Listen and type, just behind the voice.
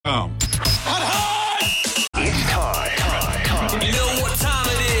Alabama.com. It's time. You know what time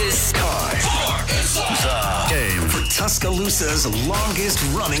it is? Time for the game for Tuscaloosa's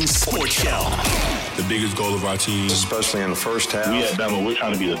longest-running sports show. The biggest goal of our team, especially in the first half, we at Bama, we're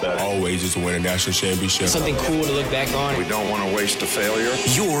trying to be the best. Always is to win a national championship. Something cool to look back on. We don't want to waste a failure.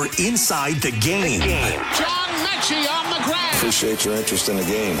 You're inside the game. John Mechie on the ground. Appreciate your interest in the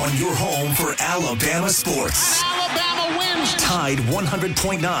game. On your home for Alabama sports. Alabama wins. Tide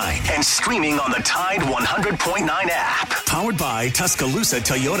 100.9 and streaming on the Tide 100.9 app. Powered by Tuscaloosa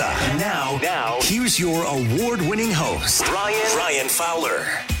Toyota. And now, here's your award-winning host, Ryan Fowler.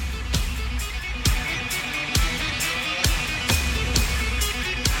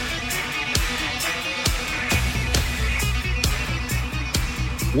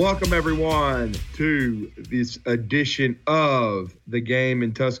 Welcome, everyone, to this edition of The Game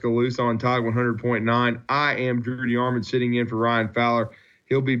in Tuscaloosa on Tide 100.9. I am Drew DeArmond sitting in for Ryan Fowler.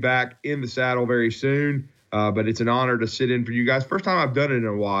 He'll be back in the saddle very soon, but it's an honor to sit in for you guys. First time I've done it in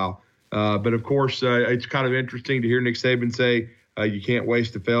a while, but, of course, it's kind of interesting to hear Nick Saban say you can't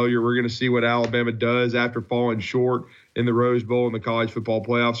waste a failure. We're going to see what Alabama does after falling short in the Rose Bowl in the college football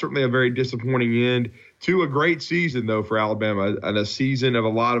playoff. Certainly a very disappointing end to a great season, though, for Alabama, and a season of a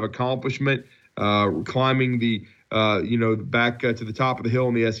lot of accomplishment, climbing the, back to the top of the hill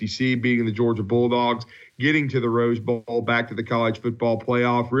in the SEC, beating the Georgia Bulldogs, getting to the Rose Bowl, back to the college football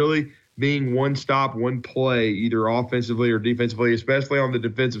playoff, really being one stop, one play, either offensively or defensively, especially on the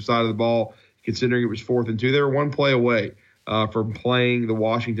defensive side of the ball, considering it was 4th and 2. They were one play away from playing the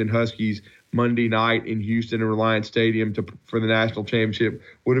Washington Huskies Monday night in Houston and Reliance Stadium for the national championship.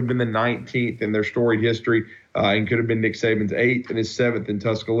 Would have been the 19th in their storied history and could have been Nick Saban's 8th and his 7th in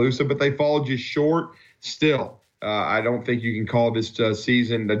Tuscaloosa, but they fall just short still. I don't think you can call this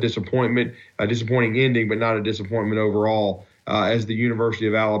season a disappointment, a disappointing ending, but not a disappointment overall, as the University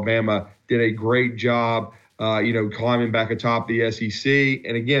of Alabama did a great job climbing back atop the SEC.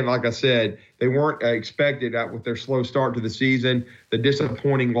 And again, like I said, they weren't expected with their slow start to the season. The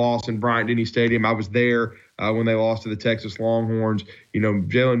disappointing loss in Bryant-Denny Stadium, I was there when they lost to the Texas Longhorns.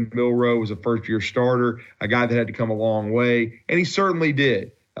 Jalen Milroe was a first-year starter, a guy that had to come a long way, and he certainly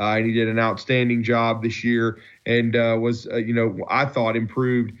did. And he did an outstanding job this year and was, I thought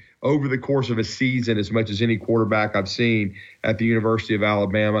improved over the course of a season as much as any quarterback I've seen at the University of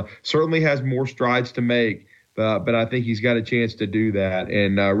Alabama. Certainly has more strides to make, but I think he's got a chance to do that.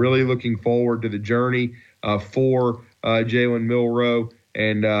 And really looking forward to the journey for Jalen Milroe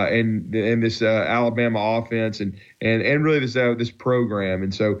and this Alabama offense and really this program.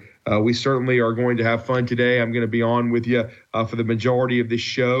 And so we certainly are going to have fun today. I'm going to be on with you for the majority of this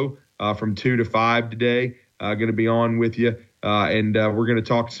show from 2 to 5 today. Going to be on with you. And we're going to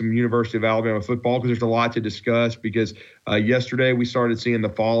talk some University of Alabama football because there's a lot to discuss because yesterday we started seeing the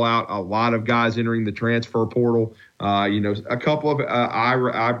fallout, a lot of guys entering the transfer portal, a couple of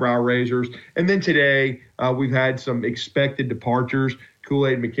eyebrow raisers. And then today we've had some expected departures.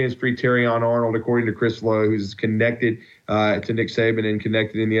 Kool-Aid McKinstry, Terrion Arnold, according to Chris Lowe, who's connected to Nick Saban and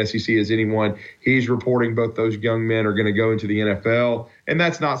connected in the SEC as anyone. He's reporting both those young men are going to go into the NFL, and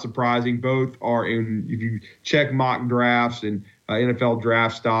that's not surprising. Both are in, if you check mock drafts and NFL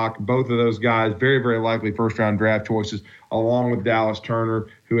draft stock, both of those guys, very, very likely first-round draft choices, along with Dallas Turner,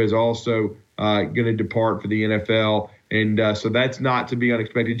 who is also going to depart for the NFL. And so that's not to be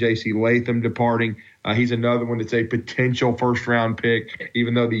unexpected. J.C. Latham departing. He's another one that's a potential first-round pick,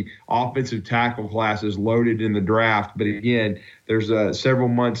 even though the offensive tackle class is loaded in the draft. But again, there's several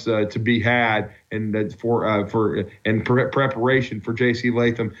months to be had, and preparation for J.C.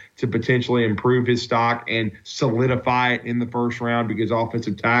 Latham to potentially improve his stock and solidify it in the first round, because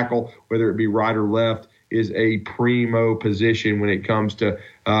offensive tackle, whether it be right or left, is a primo position when it comes to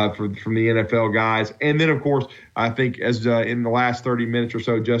from the NFL guys. And then, of course, I think as in the last 30 minutes or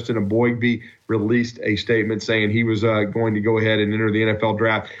so, Justin Eboigbe released a statement saying he was going to go ahead and enter the NFL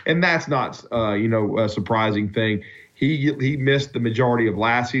draft. And that's not, a surprising thing. He missed the majority of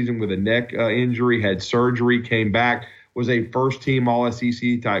last season with a neck injury, had surgery, came back, was a first-team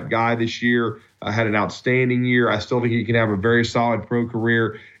All-SEC type guy this year, had an outstanding year. I still think he can have a very solid pro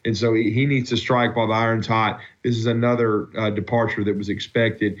career. And so he needs to strike while the iron's hot. This is another departure that was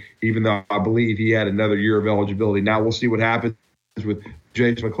expected, even though I believe he had another year of eligibility. Now we'll see what happens with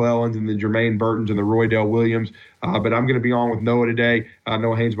Jace McClellan's and the Jermaine Burtons and the Roydell Williams. But I'm going to be on with Noah today.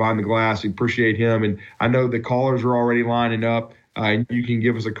 Noah Haynes behind the glass. I appreciate him. And I know the callers are already lining up. And you can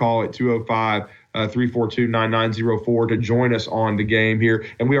give us a call at 205-342-9904 to join us on the game here.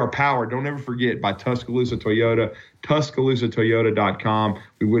 And we are powered, don't ever forget, by Tuscaloosa Toyota, TuscaloosaToyota.com.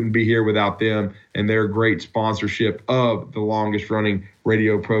 We wouldn't be here without them and their great sponsorship of the longest running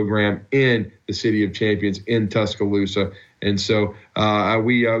radio program in the City of Champions in Tuscaloosa. And so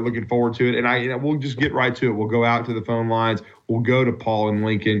we are looking forward to it. And we'll just get right to it. We'll go out to the phone lines. We'll go to Paul in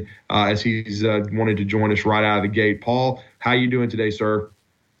Lincoln as he's wanted to join us right out of the gate. Paul, how you doing today, sir?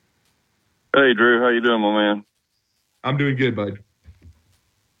 Hey, Drew. How you doing, my man? I'm doing good, bud.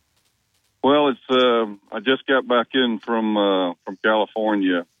 Well, it's I just got back in from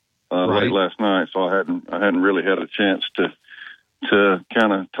California Right. late last night, so I hadn't really had a chance to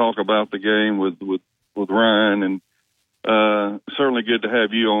kind of talk about the game with Ryan, and certainly good to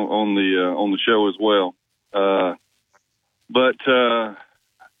have you on the show as well. But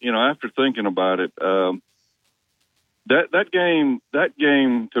after thinking about it, that game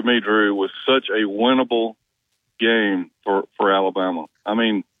to me, Drew, was such a winnable game for Alabama. I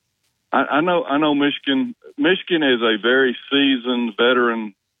mean, I know Michigan is a very seasoned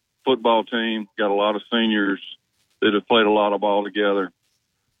veteran football team, got a lot of seniors that have played a lot of ball together.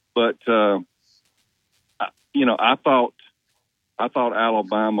 But I thought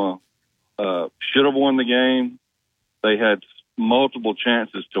Alabama should have won the game. They had multiple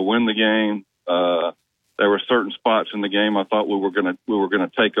chances to win the game. There were certain spots in the game I thought we were gonna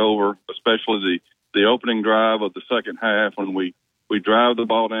take over, especially the opening drive of the second half when we drive the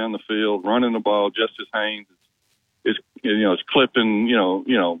ball down the field, running the ball. Justice Haynes is clipping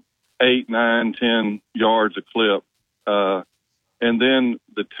 8, 9, 10 yards a clip, and then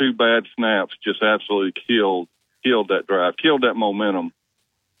the two bad snaps just absolutely killed that drive, killed that momentum.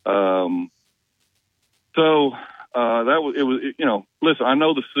 Listen, I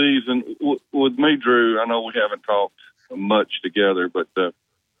know the season with me, Drew, I know we haven't talked much together, but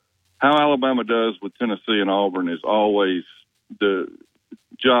how Alabama does with Tennessee and Auburn is always the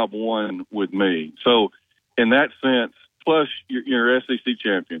job one with me. So in that sense, plus you're SEC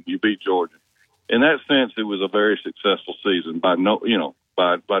champion, you beat Georgia. In that sense, it was a very successful season. By no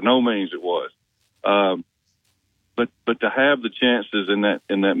means it was. But to have the chances in that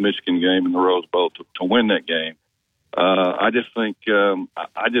Michigan game in the Rose Bowl to win that game, I just think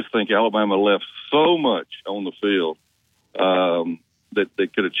Alabama left so much on the field that they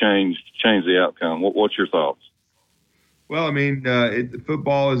could have changed the outcome. What's your thoughts? Well, I mean,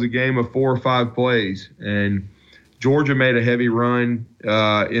 football is a game of 4 or 5 plays, and Georgia made a heavy run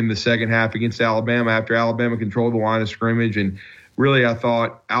in the second half against Alabama after Alabama controlled the line of scrimmage and really, I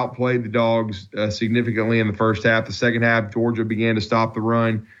thought, outplayed the Dogs significantly in the first half. The second half, Georgia began to stop the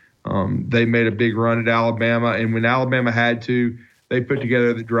run. They made a big run at Alabama, and when Alabama had to, they put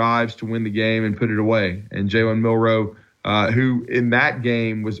together the drives to win the game and put it away. And Jalen Milroe, who in that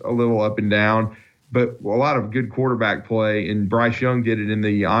game was a little up and down, but a lot of good quarterback play, and Bryce Young did it in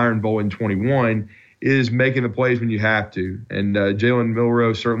the Iron Bowl in 21, is making the plays when you have to. And Jalen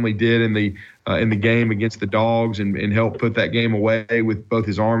Milroe certainly did in the game against the Dogs and helped put that game away with both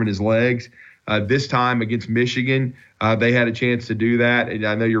his arm and his legs. This time against Michigan, they had a chance to do that. And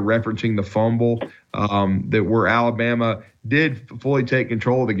I know you're referencing the fumble that where Alabama did fully take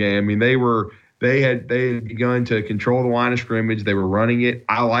control of the game. I mean, they had begun to control the line of scrimmage. They were running it.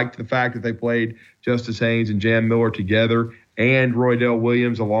 I liked the fact that they played Justice Haynes and Jam Miller together and Roydell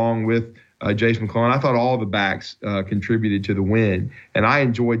Williams along with Jace McClellan. I thought all the backs contributed to the win, and I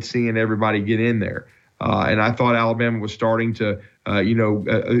enjoyed seeing everybody get in there. And I thought Alabama was starting to,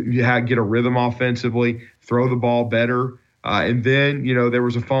 get a rhythm offensively, throw the ball better. And then, there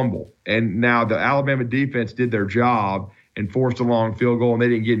was a fumble. And now the Alabama defense did their job and forced a long field goal, and they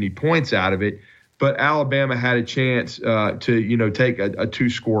didn't get any points out of it. But Alabama had a chance to take a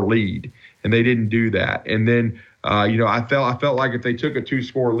 2-score lead, and they didn't do that. And then, I felt like if they took a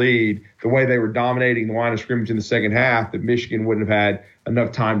 2-score lead, the way they were dominating the line of scrimmage in the second half, that Michigan wouldn't have had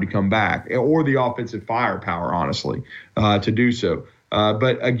enough time to come back, or the offensive firepower, honestly, to do so.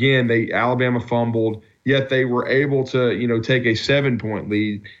 But again, Alabama fumbled, yet they were able to, take a 7-point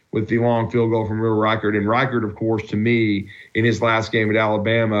lead with the long field goal from Will Reichard. And Reichard, of course, to me, in his last game at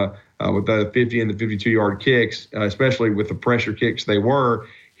Alabama, with the 50 and the 52-yard kicks, especially with the pressure kicks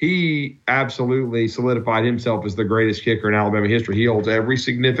he absolutely solidified himself as the greatest kicker in Alabama history. He holds every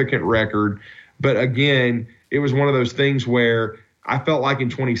significant record. But again, it was one of those things where I felt like in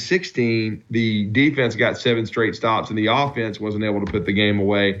 2016, the defense got 7 straight stops and the offense wasn't able to put the game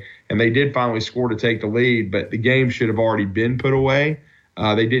away. And they did finally score to take the lead, but the game should have already been put away.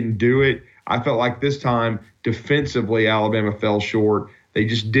 They didn't do it. I felt like this time defensively, Alabama fell short. They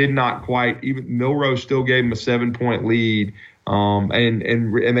just did not quite. Even Milroe still gave them a 7-point lead,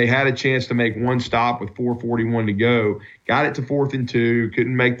 And they had a chance to make one stop with 4:41 to go. Got it to 4th and 2,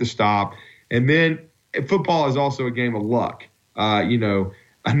 couldn't make the stop. And then football is also a game of luck.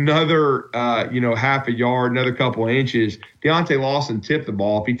 Another half a yard, another couple of inches. Deontay Lawson tipped the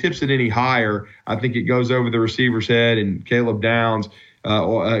ball. If he tips it any higher, I think it goes over the receiver's head, and Caleb Downs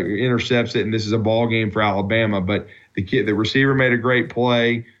intercepts it, and this is a ball game for Alabama. But the receiver made a great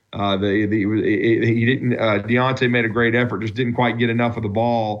play. Deontay made a great effort, just didn't quite get enough of the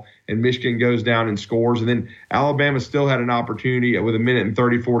ball, and Michigan goes down and scores. And then Alabama still had an opportunity with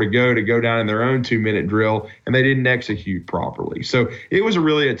 1:34 to go down in their own 2-minute drill, and they didn't execute properly. So it was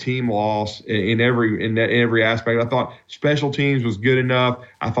really a team loss in every aspect. I thought special teams was good enough.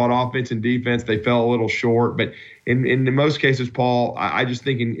 I thought offense and defense, they fell a little short, but in most cases, Paul, I just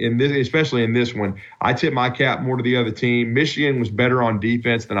think in this, especially in this one, I tip my cap more to the other team. Michigan was better on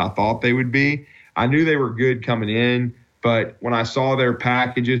defense than I thought they would be. I knew they were good coming in, but when I saw their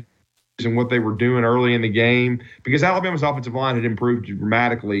packages and what they were doing early in the game, because Alabama's offensive line had improved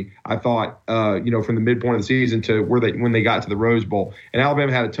dramatically, I thought, from the midpoint of the season to when they got to the Rose Bowl. And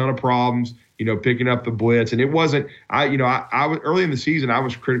Alabama had a ton of problems, picking up the blitz. And it wasn't, I was early in the season, I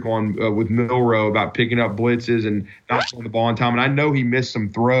was critical on with Milroe about picking up blitzes and not throwing the ball on time. And I know he missed some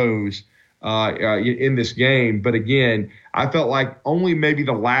throws in this game. But again, I felt like only maybe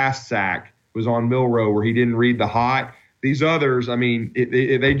the last sack was on Milroe where he didn't read the hot. These others,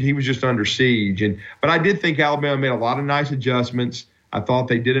 he was just under siege. But I did think Alabama made a lot of nice adjustments. I thought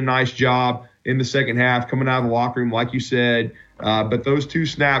they did a nice job in the second half coming out of the locker room, like you said. But those 2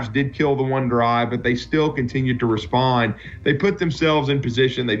 snaps did kill the one drive, but they still continued to respond. They put themselves in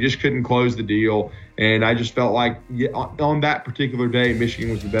position. They just couldn't close the deal. And I just felt like on that particular day, Michigan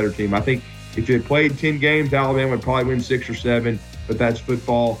was the better team. I think if they played 10 games, Alabama would probably win 6 or 7, but that's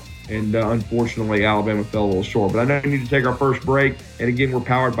football. And unfortunately, Alabama fell a little short. But I know we need to take our first break. And again, we're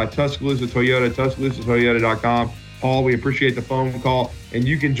powered by Tuscaloosa Toyota, TuscaloosaToyota.com. Paul, we appreciate the phone call. And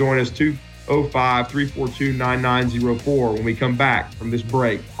you can join us 205-342-9904 when we come back from this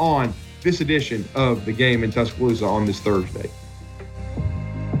break on this edition of The Game in Tuscaloosa on this Thursday.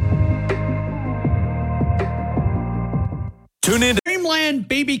 Tune in to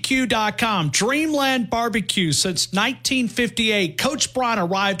DreamlandBBQ.com. Dreamland Barbecue since 1958. Coach Bryant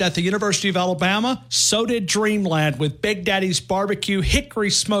arrived at the University of Alabama. So did Dreamland with Big Daddy's Barbecue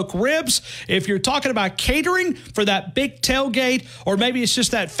Hickory Smoke Ribs. If you're talking about catering for that big tailgate, or maybe it's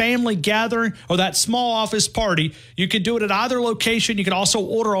just that family gathering or that small office party, you can do it at either location. You can also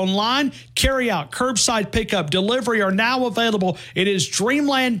order online. Carry out, curbside pickup, delivery are now available. It is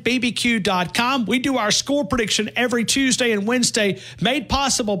DreamlandBBQ.com. We do our score prediction every Tuesday and Wednesday, made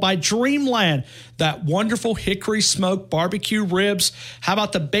possible by Dreamland. That wonderful hickory smoked barbecue ribs. How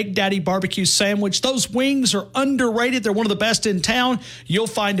about the Big Daddy barbecue sandwich? Those wings are underrated. They're one of the best in town. You'll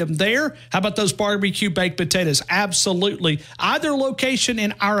find them there. How about those barbecue baked potatoes? Absolutely. Either location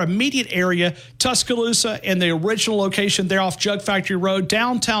in our immediate area, Tuscaloosa, and the original location there off Jug Factory Road,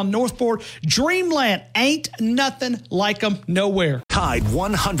 downtown Northport. Dreamland, ain't nothing like them nowhere. Tide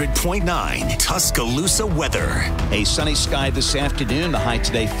 100.9 Tuscaloosa weather. A sunny sky this afternoon. The high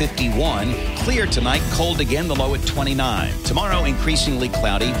today 51. Clear tonight, cold again, the low at 29. Tomorrow, increasingly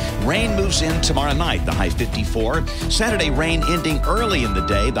cloudy. Rain moves in tomorrow night, the high 54. Saturday, rain ending early in the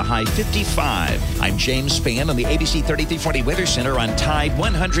day, the high 55. I'm James Spann on the ABC 3340 Weather Center on Tide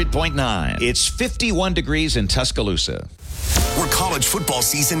 100.9. It's 51 degrees in Tuscaloosa. Where college football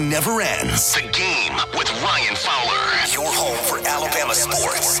season never ends. The Game with Ryan Fowler. Your home for Alabama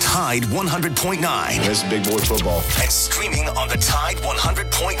sports. Tide 100.9. This is big boy football. And streaming on the Tide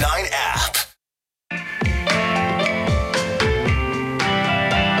 100.9 app.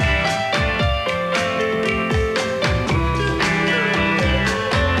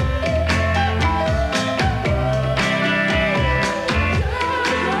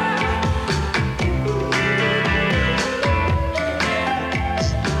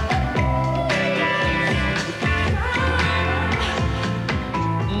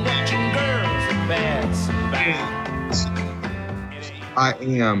 I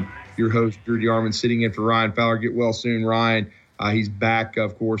am your host, Drew DeArmond, sitting in for Ryan Fowler. Get well soon, Ryan. He's back,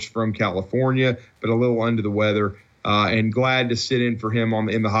 of course, from California, but a little under the weather. And glad to sit in for him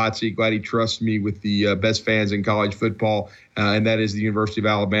in the hot seat. Glad he trusts me with the best fans in college football, and that is the University of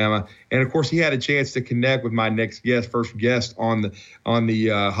Alabama. And, of course, he had a chance to connect with my first guest on the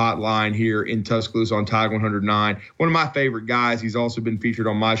hotline here in Tuscaloosa on Tide 109. One of my favorite guys. He's also been featured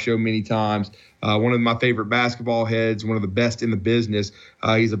on my show many times. One of my favorite basketball heads, one of the best in the business.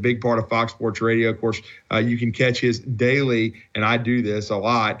 He's a big part of Fox Sports Radio. Of course, you can catch his daily, and I do this a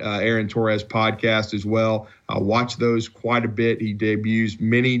lot, Aaron Torres podcast as well. Watch those quite a bit. He debuts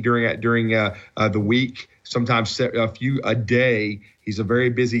many during the week, sometimes a few a day. He's a very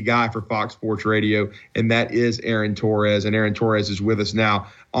busy guy for Fox Sports Radio, and that is Aaron Torres. And Aaron Torres is with us now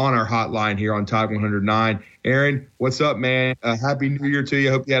on our hotline here on Tide 109. Aaron, what's up, man? Happy New Year to you.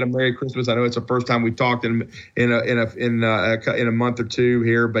 Hope you had a Merry Christmas. I know it's the first time we've talked in a month or two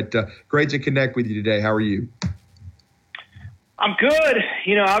here, but great to connect with you today. How are you? I'm good.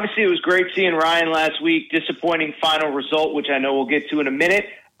 Obviously it was great seeing Ryan last week. Disappointing final result, which I know we'll get to in a minute.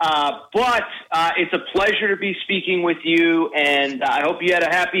 But it's a pleasure to be speaking with you, and I hope you had a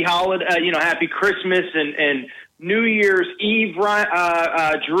happy holiday, happy Christmas and New Year's Eve,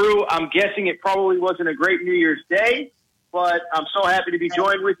 Drew. I'm guessing it probably wasn't a great New Year's Day, but I'm so happy to be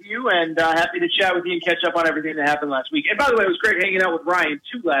joined with you and happy to chat with you and catch up on everything that happened last week. And by the way, it was great hanging out with Ryan,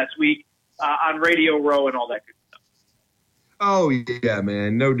 too, last week on Radio Row and all that good stuff. Oh, yeah,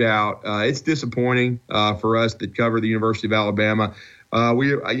 man, no doubt. It's disappointing for us that cover the University of Alabama.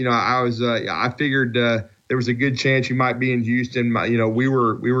 I figured there was a good chance you might be in Houston. We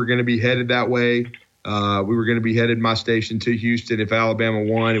were going to be headed that way. We were going to be headed my station to Houston if Alabama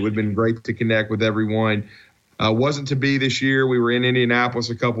won. It would have been great to connect with everyone. Wasn't to be this year. We were in Indianapolis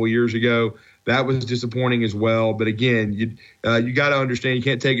a couple of years ago. That was disappointing as well. But again, you got to understand, you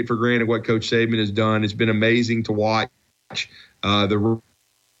can't take it for granted what Coach Saban has done. It's been amazing to watch.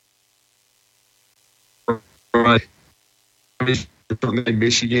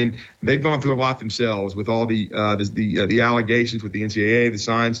 Michigan, they've gone through a lot themselves with all the allegations with the NCAA, the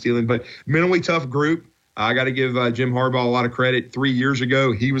sign stealing, but mentally tough group. I got to give Jim Harbaugh a lot of credit. 3 years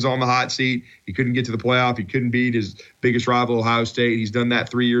ago, he was on the hot seat. He couldn't get to the playoff. He couldn't beat his biggest rival, Ohio State. He's done that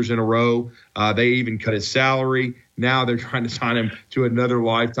 3 years in a row. They even cut his salary. Now they're trying to sign him to another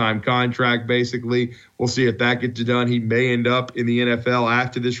lifetime contract, basically. We'll see if that gets done. He may end up in the NFL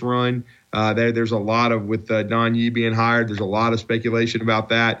after this run. There's a lot of, with Don Yee being hired, there's a lot of speculation about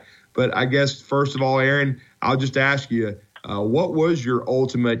that. But I guess, first of all, Aaron, I'll just ask you, what was your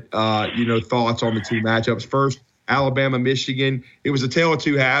ultimate, thoughts on the two matchups? First, Alabama-Michigan. It was a tale of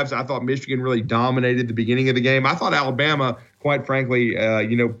two halves. I thought Michigan really dominated the beginning of the game. I thought Alabama, quite frankly,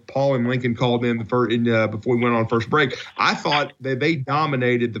 Paul and Lincoln called in before we went on first break. I thought that they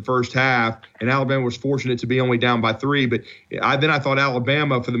dominated the first half, and Alabama was fortunate to be only down by 3. But then I thought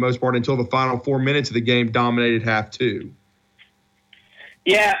Alabama, for the most part, until the final 4 minutes of the game, dominated half two.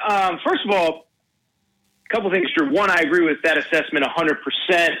 Yeah, first of all, a couple things, Drew. One, I agree with that assessment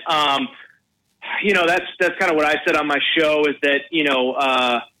 100%. That's kind of what I said on my show, is that,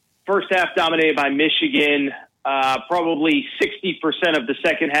 first half dominated by Michigan, probably 60% of the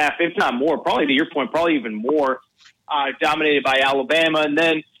second half, if not more, probably to your point, probably even more, dominated by Alabama. And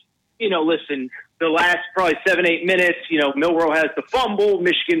then, listen, the last probably 7-8 minutes, Milroe has the fumble,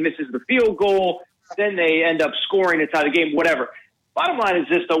 Michigan misses the field goal, then they end up scoring to tie the game, whatever. Bottom line is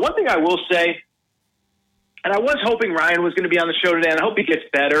this, though. One thing I will say, and I was hoping Ryan was going to be on the show today, and I hope he gets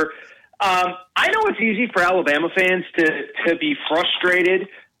better. I know it's easy for Alabama fans to be frustrated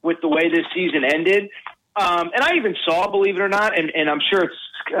with the way this season ended. And I even saw, believe it or not, and I'm sure it's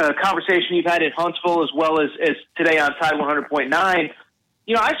a conversation you've had in Huntsville as well as today on Tide 100.9.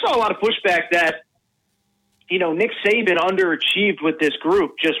 I saw a lot of pushback that, Nick Saban underachieved with this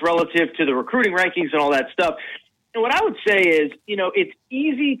group just relative to the recruiting rankings and all that stuff. And what I would say is, it's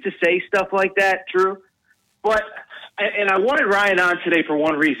easy to say stuff like that, Drew, but I wanted Ryan on today for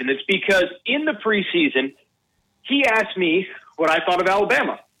one reason. It's because in the preseason, he asked me what I thought of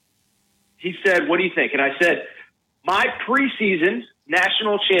Alabama. He said, what do you think? And I said, my preseason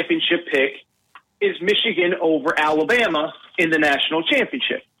national championship pick is Michigan over Alabama in the national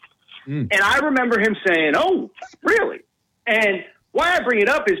championship. And I remember him saying, oh, really? And why I bring it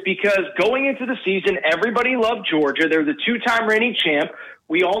up is because going into the season, everybody loved Georgia. They're the 2-time reigning champ.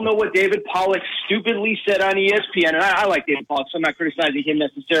 We all know what David Pollack stupidly said on ESPN, and I like David Pollack, so I'm not criticizing him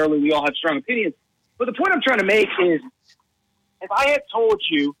necessarily. We all have strong opinions. But the point I'm trying to make is, if I had told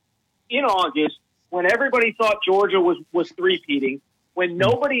you in August, when everybody thought Georgia was three-peating, when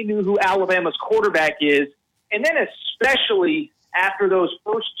nobody knew who Alabama's quarterback is, and then especially after those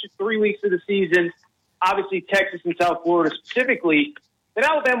first 3 weeks of the season, obviously Texas and South Florida specifically, that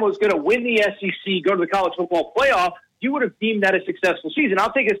Alabama was going to win the SEC, go to the college football playoff, you would have deemed that a successful season.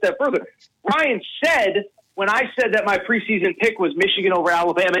 I'll take it a step further. Ryan said, when I said that my preseason pick was Michigan over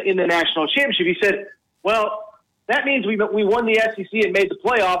Alabama in the national championship, he said, well, that means we won the SEC and made the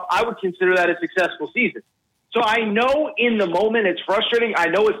playoff. I would consider that a successful season. So I know in the moment it's frustrating. I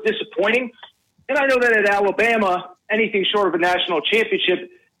know it's disappointing. And I know that at Alabama, anything short of a national championship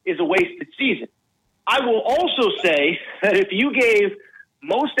is a wasted season. I will also say that if you gave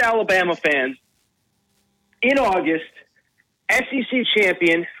most Alabama fans in August, SEC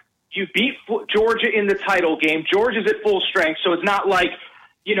champion. You beat Georgia in the title game. Georgia's at full strength, so it's not like,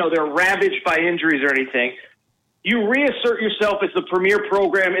 they're ravaged by injuries or anything. You reassert yourself as the premier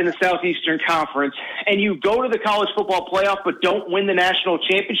program in the Southeastern Conference, and you go to the college football playoff but don't win the national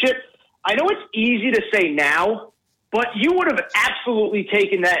championship. I know it's easy to say now, but you would have absolutely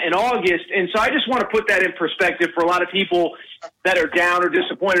taken that in August. And so I just want to put that in perspective for a lot of people that are down or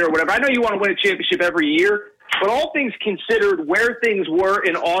disappointed or whatever. I know you want to win a championship every year, but all things considered, where things were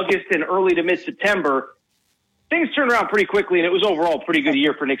in August and early to mid-September, things turned around pretty quickly, and it was overall a pretty good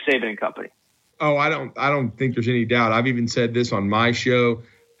year for Nick Saban and company. Oh, I don't think there's any doubt. I've even said this on my show.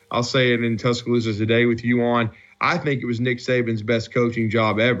 I'll say it in Tuscaloosa Today with you on. I think it was Nick Saban's best coaching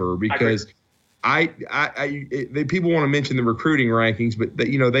job ever because people want to mention the recruiting rankings, but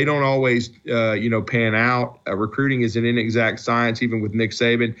they don't always pan out. Recruiting is an inexact science, even with Nick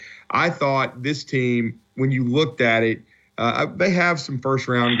Saban. I thought this team, when you looked at it, they have some first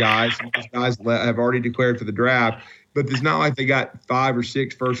round guys. Some of those guys have already declared for the draft, but it's not like they got 5 or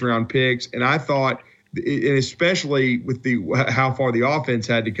 6 first round picks. And I thought, and especially with how far the offense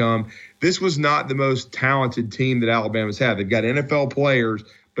had to come, this was not the most talented team that Alabama's had. They've got NFL players,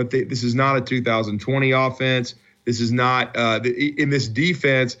 but this is not a 2020 offense. This is not in this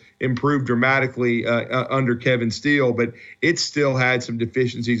defense improved dramatically under Kevin Steele, but it still had some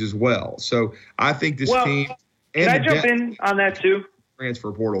deficiencies as well. So I think this team. Can I jump in on that too?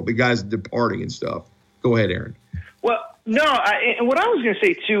 Transfer portal, the guys departing and stuff. Go ahead, Aaron. Well, no, and what I was going to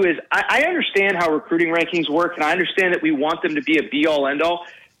say too is I understand how recruiting rankings work, and I understand that we want them to be a be-all, end-all.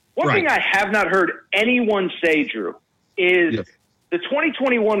 One thing I have not heard anyone say, Drew, is the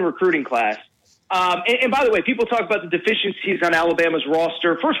 2021 recruiting class. And by the way, people talk about the deficiencies on Alabama's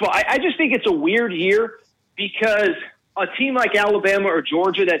roster. First of all, I just think it's a weird year because a team like Alabama or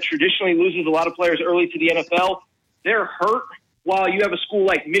Georgia that traditionally loses a lot of players early to the NFL, they're hurt, while you have a school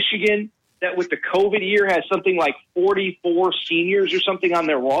like Michigan that with the COVID year has something like 44 seniors or something on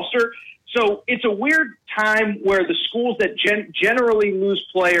their roster. So it's a weird time where the schools that generally lose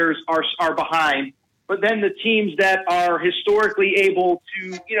players are behind, but then the teams that are historically able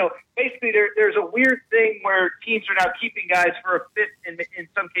to, basically there's a weird thing where teams are now keeping guys for a fifth and in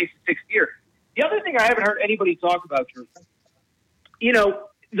some cases sixth year. The other thing I haven't heard anybody talk about, Drew,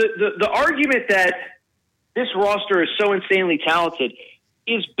 the argument that this roster is so insanely talented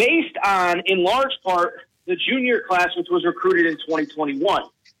is based on, in large part, the junior class, which was recruited in 2021.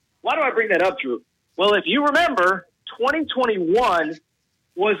 Why do I bring that up, Drew? Well, if you remember, 2021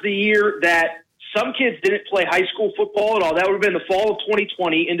 was the year that some kids didn't play high school football at all. That would have been the fall of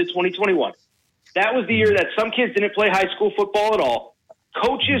 2020 into 2021. That was the year that some kids didn't play high school football at all.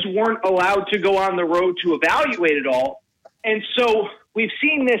 Coaches weren't allowed to go on the road to evaluate it all. And so we've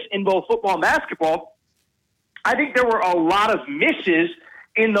seen this in both football and basketball. I think there were a lot of misses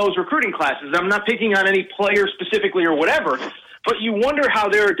in those recruiting classes. I'm not picking on any player specifically or whatever, but you wonder how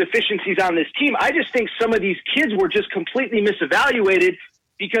there are deficiencies on this team. I just think some of these kids were just completely misevaluated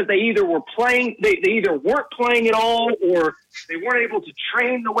because they either were playing, they either weren't playing at all, or they weren't able to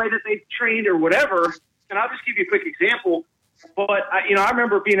train the way that they trained or whatever. And I'll just give you a quick example. But I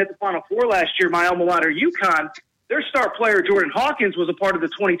remember being at the Final Four last year, my alma mater, UConn. Their star player, Jordan Hawkins, was a part of the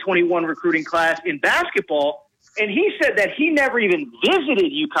 2021 recruiting class in basketball. And he said that he never even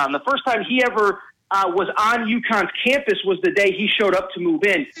visited UConn. The first time he ever was on UConn's campus was the day he showed up to move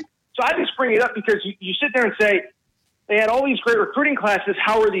in. So I just bring it up because you sit there and say, they had all these great recruiting classes.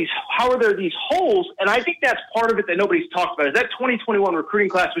 How are there these holes? And I think that's part of it that nobody's talked about. Is that 2021 recruiting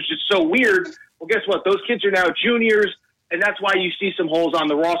class was just so weird. Well, guess what? Those kids are now juniors, and that's why you see some holes on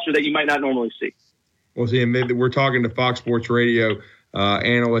the roster that you might not normally see. Well, see, and we're talking to Fox Sports Radio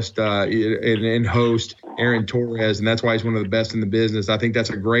analyst and host Aaron Torres, and that's why he's one of the best in the business. I think that's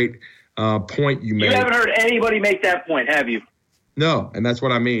a great point you made. You haven't heard anybody make that point, have you? No, and that's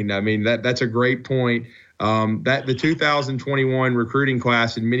what I mean. I mean, that's a great point. That the 2021 recruiting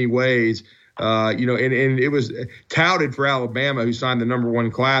class in many ways, and it was touted for Alabama, who signed the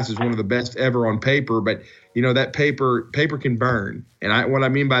 #1 class, as one of the best ever on paper. But that paper can burn, and what I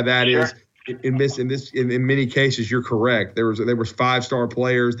mean by that is in many cases you're correct. There was 5-star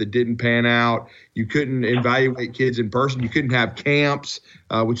players that didn't pan out. You couldn't evaluate kids in person. You couldn't have camps,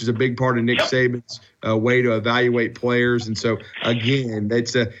 which is a big part of Nick Saban's way to evaluate players. And so again,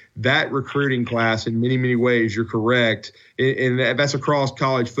 that recruiting class in many, many ways, you're correct. And that's across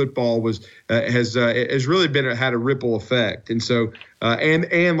college football has really had a ripple effect. And so,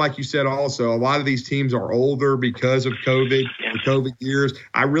 and like you said, also a lot of these teams are older because of COVID, the COVID years.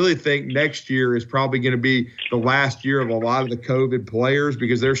 I really think next year is probably going to be the last year of a lot of the COVID players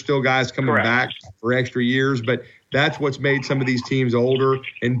because there's still guys coming back for extra years, but that's what's made some of these teams older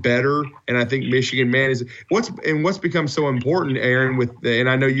and better. And I think Michigan, man, is what's become so important, Aaron, and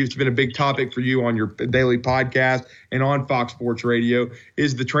I know it's been a big topic for you on your daily podcast and on Fox Sports Radio,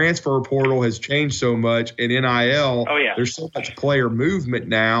 is the transfer portal has changed so much, and NIL, there's so much player movement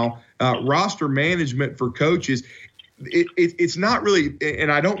now, roster management for coaches. It's not really,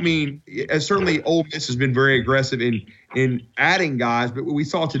 and I don't mean, certainly Ole Miss has been very aggressive in adding guys, but what we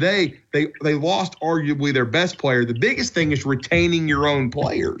saw today, they lost arguably their best player. The biggest thing is retaining your own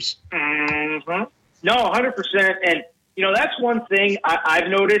players. Mm-hmm. No, 100%. And, that's one thing I've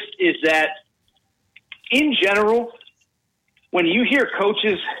noticed is that in general, when you hear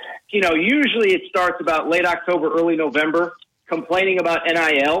coaches, usually it starts about late October, early November, complaining about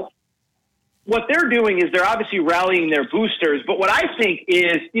NIL. What they're doing is they're obviously rallying their boosters. But what I think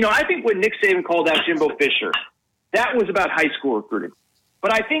is, I think when Nick Saban called out Jimbo Fisher, that was about high school recruiting.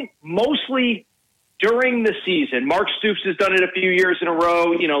 But I think mostly during the season, Mark Stoops has done it a few years in a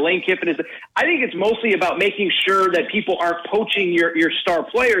row. Lane Kiffin is. I think it's mostly about making sure that people aren't poaching your star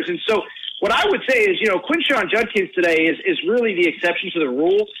players. And so what I would say is, Quinshon Judkins today is really the exception to the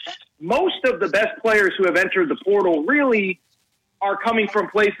rule. Most of the best players who have entered the portal really are coming from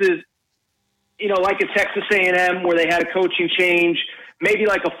places, like a Texas A&M where they had a coaching change, maybe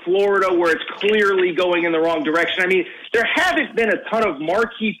like a Florida where it's clearly going in the wrong direction. I mean, there haven't been a ton of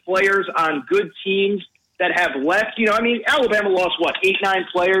marquee players on good teams that have left. Alabama lost, 8-9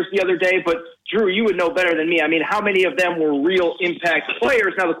 players the other day, but Drew, you would know better than me. I mean, how many of them were real impact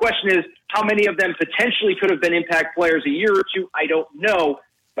players? Now, the question is, how many of them potentially could have been impact players a year or two? I don't know.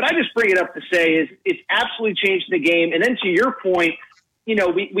 But I just bring it up to say is it's absolutely changed the game. And then to your point,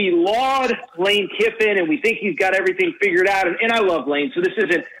 we laud Lane Kiffin and we think he's got everything figured out. And I love Lane, so this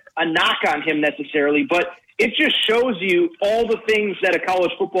isn't a knock on him necessarily, but it just shows you all the things that a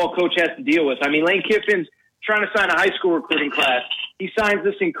college football coach has to deal with. I mean, Lane Kiffin's trying to sign a high school recruiting class. He signs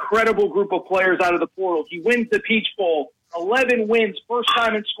this incredible group of players out of the portal. He wins the Peach Bowl, 11 wins, first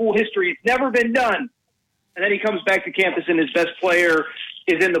time in school history. It's never been done. And then he comes back to campus and his best player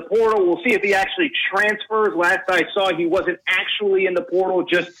is in the portal. We'll see if he actually transfers. Last I saw, he wasn't actually in the portal,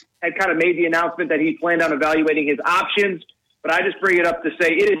 just had kind of made the announcement that he planned on evaluating his options. But I just bring it up to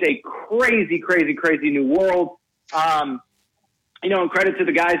say it is a crazy, crazy, crazy new world. And credit to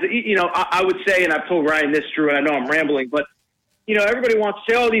the guys that, I would say, and I've told Ryan this, Drew, and I know I'm rambling, but, everybody wants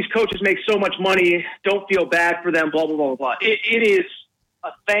to say, oh, these coaches make so much money, don't feel bad for them, blah, blah, blah, blah. It is a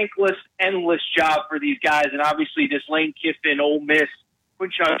thankless, endless job for these guys. And obviously this Lane Kiffin, Ole Miss,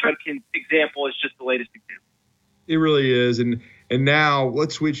 Quinshon Judkins example is just the latest example. It really is. And now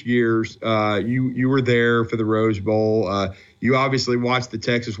let's switch gears. You were there for the Rose Bowl. You obviously watched the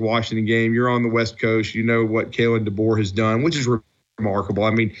Texas-Washington game. You're on the West Coast. You know what Kalen DeBoer has done, which is remarkable.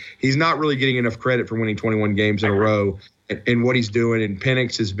 I mean, he's not really getting enough credit for winning 21 games in a row and what he's doing. And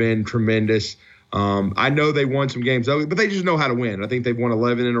Penix has been tremendous. I know they won some games, but they just know how to win. I think they've won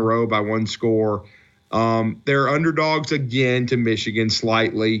 11 in a row by one score. They're underdogs again to Michigan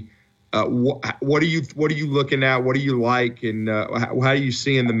slightly. What are you looking at? What do you like? And how are you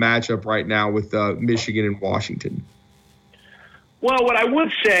seeing the matchup right now with Michigan and Washington? Well, what I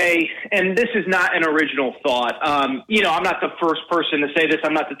would say, and this is not an original thought, I'm not the first person to say this.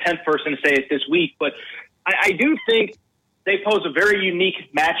 I'm not the 10th person to say it this week, but I do think they pose a very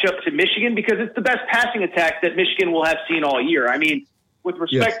unique matchup to Michigan because it's the best passing attack that Michigan will have seen all year. I mean, with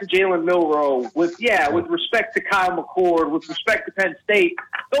respect to Jalen Milroe, with respect to Kyle McCord, with respect to Penn State,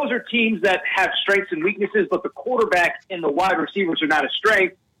 those are teams that have strengths and weaknesses, but the quarterback and the wide receivers are not a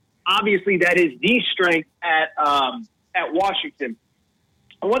strength. Obviously, that is the strength at Washington.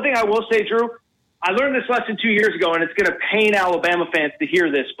 And one thing I will say, Drew, I learned this lesson 2 years ago, and it's going to pain Alabama fans to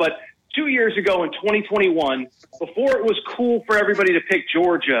hear this, but 2 years ago in 2021, before it was cool for everybody to pick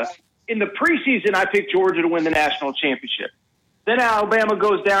Georgia, in the preseason, I picked Georgia to win the national championship. Then Alabama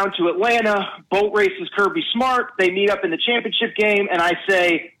goes down to Atlanta, boat races Kirby Smart. They meet up in the championship game, and I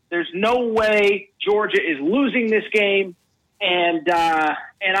say, there's no way Georgia is losing this game, and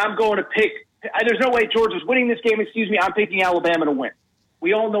I'm going to pick – there's no way Georgia's winning this game, I'm picking Alabama to win.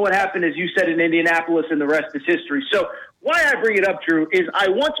 We all know what happened, as you said, in Indianapolis, and the rest is history. So why I bring it up, Drew, is I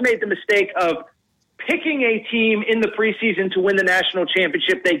once made the mistake of picking a team in the preseason to win the national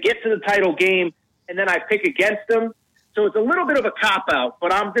championship. They get to the title game, and then I pick against them. So it's a little bit of a cop-out,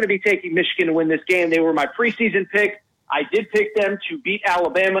 but I'm going to be taking Michigan to win this game. They were my preseason pick. I did pick them to beat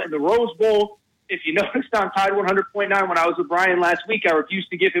Alabama in the Rose Bowl. If you noticed on Tide 100.9 when I was with Brian last week, I refused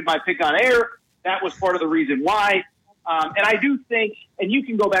to give him my pick on air. That was part of the reason why. And I do think, and you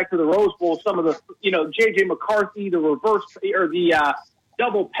can go back to the Rose Bowl, some of the, J.J. McCarthy, the reverse, or the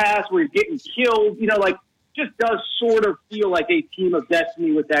double pass where he's getting killed. Just does sort of feel like a team of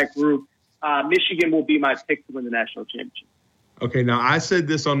destiny with that group. Michigan will be my pick to win the national championship. Okay, now I said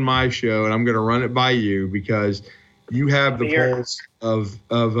this on my show, and I'm going to run it by you because you have the pulse of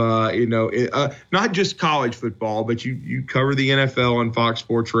not just college football, but you cover the NFL on Fox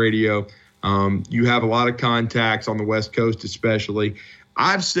Sports Radio. You have a lot of contacts on the West Coast especially.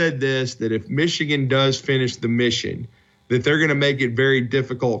 I've said this, that if Michigan does finish the mission, that they're going to make it very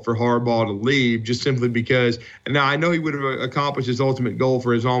difficult for Harbaugh to leave just simply because – now I know he would have accomplished his ultimate goal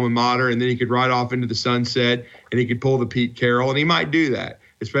for his alma mater, and then he could ride off into the sunset and he could pull the Pete Carroll, and he might do that,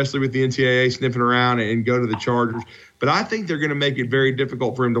 especially with the NCAA sniffing around and go to the Chargers. But I think they're going to make it very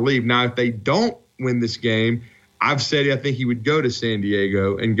difficult for him to leave. Now, if they don't win this game, I've said I think he would go to San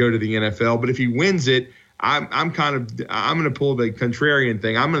Diego and go to the NFL. But if he wins it, I'm going to pull the contrarian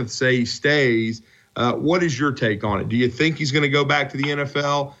thing. I'm going to say he stays. What is your take on it? Do you think he's going to go back to the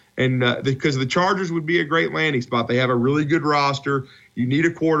NFL? And because the Chargers would be a great landing spot. They have a really good roster. You need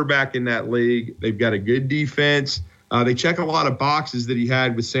a quarterback in that league. They've got a good defense. They check a lot of boxes that he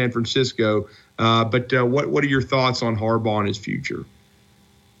had with San Francisco. But what are your thoughts on Harbaugh and his future?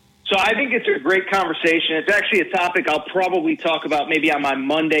 So I think it's a great conversation. It's actually a topic I'll probably talk about maybe on my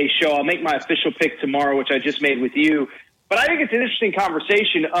Monday show. I'll make my official pick tomorrow, which I just made with you. But I think it's an interesting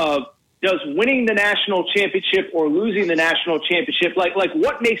conversation of, does winning the national championship or losing the national championship, like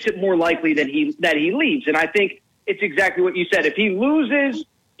what makes it more likely that he leaves? And I think it's exactly what you said. If he loses,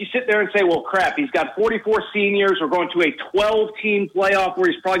 you sit there and say, well, crap, he's got 44 seniors. We're going to a 12-team playoff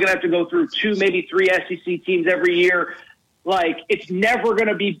where he's probably going to have to go through 2, maybe 3 SEC teams every year. It's never going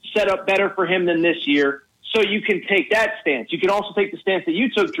to be set up better for him than this year. So you can take that stance. You can also take the stance that you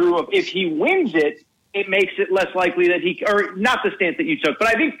took, Drew, of if he wins it, it makes it less likely that or not the stance that you took, but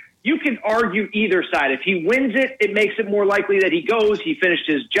I think you can argue either side. If he wins it, it makes it more likely that he goes. He finished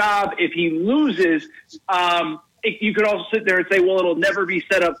his job. If he loses, you could also sit there and say, well, it'll never be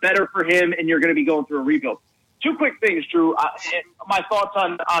set up better for him, and you're going to be going through a rebuild. 2 quick things, Drew. My thoughts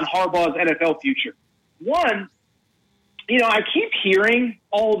on Harbaugh's NFL future. One, I keep hearing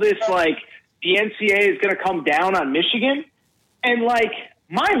all this, the NCAA is going to come down on Michigan. And,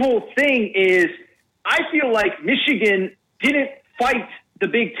 my whole thing is I feel like Michigan didn't fight the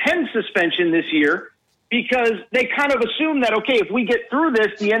Big Ten suspension this year because they kind of assumed that, okay, if we get through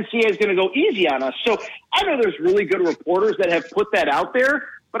this, the NCAA is going to go easy on us. So I know there's really good reporters that have put that out there,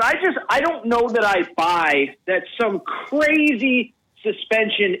 but I don't know that I buy that some crazy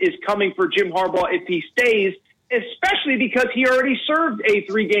suspension is coming for Jim Harbaugh if he stays, especially because he already served a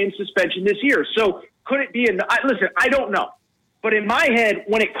 3-game suspension this year. So could it be listen, I don't know. But in my head,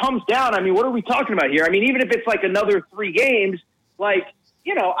 when it comes down, what are we talking about here? Even if it's another 3 games, I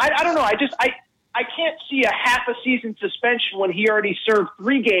don't know. I can't see a half a season suspension when he already served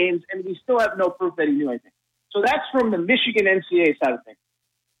 3 games and we still have no proof that he knew anything. So that's from the Michigan NCAA side of things.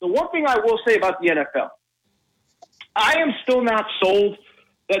 The one thing I will say about the NFL, I am still not sold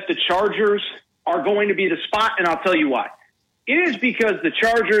that the Chargers are going to be the spot, and I'll tell you why. It is because the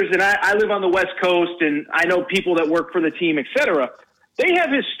Chargers, and I live on the West Coast, and I know people that work for the team, et cetera, they have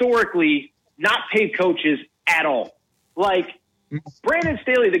historically not paid coaches at all. Brandon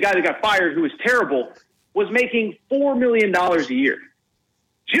Staley, the guy that got fired, who was terrible, was making $4 million a year.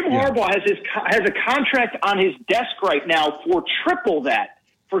 Jim Harbaugh has a contract on his desk right now for triple that,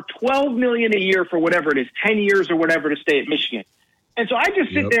 for $12 million a year for whatever it is, 10 years or whatever to stay at Michigan. And so I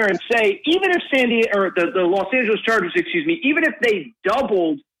just sit there and say, even if the Los Angeles Chargers, even if they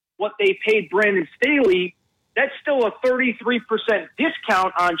doubled what they paid Brandon Staley, that's still a 33%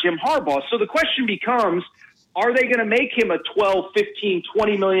 discount on Jim Harbaugh. So the question becomes, are they going to make him a $12, $15,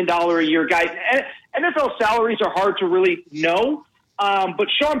 $20 million a year guy? NFL salaries are hard to really know. But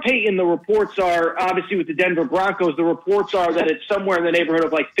Sean Payton, the reports are, obviously with the Denver Broncos, the reports are that it's somewhere in the neighborhood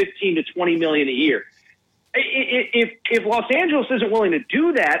of 15 to $20 million a year. If Los Angeles isn't willing to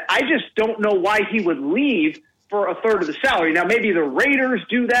do that, I just don't know why he would leave for a third of the salary. Now, maybe the Raiders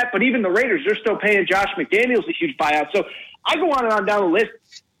do that, but even the Raiders, they're still paying Josh McDaniels a huge buyout. So I go on and on down the list.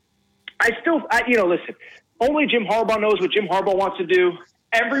 Listen, only Jim Harbaugh knows what Jim Harbaugh wants to do.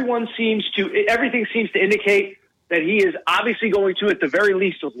 Everything seems to indicate that he is obviously going to, at the very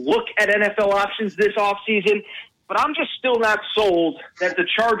least, look at NFL options this offseason. But I'm just still not sold that the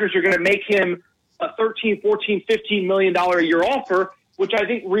Chargers are going to make him a $13, $14, $15 million a year offer, which I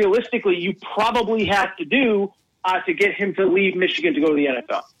think realistically you probably have to do to get him to leave Michigan to go to the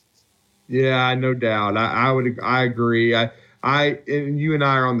NFL. Yeah, no doubt. I agree. And you and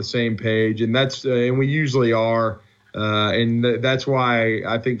I are on the same page, and that's and we usually are. And that's why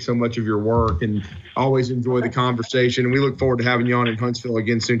I think so much of your work, and always enjoy the conversation. And we look forward to having you on in Huntsville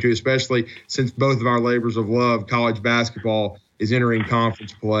again soon, too, especially since both of our labors of love, college basketball, is entering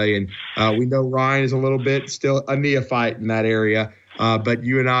conference play. And we know Ryan is a little bit still a neophyte in that area, but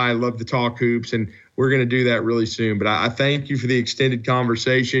you and I love to talk hoops, and we're going to do that really soon. But I thank you for the extended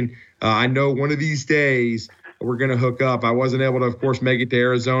conversation. I know one of these days we're going to hook up. I wasn't able to, of course, make it to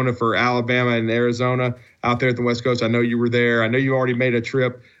Arizona for Alabama and Arizona out there at the West Coast. I know you were there. I know you already made a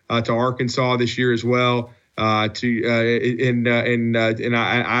trip to Arkansas this year as well. That's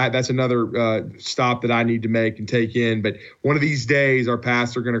another stop that I need to make and take in. But one of these days our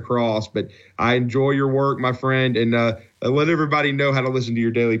paths are going to cross. But I enjoy your work, my friend, and let everybody know how to listen to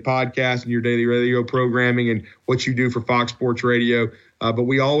your daily podcast and your daily radio programming and what you do for Fox Sports Radio. But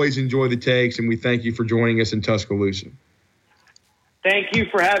we always enjoy the takes, and we thank you for joining us in Tuscaloosa. Thank you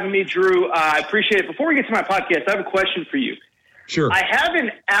for having me, Drew. I appreciate it. Before we get to my podcast, I have a question for you. Sure. I have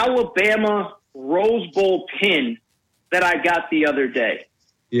an Alabama Rose Bowl pin that I got the other day.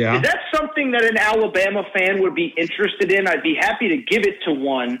 Yeah. Is that something that an Alabama fan would be interested in? I'd be happy to give it to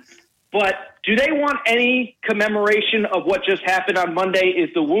one. But do they want any commemoration of what just happened on Monday?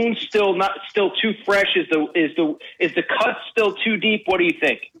 Is the wound still too fresh? Is the cut still too deep? What do you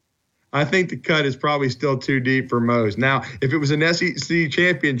think? I think the cut is probably still too deep for most. Now, if it was an SEC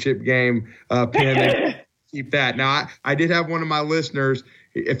championship game pin, keep that. Now, I did have one of my listeners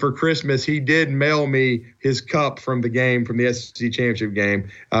for Christmas. He did mail me his cup from the game, from the SEC championship game,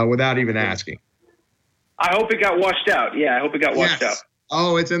 without even asking. I hope it got washed out. Yeah, I hope it got washed out.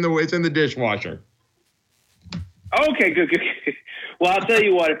 Oh, it's in the dishwasher. Okay, good. Well, I'll tell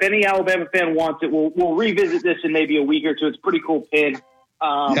you what. If any Alabama fan wants it, we'll revisit this in maybe a week or two. It's a pretty cool pin.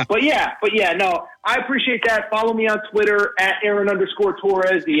 But yeah, no, I appreciate that. Follow me on Twitter at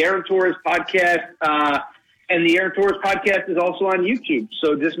Aaron_Torres, the Aaron Torres podcast. And the Aaron Torres podcast is also on YouTube.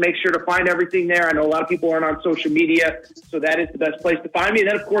 So just make sure to find everything there. I know a lot of people aren't on social media, so that is the best place to find me. And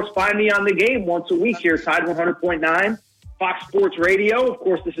then, of course, find me on the game once a week here, Tide 100.9, Fox Sports Radio. Of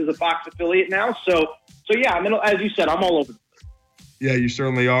course, this is a Fox affiliate now. So yeah, as you said, I'm all over. Yeah, you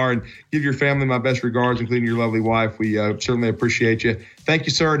certainly are. And give your family my best regards, including your lovely wife. We certainly appreciate you. Thank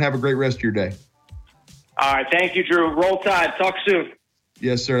you, sir, and have a great rest of your day. All right. Thank you, Drew. Roll Tide. Talk soon.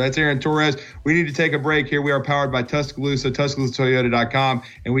 Yes, sir. That's Aaron Torres. We need to take a break here. We are powered by Tuscaloosa, TuscaloosaToyota.com,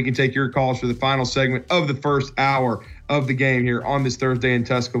 and we can take your calls for the final segment of the first hour of the game here on this Thursday in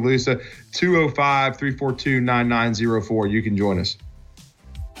Tuscaloosa. 205-342-9904. You can join us.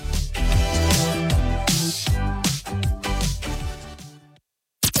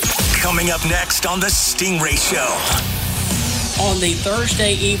 Coming up next on The Stingray Show. On the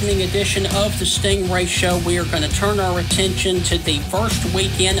Thursday evening edition of the Stingray Show, we are going to turn our attention to the first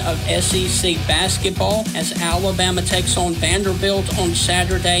weekend of SEC basketball as Alabama takes on Vanderbilt on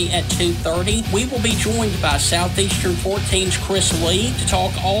Saturday at 2:30. We will be joined by Southeastern 14's Chris Lee to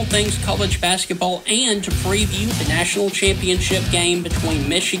talk all things college basketball and to preview the national championship game between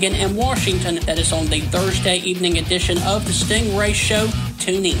Michigan and Washington. That is on the Thursday evening edition of the Stingray Show.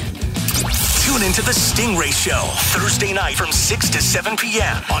 Tune in. Tune into The Stingray Show, Thursday night from 6 to 7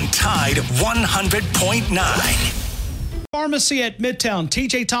 p.m. on Tide 100.9. Pharmacy at Midtown,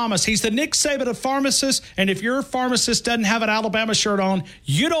 TJ Thomas. He's the Nick Saban of pharmacists, and if your pharmacist doesn't have an Alabama shirt on,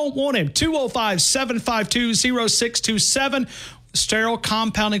 you don't want him. 205-752-0627. Sterile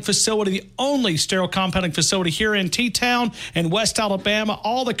compounding facility, the only sterile compounding facility here in T-Town and West Alabama.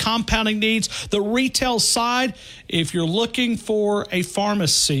 All the compounding needs. The retail side, if you're looking for a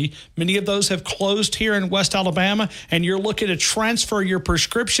pharmacy, many of those have closed here in West Alabama, and you're looking to transfer your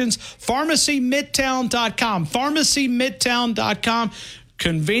prescriptions, PharmacyMidtown.com. PharmacyMidtown.com.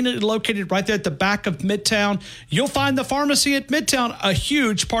 Conveniently located right there at the back of Midtown. You'll find the pharmacy at Midtown, a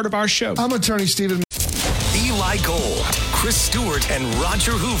huge part of our show. I'm attorney Stephen. Eli Gold, Chris Stewart, and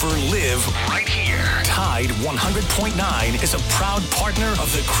Roger Hoover live right here. Tide 100.9 is a proud partner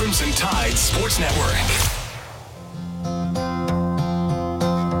of the Crimson Tide Sports Network.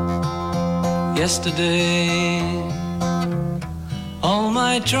 Yesterday, all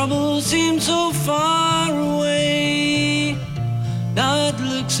my troubles seemed so far away. Now it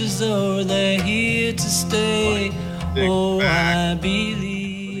looks as though they're here to stay. Oh, I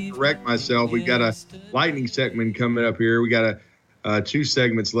believe. Correct myself. We've got a lightning segment coming up here. We got two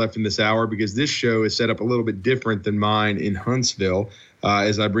segments left in this hour because this show is set up a little bit different than mine in Huntsville.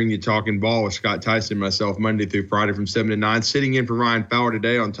 As I bring you Talking Ball with Scott Tyson and myself Monday through Friday from 7 to 9, sitting in for Ryan Fowler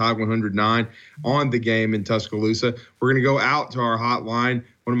today on Tide 109 on the game in Tuscaloosa. We're going to go out to our hotline.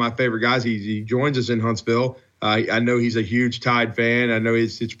 One of my favorite guys. He joins us in Huntsville. I know he's a huge Tide fan. I know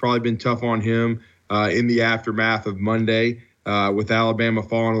it's probably been tough on him in the aftermath of Monday with Alabama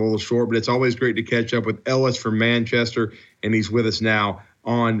falling a little short. But it's always great to catch up with Ellis from Manchester, and he's with us now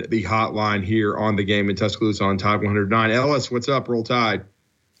on the hotline here on the Game in Tuscaloosa on Tide 109. Ellis, what's up? Roll Tide.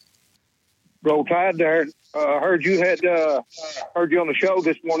 Roll Tide there. Heard you on the show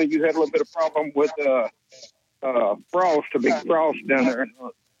this morning. You had a little bit of problem with frost, a big frost down there.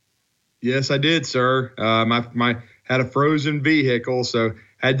 Yes, I did, sir. My had a frozen vehicle, so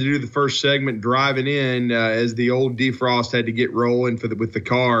had to do the first segment driving in as the old defrost had to get rolling with the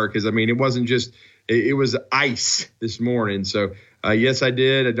car, because I mean it wasn't just it was ice this morning. So yes, I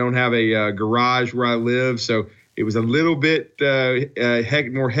did. I don't have a garage where I live, so it was a little bit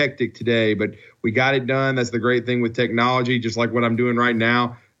more hectic today, but we got it done. That's the great thing with technology, just like what I'm doing right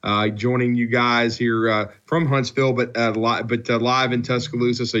now, joining you guys here from Huntsville, but live in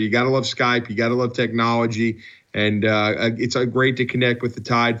Tuscaloosa. So you got to love Skype. You got to love technology. And it's great to connect with the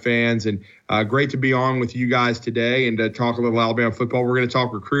Tide fans, and great to be on with you guys today and talk a little Alabama football. We're going to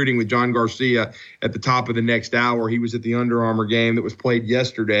talk recruiting with John Garcia at the top of the next hour. He was at the Under Armour game that was played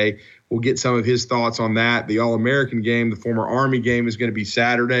yesterday. We'll get some of his thoughts on that. The All-American game, the former Army game, is going to be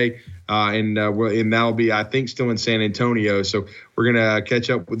Saturday, and that'll be, I think, still in San Antonio. So we're going to catch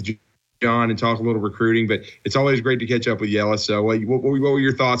up with John and talk a little recruiting. But it's always great to catch up with you, Ellis. So what were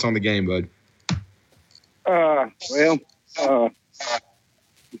your thoughts on the game, bud?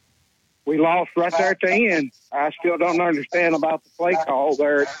 We lost right there at the end. I still don't understand about the play call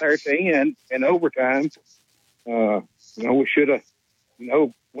there at the end in overtime. We should have,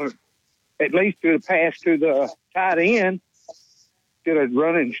 at least to the pass to the tight end, should have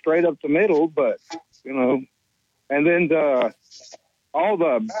running straight up the middle. But and then all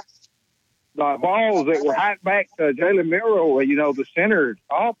the balls that were hiked back to Jalen Milroe, the center,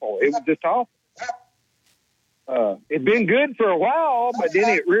 awful. It was just awful. It'd been good for a while, but then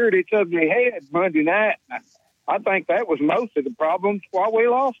it reared its ugly head Monday night. I think that was most of the problems why we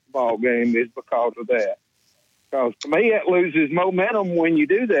lost the ball game is because of that. Because to me, it loses momentum when you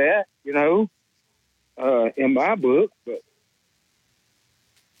do that, in my book. But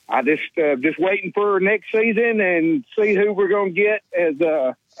I just waiting for next season and see who we're going to get as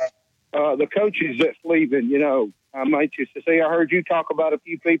the coaches that's leaving. I'm anxious to see. I heard you talk about a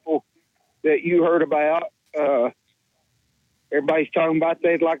few people that you heard about. Everybody's talking about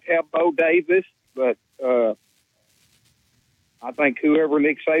they'd like to have Bo Davis, but I think whoever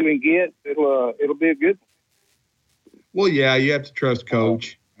Nick Saban gets, it'll be a good one. Well, yeah, you have to trust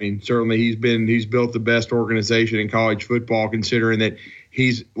Coach. I mean, certainly he's built the best organization in college football, considering that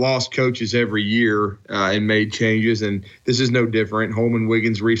he's lost coaches every year and made changes, and this is no different. Holman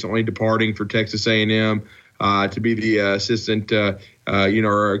Wiggins recently departing for Texas A&M. To be the assistant,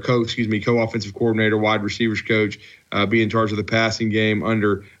 co-offensive coordinator, wide receivers coach, be in charge of the passing game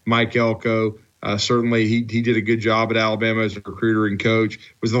under Mike Elko. Certainly, he did a good job at Alabama as a recruiter and coach.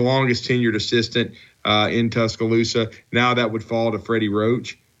 Was the longest tenured assistant in Tuscaloosa. Now that would fall to Freddie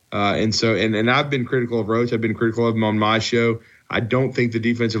Roach. And I've been critical of Roach. I've been critical of him on my show. I don't think the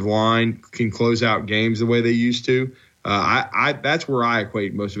defensive line can close out games the way they used to. That's where I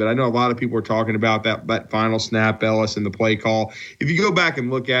equate most of it. I know a lot of people are talking about that final snap, Ellis, and the play call. If you go back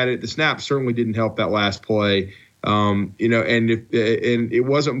and look at it, the snap certainly didn't help that last play. And it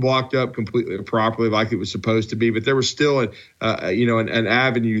wasn't blocked up completely properly like it was supposed to be, but there was still an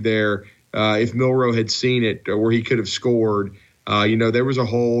avenue there. If Milroe had seen it where he could have scored, there was a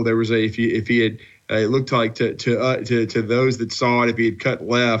hole. There was if he had, it looked like to those that saw it, if he had cut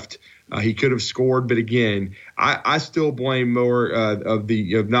left, he could have scored. But again, I still blame more of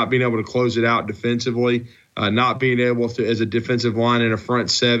not being able to close it out defensively, not being able to, as a defensive line in a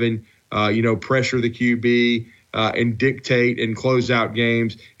front seven, pressure the QB and dictate and close out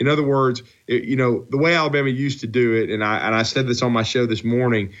games. In other words, the way Alabama used to do it, and I said this on my show this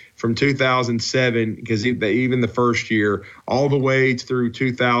morning, from 2007, because even the first year, all the way through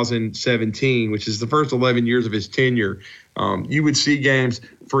 2017, which is the first 11 years of his tenure, you would see games,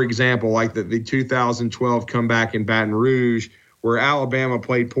 for example, like the 2012 comeback in Baton Rouge, where Alabama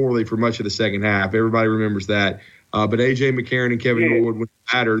played poorly for much of the second half. Everybody remembers that. But A.J. McCarron and Kevin Norwood, when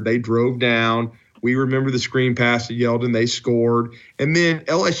it mattered, they drove down. We remember the screen pass to Yeldon. They scored. And then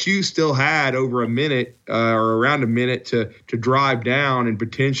LSU still had over a minute or around a minute to drive down and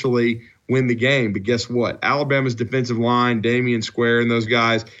potentially win the game. But guess what? Alabama's defensive line, Damian Square and those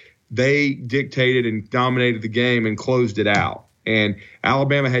guys, they dictated and dominated the game and closed it out. And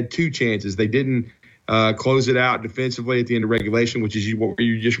Alabama had two chances. They didn't close it out defensively at the end of regulation, which is what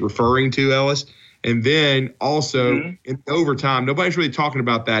you're just referring to, Ellis. And then also in overtime, nobody's really talking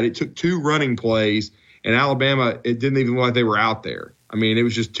about that. It took two running plays, and Alabama, it didn't even look like they were out there. I mean, it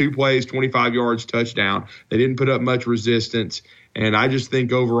was just 2 plays, 25 yards, touchdown. They didn't put up much resistance. And I just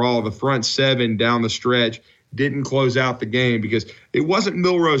think overall the front 7 down the stretch didn't close out the game because it wasn't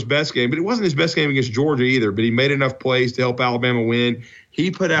Milroe's best game, but it wasn't his best game against Georgia either. But he made enough plays to help Alabama win. He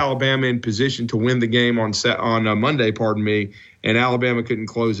put Alabama in position to win the game on Monday, and Alabama couldn't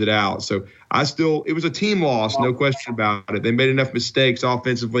close it out. So it was a team loss, no question about it. They made enough mistakes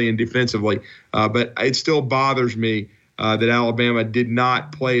offensively and defensively, but it still bothers me that Alabama did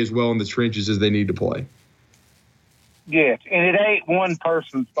not play as well in the trenches as they need to play. Yes, and it ain't one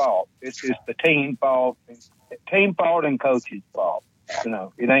person's fault. It's just the team fault. Team fault and coach's fault.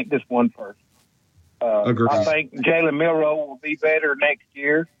 It ain't just one person. I think Jalen Milroe will be better next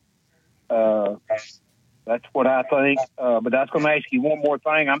year. That's what I think. But I was going to ask you one more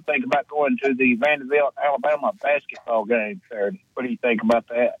thing. I'm thinking about going to the Vanderbilt, Alabama basketball game Saturday. What do you think about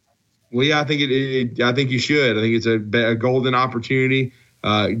that? Well, yeah, I think I think you should. I think it's a golden opportunity.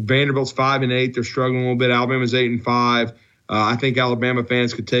 Vanderbilt's 5-8. They're struggling a little bit. Alabama's 8-5. I think Alabama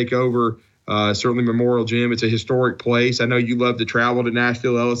fans could take over. Certainly Memorial Gym. It's a historic place. I know you love to travel to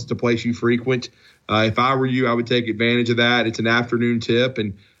Nashville, Ellis. It's a place you frequent. If I were you, I would take advantage of that. It's an afternoon tip,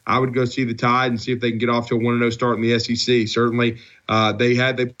 and I would go see the Tide and see if they can get off to a 1-0 start in the SEC. Certainly,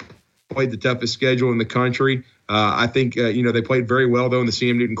 they played the toughest schedule in the country. I think, they played very well, though, in the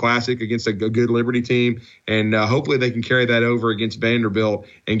CM Newton Classic against a good Liberty team. And hopefully they can carry that over against Vanderbilt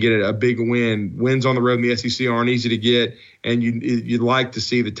and get a big win. Wins on the road in the SEC aren't easy to get. And you'd like to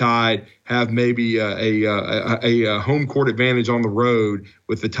see the Tide have maybe a home court advantage on the road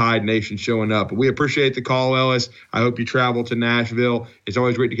with the Tide Nation showing up. But we appreciate the call, Ellis. I hope you travel to Nashville. It's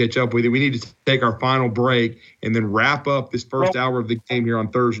always great to catch up with you. We need to take our final break and then wrap up this first hour of the game here on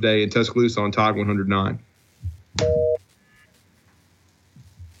Thursday in Tuscaloosa on Tide 109.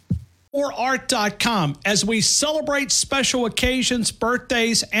 MoreArt.com. As we celebrate special occasions,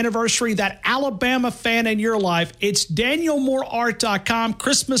 birthdays, anniversary, that Alabama fan in your life, it's DanielMooreArt.com.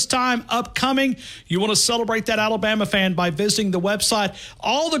 Christmas time upcoming. You want to celebrate that Alabama fan by visiting the website.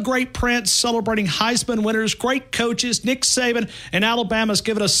 All the great prints celebrating Heisman winners, great coaches. Nick Saban and Alabama's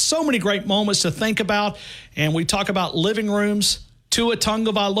given us so many great moments to think about. And we talk about living rooms. Tua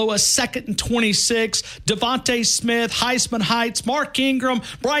Tagovailoa, 2nd and 26. Devontae Smith, Heisman Heights, Mark Ingram,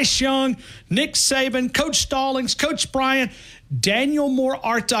 Bryce Young, Nick Saban, Coach Stallings, Coach Bryant.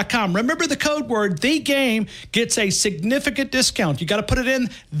 DanielMooreArt.com. Remember the code word, The Game, gets a significant discount. You got to put it in,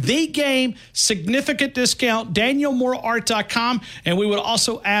 The Game, significant discount, DanielMooreArt.com. And we would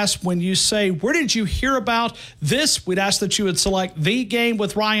also ask when you say, where did you hear about this? We'd ask that you would select The Game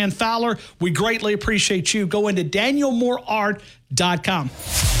with Ryan Fowler. We greatly appreciate you. Go into DanielMooreArt.com.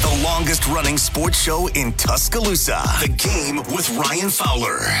 The longest running sports show in Tuscaloosa. The Game with Ryan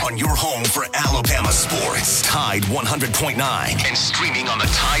Fowler on your home for Alabama sports. Tide 100.9 and streaming on the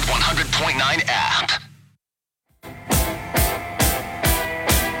Tide 100.9 app.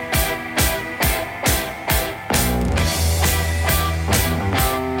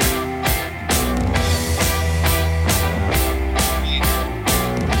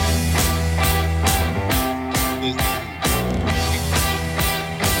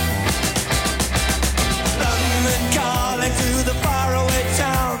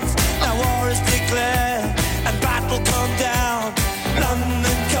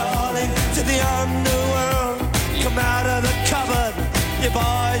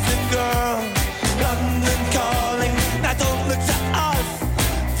 Boys and girls, London calling. Now don't look to us.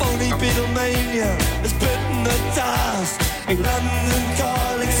 Phony Beatlemania is bitten the dust. London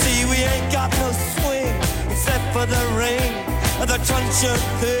calling. See, we ain't got no swing except for the rain and the truncheon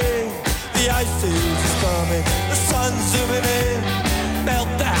thing. The ice age is coming. The sun's zooming in.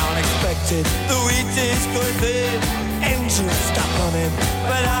 Meltdown expected. The wheat is going thin. Engines stop running,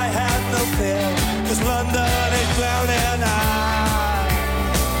 but I have no fear, 'cause London is drowning.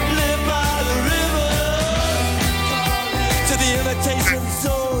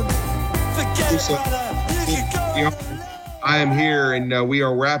 I am here, and we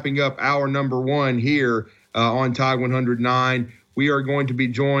are wrapping up hour number 1 here on Tide 109. We are going to be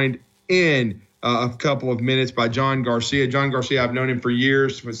joined in a couple of minutes by John Garcia. John Garcia, I've known him for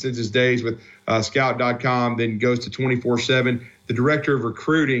years, since his days with Scout.com, then goes to 24/7, the director of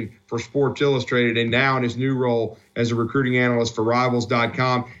recruiting for Sports Illustrated, and now in his new role as a recruiting analyst for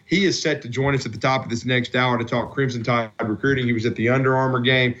Rivals.com. He is set to join us at the top of this next hour to talk Crimson Tide recruiting. He was at the Under Armour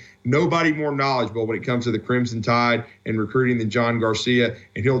game. Nobody more knowledgeable when it comes to the Crimson Tide and recruiting than John Garcia,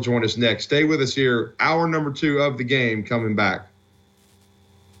 and he'll join us next. Stay with us here. Hour number 2 of the game coming back.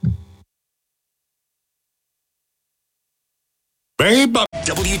 Babe.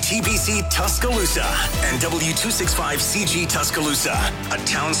 WTBC Tuscaloosa and W265CG Tuscaloosa, a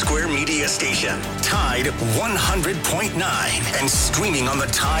Town Square media station. Tide 100.9 and streaming on the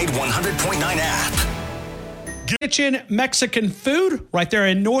Tide 100.9 app. Kitchen Mexican food right there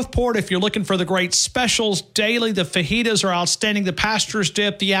in Northport. If you're looking for the great specials daily, the fajitas are outstanding. The pastor's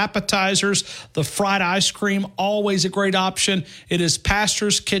dip, the appetizers, the fried ice cream, always a great option. It is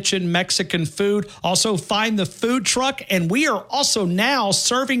Pastor's Kitchen Mexican food. Also find the food truck, and we are also now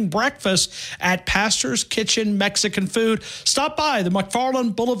serving breakfast at Pastor's Kitchen Mexican food. Stop by the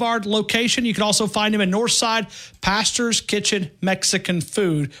McFarland Boulevard location. You can also find him in Northside, Pastor's Kitchen Mexican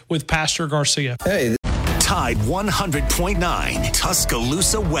food with Pastor Garcia. Hey. Tide 100.9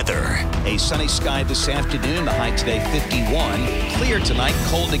 Tuscaloosa weather. A sunny sky this afternoon, the high today 51. Clear tonight,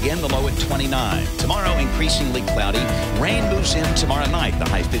 cold again, the low at 29. Tomorrow, increasingly cloudy. Rain moves in tomorrow night, the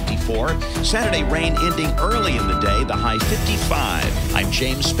high 54. Saturday, rain ending early in the day, the high 55. I'm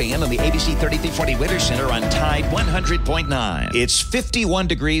James Spann on the ABC 3340 Weather Center on Tide 100.9. It's 51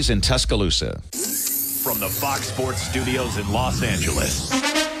 degrees in Tuscaloosa. From the Fox Sports Studios in Los Angeles,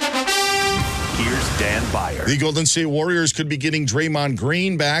 here's Dan Byer. The Golden State Warriors could be getting Draymond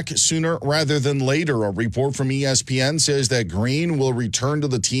Green back sooner rather than later. A report from ESPN says that Green will return to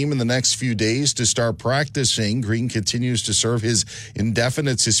the team in the next few days to start practicing. Green continues to serve his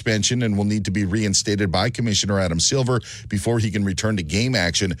indefinite suspension and will need to be reinstated by Commissioner Adam Silver before he can return to game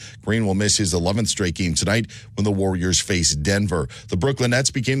action. Green will miss his 11th straight game tonight when the Warriors face Denver. The Brooklyn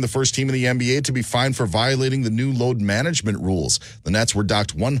Nets became the first team in the NBA to be fined for violating the new load management rules. The Nets were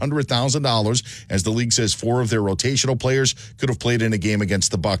docked $100,000 as the league says 4 of their rotational players could have played in a game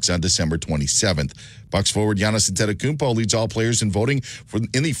against the Bucks on December 27th. Bucks forward Giannis Antetokounmpo leads all players in voting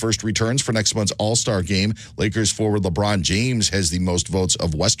in the first returns for next month's All-Star game. Lakers forward LeBron James has the most votes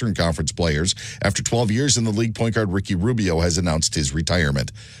of Western Conference players. After 12 years in the league, point guard Ricky Rubio has announced his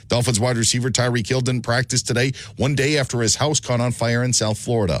retirement. Dolphins wide receiver Tyreek Hill didn't practice today, one day after his house caught on fire in South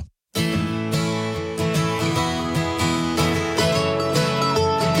Florida.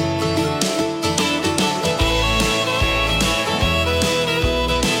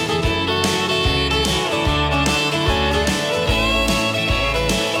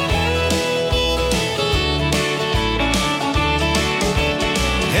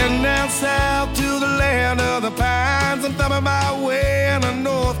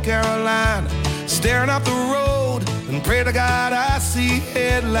 Staring up the road and pray to God I see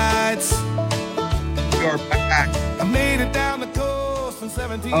headlights. We are back. I made it down the coast in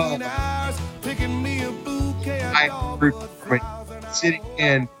 17 hours, picking me a bouquet of sitting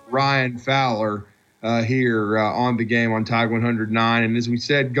in Ryan Fowler here on the game on Tide 109. And as we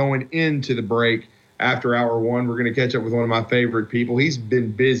said, going into the break after hour one, we're going to catch up with one of my favorite people. He's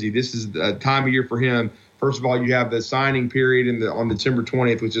been busy. This is a time of year for him. First of all, you have the signing period on December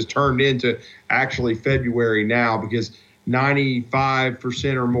 20th, which has turned into actually February now because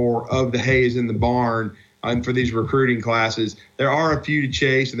 95% or more of the hay is in the barn for these recruiting classes. There are a few to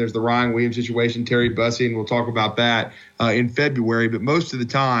chase, and there's the Ryan Williams situation, Terry Bussey, and we'll talk about that in February. But most of the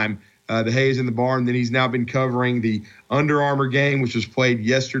time, the hay is in the barn. Then he's now been covering the Under Armour game, which was played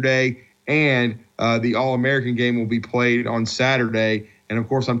yesterday, and the All-American game will be played on Saturday. And, of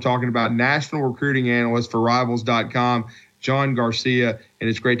course, I'm talking about national recruiting analyst for Rivals.com, John Garcia, and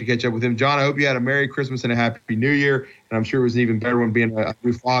it's great to catch up with him. John, I hope you had a Merry Christmas and a Happy New Year, and I'm sure it was an even better one being a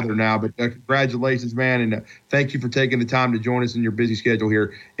new father now. But congratulations, man, and thank you for taking the time to join us in your busy schedule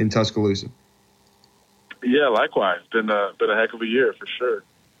here in Tuscaloosa. Yeah, likewise. Been a heck of a year for sure.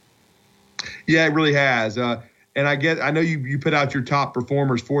 Yeah, it really has. And I know you put out your top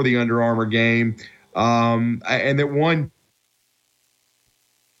performers for the Under Armour game, and that one –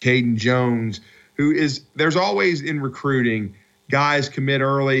 Caden Jones, there's always in recruiting, guys commit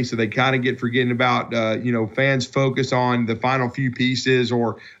early, so they kind of get forgetting about, fans focus on the final few pieces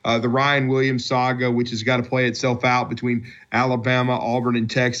or the Ryan Williams saga, which has got to play itself out between Alabama, Auburn, and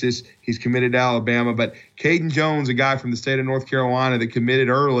Texas. He's committed to Alabama. But Caden Jones, a guy from the state of North Carolina that committed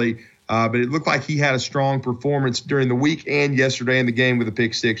early, but it looked like he had a strong performance during the week and yesterday in the game with a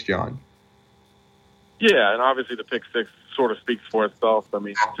pick six, John. Yeah, and obviously the pick six sort of speaks for itself. I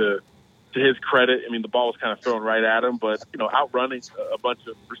mean, to his credit, I mean, the ball was kind of thrown right at him, but, outrunning a bunch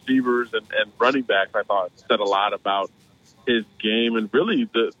of receivers and running backs, I thought said a lot about his game. And really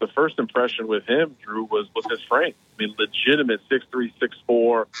the first impression with him, Drew, was his frame. I mean, legitimate 6'3",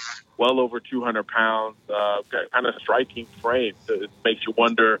 6'4", well over 200 pounds, kind of striking frame. It makes you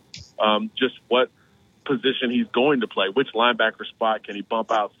wonder just what position he's going to play, which linebacker spot can he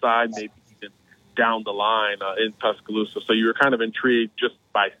bump outside, maybe down the line in Tuscaloosa. So you were kind of intrigued just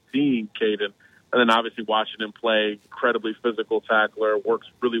by seeing Caden And then obviously watching him play, incredibly physical tackler, works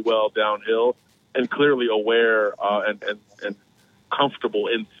really well downhill, and clearly aware and comfortable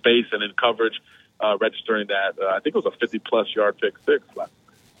in space and in coverage, registering that. I think it was a 50-plus yard pick six last.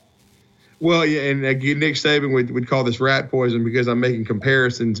 Well, yeah, and again, Nick Saban would call this rat poison because I'm making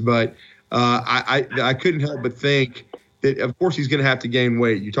comparisons, but I couldn't help but think that, of course, he's going to have to gain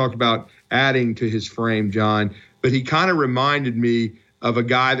weight. You talked about adding to his frame, John, but he kind of reminded me of a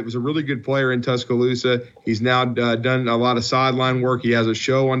guy that was a really good player in Tuscaloosa. He's now done a lot of sideline work. He has a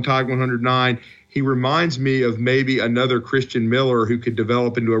show on Tide 109. He reminds me of maybe another Christian Miller who could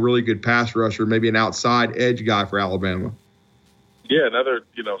develop into a really good pass rusher, maybe an outside edge guy for Alabama. Yeah, another,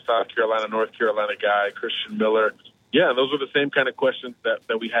 South Carolina, North Carolina guy, Christian Miller. Yeah, those were the same kind of questions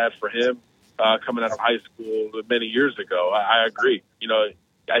that we had for him coming out of high school many years ago. I agree.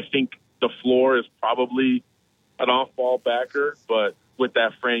 I think the floor is probably an off-ball backer, but with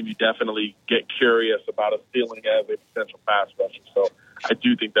that frame, you definitely get curious about a ceiling as a potential pass rusher. So I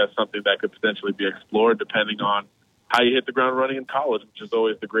do think that's something that could potentially be explored depending on how you hit the ground running in college, which is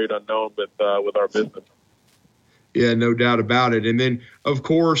always the great unknown with our business. Yeah, no doubt about it. And then, of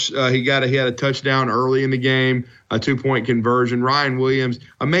course, he had a touchdown early in the game, a 2-point conversion. Ryan Williams,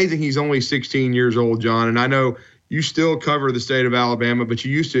 amazing he's only 16 years old, John. And I know you still cover the state of Alabama, but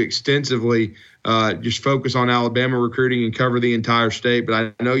you used to extensively just focus on Alabama recruiting and cover the entire state.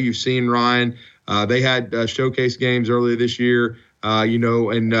 But I know you've seen Ryan. They had showcase games earlier this year,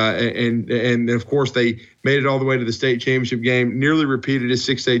 and of course they made it all the way to the state championship game. Nearly repeated his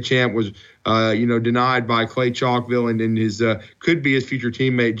 6A champ, was denied by Clay Chalkville and his could be his future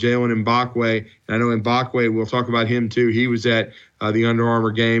teammate Jalen Mbakwe. And I know Mbakwe, we'll talk about him too. He was at the Under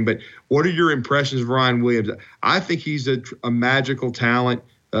Armour game. But what are your impressions of Ryan Williams? I think he's a magical talent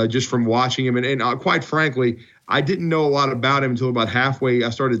just from watching him. And quite frankly, I didn't know a lot about him until about halfway.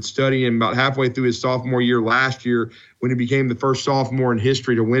 I started studying him about halfway through his sophomore year last year when he became the first sophomore in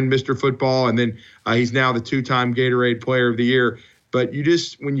history to win Mr. Football. And then he's now the 2-time Gatorade Player of the Year. But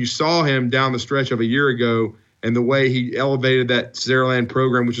when you saw him down the stretch of a year ago and the way he elevated that Saraland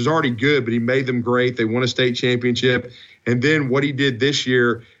program, which was already good, but he made them great. They won a state championship. And then what he did this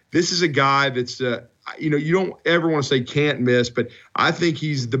year, this is a guy that's you don't ever want to say can't miss, but I think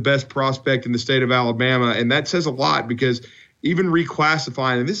he's the best prospect in the state of Alabama. And that says a lot because even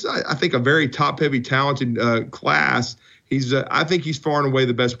reclassifying, and this is, I think, a very top-heavy, talented class, I think he's far and away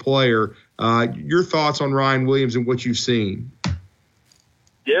the best player. Your thoughts on Ryan Williams and what you've seen?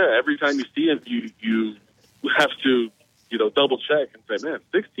 Yeah, every time you see him, you have to, double check and say, man,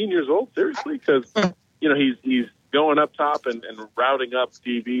 16 years old? Seriously? Because, he's going up top and routing up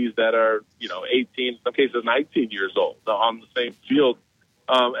DBs that are, 18, in some cases 19 years old on the same field.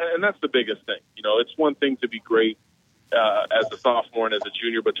 And that's the biggest thing. It's one thing to be great as a sophomore and as a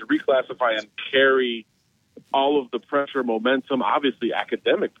junior, but to reclassify and carry all of the pressure, momentum, obviously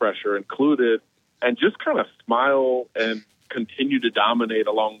academic pressure included, and just kind of smile and continue to dominate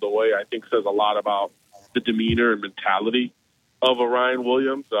along the way, I think says a lot about the demeanor and mentality of a Ryan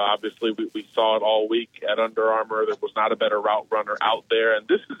Williams. Obviously, we saw it all week at Under Armour. There was not a better route runner out there. And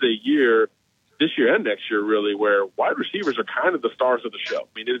this is a year, this year and next year, really, where wide receivers are kind of the stars of the show. I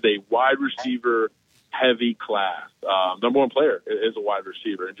mean, it is a wide receiver-heavy class. Number one player is a wide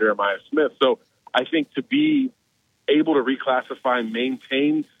receiver, in Jeremiah Smith. So I think to be able to reclassify and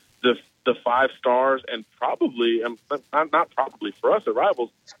maintain the 5 stars and probably, not probably for us at Rivals,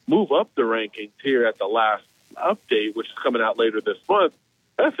 move up the rankings here at the last update, which is coming out later this month,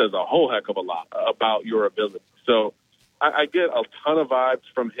 that says a whole heck of a lot about your ability. So I get a ton of vibes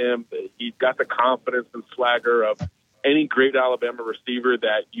from him. He's got the confidence and swagger of any great Alabama receiver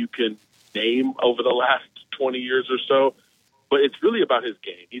that you can name over the last 20 years or so. But it's really about his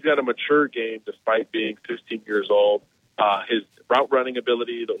game. He's got a mature game despite being 16 years old. His route running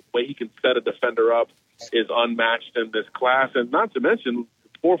ability, the way he can set a defender up is unmatched in this class. And not to mention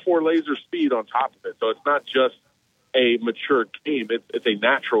 4.4 laser speed on top of it. So it's not just a mature game. It's a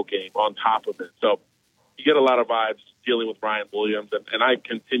natural game on top of it. So you get a lot of vibes dealing with Ryan Williams. And I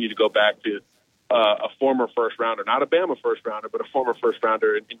continue to go back to a former first-rounder, not a Bama first-rounder, but a former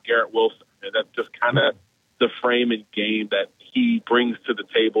first-rounder in Garrett Wilson. And that's just kind of the frame and game that he brings to the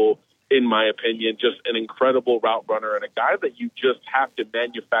table, in my opinion. Just an incredible route runner and a guy that you just have to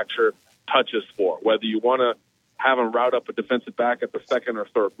manufacture touches for, whether you want to have him route up a defensive back at the second or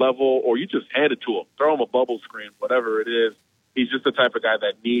third level, or you just hand it to him, throw him a bubble screen, whatever it is. He's just the type of guy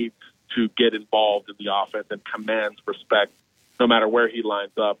that needs to get involved in the offense and commands respect no matter where he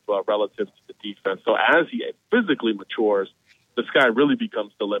lines up relative to the defense. So as he physically matures, the sky really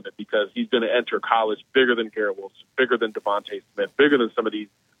becomes the limit because he's going to enter college bigger than Garrett Wilson, bigger than Devontae Smith, bigger than some of these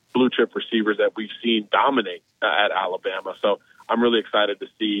blue chip receivers that we've seen dominate at Alabama. So I'm really excited to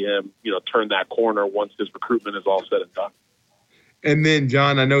see him, turn that corner once his recruitment is all said and done. And then,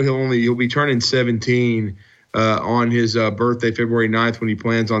 John, I know he'll be turning 17 on his birthday, February 9th, when he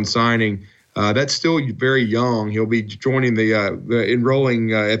plans on signing. That's still very young. He'll be joining the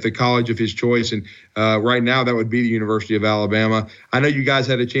enrolling at the college of his choice, and right now that would be the University of Alabama. I know you guys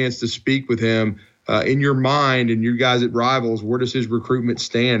had a chance to speak with him. In your mind and you guys at Rivals, where does his recruitment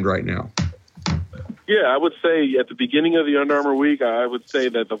stand right now? Yeah, I would say at the beginning of the Under Armour week, I would say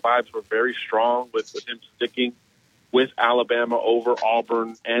that the vibes were very strong with him sticking with Alabama over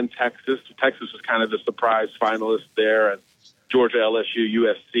Auburn and Texas. Texas was kind of the surprise finalist there, and Georgia, LSU,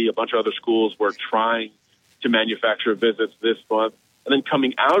 USC, a bunch of other schools were trying to manufacture visits this month. And then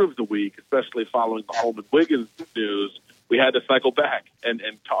coming out of the week, especially following the Holman Wiggins news, we had to cycle back and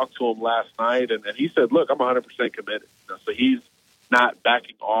talk to him last night. And he said, look, I'm 100% committed. So he's not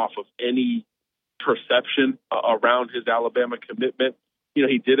backing off of any perception around his Alabama commitment.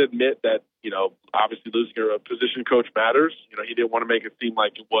 He did admit that, obviously losing a position coach matters. He didn't want to make it seem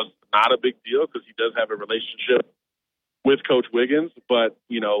like it was not a big deal because he does have a relationship with Coach Wiggins. But,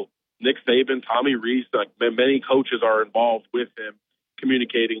 Nick Saban, Tommy Rees, like many coaches are involved with him,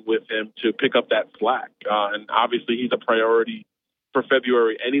 communicating with him to pick up that slack. And obviously he's a priority for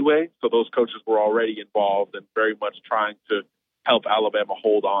February anyway. So those coaches were already involved and very much trying to help Alabama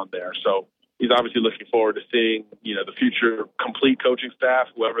hold on there. So he's obviously looking forward to seeing, the future complete coaching staff,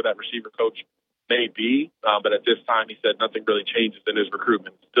 whoever that receiver coach may be. But at this time, he said nothing really changes in his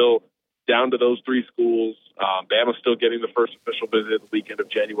recruitment. Still down to those three schools. Bama's still getting the first official visit the weekend of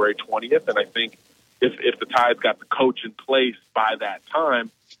January 20th. And I think if the Tide's got the coach in place by that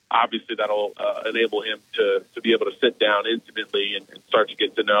time, obviously that'll enable him to be able to sit down intimately and start to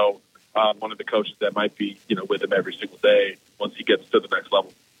get to know one of the coaches that might be, with him every single day once he gets to the next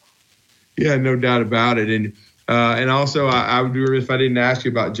level. Yeah, no doubt about it. And also I would be remiss if I didn't ask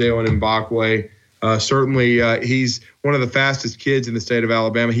you about Jalen Mbakwe. Certainly he's one of the fastest kids in the state of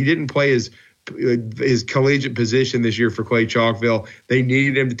Alabama. He didn't play his collegiate position this year for Clay Chalkville. They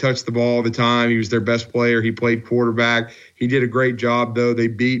needed him to touch the ball all the time. He was their best player. He played quarterback. He did a great job, though. They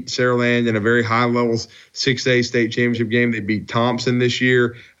beat Saraland in a very high-level 6A state championship game. They beat Thompson this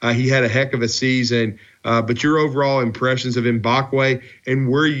year. He had a heck of a season. But your overall impressions of Mbakwe and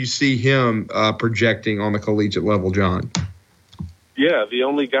where you see him projecting on the collegiate level, John? Yeah, the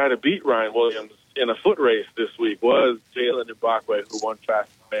only guy to beat Ryan Williams in a foot race this week was Jalen Mbakwe, who won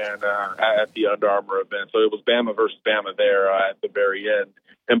fastest man at the Under Armour event. So it was Bama versus Bama there at the very end.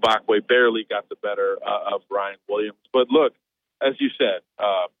 Mbakwe barely got the better of Ryan Williams. But look, as you said,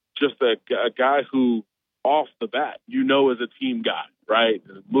 just a guy who off the bat, is a team guy, right?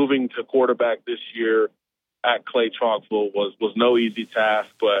 Moving to quarterback this year at Clay Chalkville was no easy task,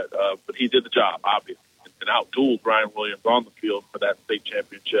 but he did the job, obviously, and outdueled Ryan Williams on the field for that state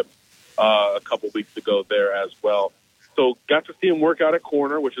championship a couple weeks ago there as well. So got to see him work out at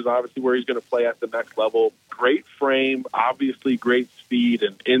corner, which is obviously where he's going to play at the next level. Great frame, obviously great speed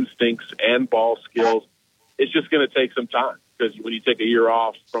and instincts and ball skills. It's just going to take some time because when you take a year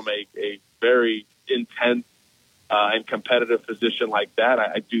off from a very intense and competitive position like that,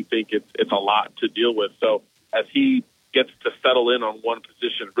 I do think it's a lot to deal with. So as he gets to settle in on one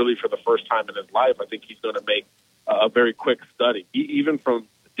position really for the first time in his life, I think he's going to make a very quick study. Even from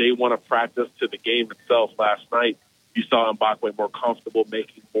day one of practice to the game itself last night, you saw Mbakwe more comfortable,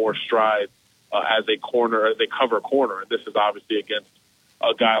 making more strides as a cover corner. And this is obviously against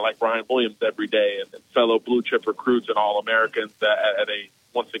a guy like Ryan Williams every day and fellow blue chip recruits and All-Americans at a,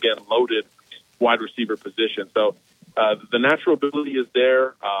 once again, loaded wide receiver position. So the natural ability is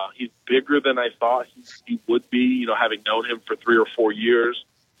there. He's bigger than I thought he would be, having known him for 3 or 4 years.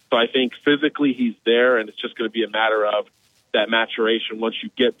 So I think physically he's there, and it's just going to be a matter of that maturation once you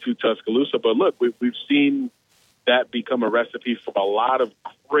get to Tuscaloosa. But look, we've seen that become a recipe for a lot of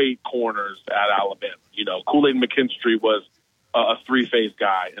great corners at Alabama. Kool-Aid McKinstry was a three-phase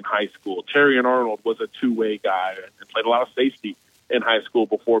guy in high school. Terrion Arnold was a two-way guy and played a lot of safety in high school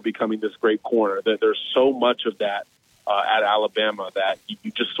before becoming this great corner. There's so much of that at Alabama that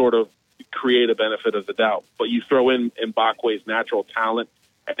you just sort of create a benefit of the doubt. But you throw in Mbakwe's natural talent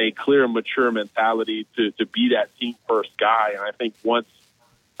and a clear, mature mentality to be that team-first guy. And I think once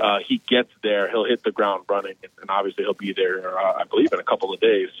he gets there, he'll hit the ground running, and obviously he'll be there, I believe, in a couple of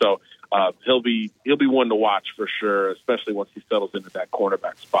days. So he'll be one to watch for sure, especially once he settles into that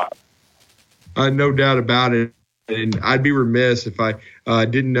cornerback spot. No doubt about it. And I'd be remiss if I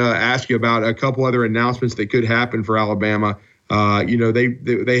didn't ask you about a couple other announcements that could happen for Alabama.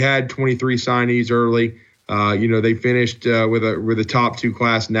 They had 23 signees early. They finished with a top 2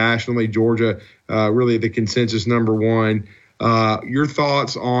 class nationally. Georgia, really the consensus number 1. Your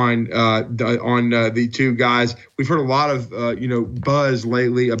thoughts on the two guys? We've heard a lot of buzz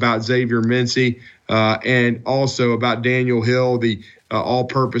lately about Xavier Mincy and also about Daniel Hill, the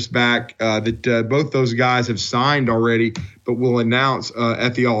all-purpose back that both those guys have signed already, but will announce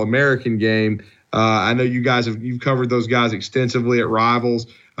at the All-American game. I know you've covered those guys extensively at Rivals.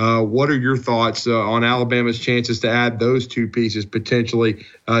 What are your thoughts on Alabama's chances to add those two pieces potentially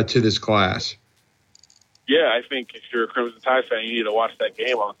to this class? Yeah, I think if you're a Crimson Tide fan, you need to watch that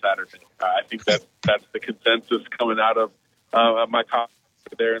game on Saturday. I think that's the consensus coming out of my colleagues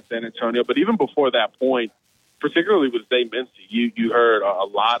there in San Antonio. But even before that point, particularly with Zay Mincy, you heard a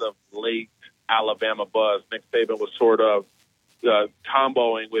lot of late Alabama buzz. Nick Saban was sort of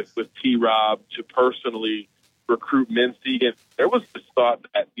comboing with T-Rob to personally recruit Mincy. And there was this thought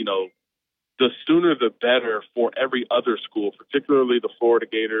that, the sooner the better for every other school, particularly the Florida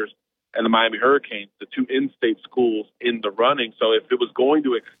Gators and the Miami Hurricanes, the two in-state schools in the running. So if it was going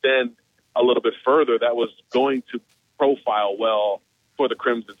to extend a little bit further, that was going to profile well for the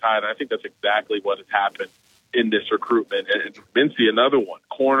Crimson Tide. And I think that's exactly what has happened in this recruitment. And Mincy, another one,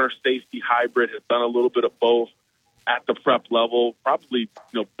 corner, safety, hybrid, has done a little bit of both at the prep level, probably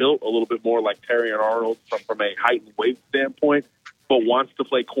built a little bit more like Terry and Arnold from a height and weight standpoint, but wants to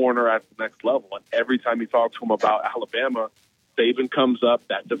play corner at the next level. And every time you talk to him about Alabama, Saban comes up,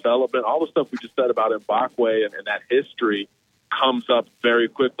 that development, all the stuff we just said about Mbakwe and that history comes up very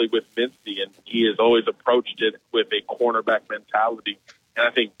quickly with Mincy, and he has always approached it with a cornerback mentality. And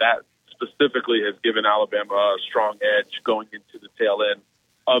I think that specifically has given Alabama a strong edge going into the tail end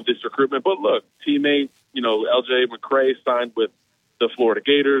of this recruitment. But look, teammate, LJ McCray signed with the Florida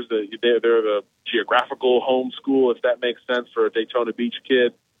Gators. They're the geographical home school, if that makes sense, for a Daytona Beach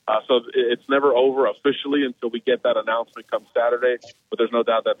kid. So it's never over officially until we get that announcement come Saturday. But there's no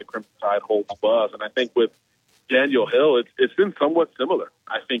doubt that the Crimson Tide holds buzz. And I think with Daniel Hill, it's been somewhat similar.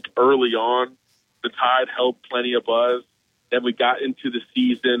 I think early on, the Tide held plenty of buzz. Then we got into the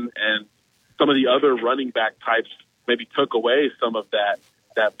season, and some of the other running back types maybe took away some of that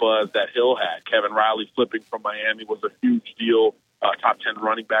buzz that Hill had. Kevin Riley flipping from Miami was a huge deal, top 10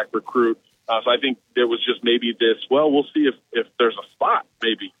 running back recruit. So I think there was just maybe this, we'll see if there's a spot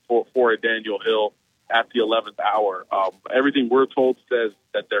maybe for a Daniel Hill at the 11th hour. Everything we're told says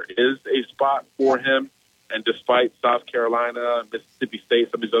that there is a spot for him. And despite South Carolina, Mississippi State,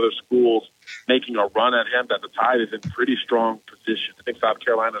 some of these other schools making a run at him, that the Tide is in pretty strong position. I think South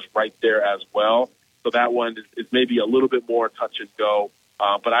Carolina's right there as well. So that one is maybe a little bit more touch and go.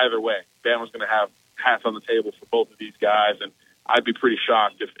 But either way, Bama's going to have hats on the table for both of these guys. And I'd be pretty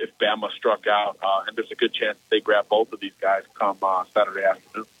shocked if Bama struck out. And there's a good chance they grab both of these guys come Saturday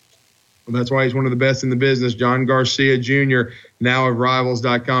afternoon. Well, that's why he's one of the best in the business. John Garcia Jr., now of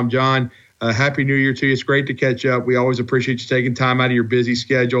Rivals.com. John, Happy New Year to you. It's great to catch up. We always appreciate you taking time out of your busy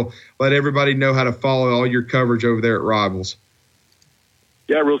schedule. Let everybody know how to follow all your coverage over there at Rivals.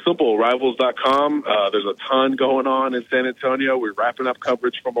 Yeah, real simple. Rivals.com. There's a ton going on in San Antonio. We're wrapping up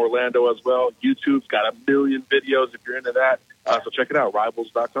coverage from Orlando as well. YouTube's got 1 million videos if you're into that. So check it out,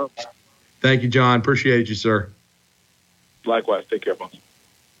 Rivals.com. Thank you, John. Appreciate you, sir. Likewise. Take care, boss.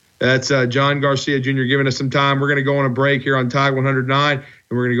 That's John Garcia Jr. giving us some time. We're going to go on a break here on Tide 109, and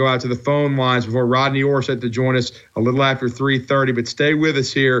we're going to go out to the phone lines before Rodney Orr set to join us a little after 3:30. But stay with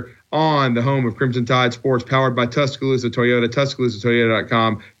us here on the home of Crimson Tide Sports, powered by Tuscaloosa Toyota,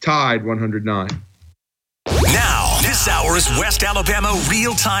 TuscaloosaToyota.com, Tide 109. Now, this hour's West Alabama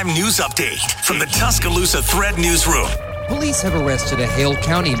real-time news update from the Tuscaloosa Thread Newsroom. Police have arrested a Hale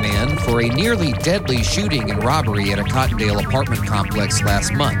County man for a nearly deadly shooting and robbery at a Cottondale apartment complex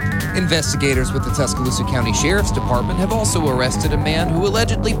last month. Investigators with the Tuscaloosa County Sheriff's Department have also arrested a man who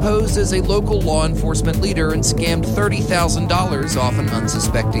allegedly posed as a local law enforcement leader and scammed $30,000 off an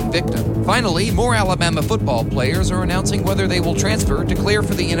unsuspecting victim. Finally, more Alabama football players are announcing whether they will transfer, declare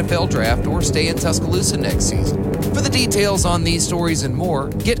for the NFL draft, or stay in Tuscaloosa next season. For the details on these stories and more,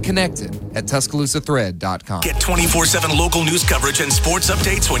 get connected at TuscaloosaThread.com. Get 24/7 local news coverage and sports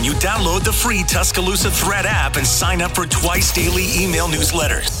updates when you download the free Tuscaloosa Thread app and sign up for twice daily email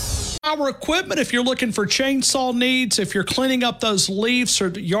newsletters. Our equipment, if you're looking for chainsaw needs, if you're cleaning up those leaves or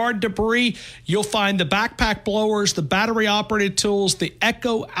yard debris, you'll find the backpack blowers, the battery-operated tools, the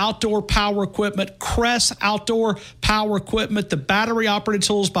Echo outdoor power equipment, Crest outdoor power Power Equipment, the battery-operated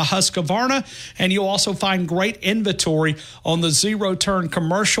tools by Husqvarna, and you'll also find great inventory on the zero-turn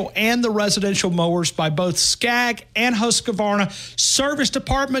commercial and the residential mowers by both Skag and Husqvarna. Service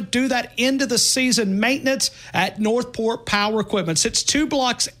department, do that end-of-the-season maintenance at Northport Power Equipment. Sits 2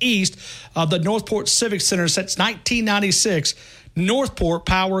 blocks east of the Northport Civic Center since 1996. Northport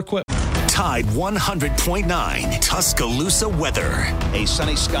Power Equipment. Tide 100.9 Tuscaloosa weather. A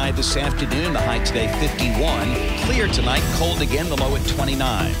sunny sky this afternoon, the high today 51. Clear tonight, cold again, the low at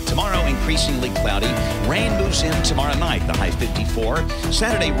 29. Tomorrow, increasingly cloudy. Rain moves in tomorrow night, the high 54.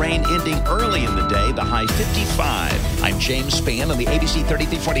 Saturday, rain ending early in the day, the high 55. I'm James Spann on the ABC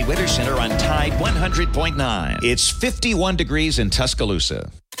 3340 Weather Center on Tide 100.9. It's 51 degrees in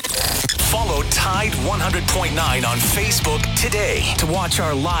Tuscaloosa. Follow Tide 100.9 on Facebook today to watch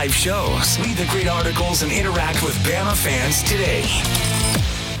our live shows, read the great articles, and interact with Bama fans today.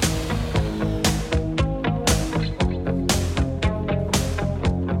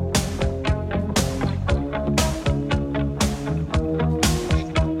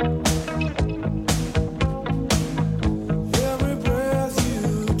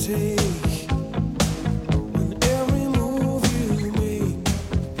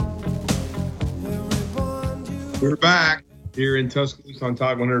 We're back here in Tuscaloosa on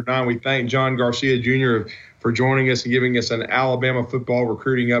Tide 109. We thank John Garcia Jr. for joining us and giving us an Alabama football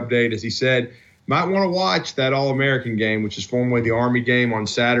recruiting update. As he said, might want to watch that All-American game, which is formerly the Army game on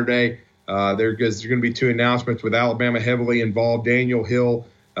Saturday. There's going to be 2 announcements with Alabama heavily involved. Daniel Hill,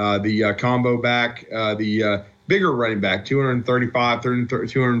 the combo back, the bigger running back, 235,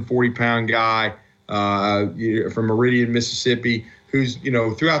 240-pound guy from Meridian, Mississippi, who's,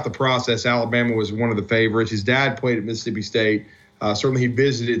 throughout the process, Alabama was one of the favorites. His dad played at Mississippi State. Certainly he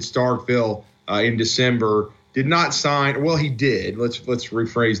visited Starkville in December. Did not sign. Well, he did. Let's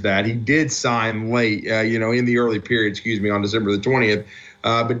rephrase that. He did sign late, in the early period, on December the 20th,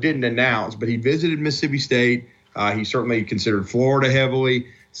 but didn't announce. But he visited Mississippi State. He certainly considered Florida heavily.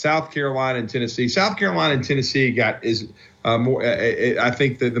 South Carolina and Tennessee. South Carolina and Tennessee more, I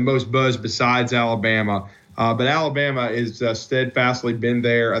think, the most buzz besides Alabama. But Alabama is steadfastly been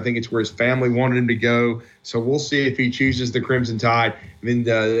there. I think it's where his family wanted him to go. So we'll see if he chooses the Crimson Tide. And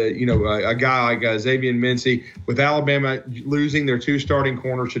then, a guy like Xavier Mincy, with Alabama losing their 2 starting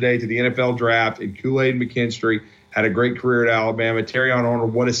corners today to the NFL draft, and Kool-Aid McKinstry had a great career at Alabama. Terrion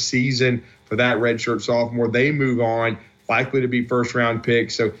Arnold, what a season for that redshirt sophomore. They move on, likely to be first-round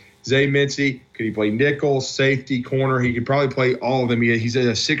picks. So Zay Mincy, could he play nickel, safety, corner? He could probably play all of them. He's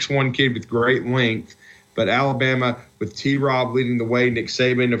a 6'1" kid with great length. But Alabama, with T-Rob leading the way, Nick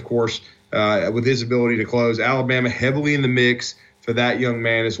Saban, of course, with his ability to close. Alabama heavily in the mix for that young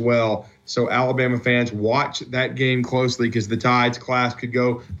man as well. So Alabama fans, watch that game closely, because the Tide's class could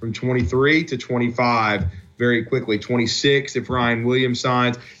go from 23 to 25 very quickly. 26 if Ryan Williams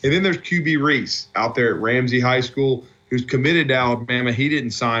signs. And then there's QB Reese out there at Ramsey High School, who's committed to Alabama. He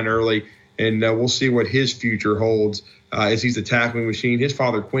didn't sign early, and we'll see what his future holds as he's a tackling machine. His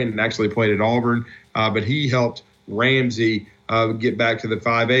father, Quentin, actually played at Auburn. But he helped Ramsey get back to the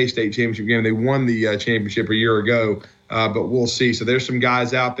 5A state championship game. They won the championship a year ago, but we'll see. So there's some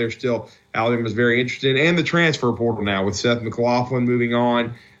guys out there still Alabama's very interested in. And the transfer portal now with Seth McLaughlin moving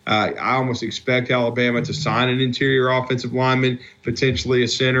on. I almost expect Alabama to sign an interior offensive lineman, potentially a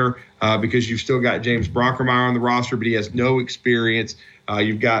center, because you've still got James Brockermeyer on the roster, but he has no experience.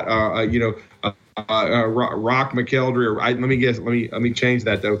 You've got, Rock McElderry. Let me change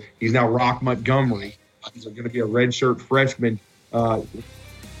that though. He's now Rock Montgomery. He's going to be a redshirt freshman.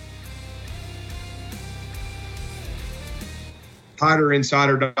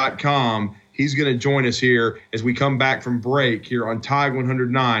 TiderInsider.com. He's going to join us here as we come back from break here on Tide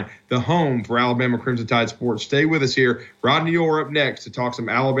 109, the home for Alabama Crimson Tide sports. Stay with us here. Rodney Orr up next to talk some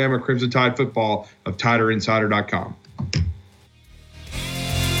Alabama Crimson Tide football of TiderInsider.com.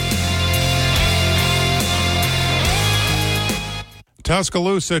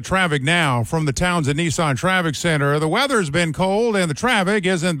 Tuscaloosa traffic now from the Townsend Nissan Traffic Center. The weather's been cold and the traffic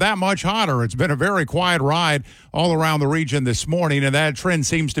isn't that much hotter. It's been a very quiet ride all around the region this morning, and that trend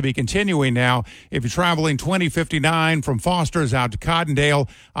seems to be continuing now. If you're traveling 2059 from Foster's out to Cottondale,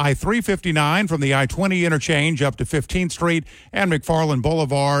 I-359 from the I-20 interchange up to 15th Street and McFarland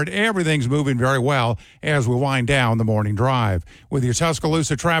Boulevard, everything's moving very well as we wind down the morning drive. With your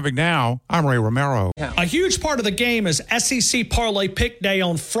Tuscaloosa traffic now, I'm Ray Romero. A huge part of the game is SEC parlay Pick Day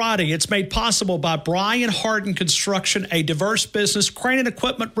on Friday. It's made possible by Brian Hardin Construction, a diverse business, crane and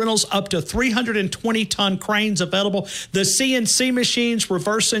equipment rentals up to 320-ton cranes available, the CNC machines,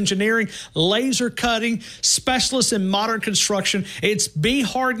 reverse engineering, laser cutting, specialists in modern construction. It's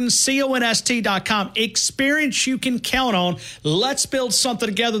bhardenconst.com. Experience you can count on. Let's build something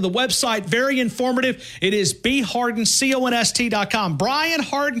together. The website, very informative. It is bhardenconst.com. Brian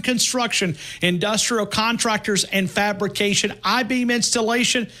Hardin Construction, industrial contractors and fabrication, I-beam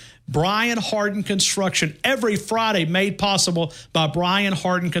installation, Brian Hardin Construction. Every Friday made possible by Brian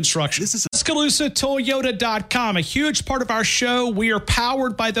Hardin Construction. This is TuscaloosaToyota.com. A huge part of our show. We are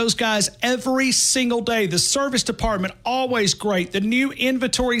powered by those guys every single day. The service department, always great. The new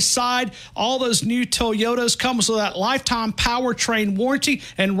inventory side, all those new Toyotas comes with that lifetime powertrain warranty.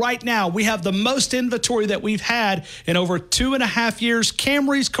 And right now, we have the most inventory that we've had in over 2.5 years.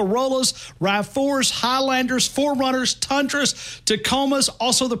 Camrys, Corollas, RAV4s, Highlanders, 4Runners, Tundras, Tacomas,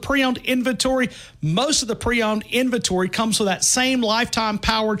 also the pre-owned inventory. Most of the pre-owned inventory comes with that same lifetime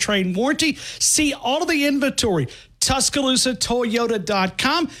powertrain warranty. See all of the inventory,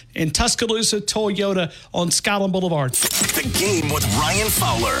 TuscaloosaToyota.com and Tuscaloosa Toyota on Skyland Boulevard. The Game with Ryan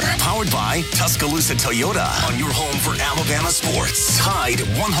Fowler, powered by Tuscaloosa Toyota, on your home for Alabama sports. Tide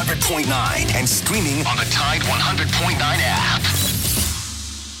 100.9 and streaming on the Tide 100.9 app.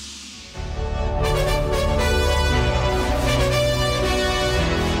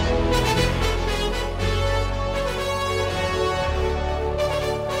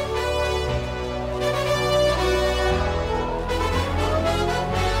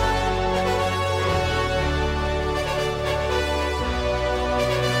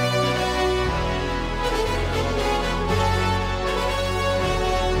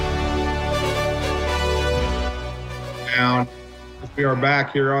 We are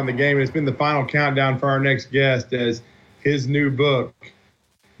back here on the game. It's been the final countdown for our next guest as his new book,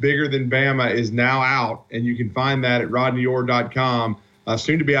 Bigger Than Bama, is now out, and you can find that at rodneyorr.com.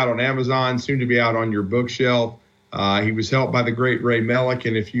 Soon to be out on Amazon, soon to be out on your bookshelf. He was helped by the great Ray Mellick,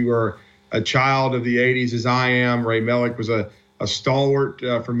 and if you are a child of the 80s as I am, Ray Mellick was a stalwart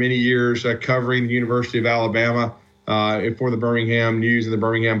for many years covering the University of Alabama for the Birmingham News and the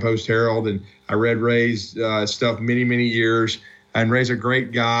Birmingham Post-Herald, and I read Ray's stuff many, many years. And Ray's a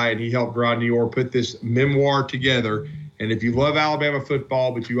great guy, and he helped Rodney Orr put this memoir together. And if you love Alabama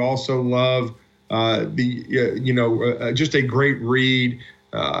football, but you also love just a great read,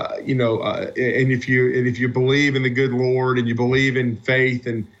 and if you believe in the good Lord and you believe in faith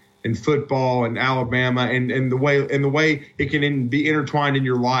and in football and Alabama and the way it can be intertwined in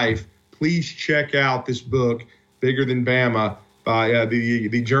your life, please check out this book, Bigger Than Bama, by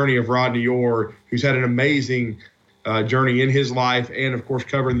the journey of Rodney Orr, who's had an amazing journey in his life and, of course,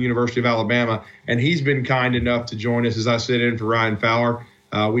 covering the University of Alabama. And he's been kind enough to join us as I sit in for Ryan Fowler.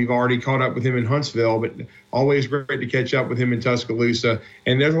 We've already caught up with him in Huntsville, but always great to catch up with him in Tuscaloosa.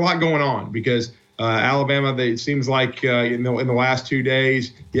 And there's a lot going on because Alabama, it seems like in the last 2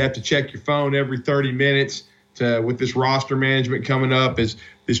 days, you have to check your phone every 30 minutes with this roster management coming up as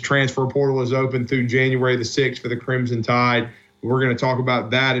this transfer portal is open through January the 6th for the Crimson Tide. We're going to talk about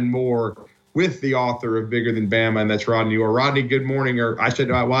that and more with the author of Bigger Than Bama, and that's Rodney Orr. Rodney, good morning. I say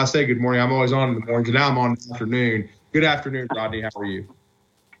good morning. I'm always on in the mornings, and now I'm on in the afternoon. Good afternoon, Rodney. How are you?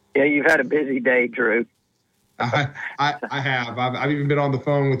 Yeah, you've had a busy day, Drew. I have. I've even been on the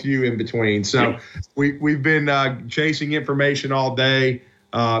phone with you in between. So we've been chasing information all day.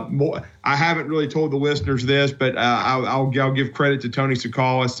 I haven't really told the listeners this, but I'll give credit to Tony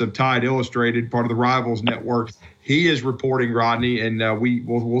Tsoukalas of Tide Illustrated, part of the Rivals Network. He is reporting, Rodney, and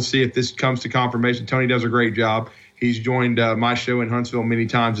we'll see if this comes to confirmation. Tony does a great job. He's joined my show in Huntsville many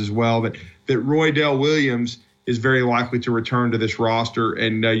times as well. But that Roy Dale Williams is very likely to return to this roster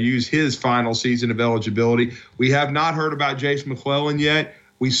and use his final season of eligibility. We have not heard about Jace McClellan yet.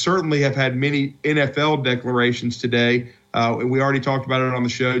 We certainly have had many NFL declarations today. We already talked about it on the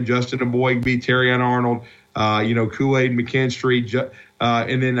show. Justin Aboigbe, Terrion Arnold, Kool-Aid McKinstry,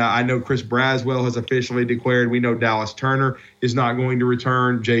 and then I know Chris Braswell has officially declared. We know Dallas Turner is not going to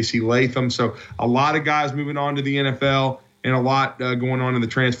return, J.C. Latham. So a lot of guys moving on to the NFL and a lot going on in the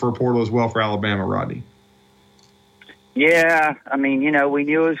transfer portal as well for Alabama, Rodney. Yeah, I mean, we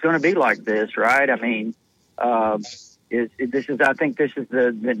knew it was going to be like this, right? I mean, I think this is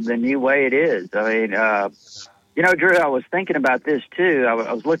the new way it is. I mean, Drew, I was thinking about this too. I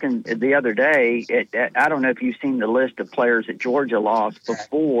was looking the other day I don't know if you've seen the list of players that Georgia lost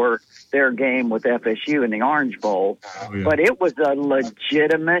before their game with FSU in the Orange Bowl, but it was a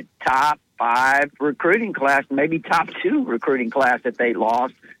legitimate top 5 recruiting class, maybe top 2 recruiting class that they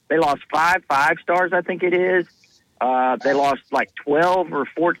lost. They lost 5 5-stars, I think it is. They lost like 12 or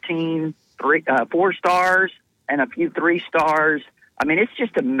 14 4-stars and a few 3-stars. I mean, it's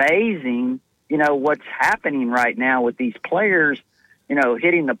just amazing, what's happening right now with these players,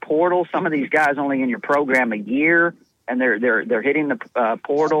 hitting the portal. Some of these guys only in your program a year, and they're hitting the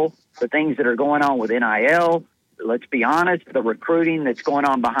portal. The things that are going on with NIL, let's be honest, the recruiting that's going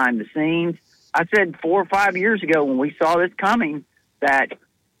on behind the scenes. I said 4 or 5 years ago when we saw this coming that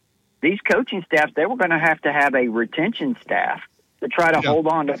these coaching staffs, they were going to have a retention staff to try to hold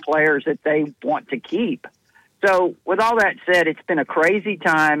on to players that they want to keep. So with all that said, it's been a crazy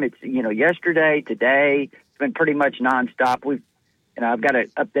time. It's, yesterday, today, it's been pretty much nonstop. I've got to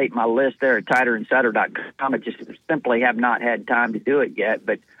update my list there at TighterInsider.com. I just simply have not had time to do it yet.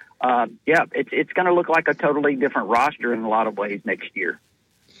 But, it's going to look like a totally different roster in a lot of ways next year.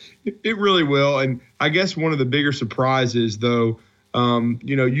 It really will. And I guess one of the bigger surprises, though,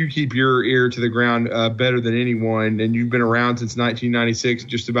 you keep your ear to the ground better than anyone, and you've been around since 1996,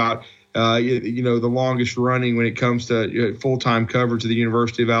 just about, the longest running when it comes to full-time coverage of the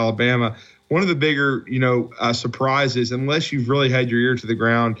University of Alabama. One of the bigger, surprises, unless you've really had your ear to the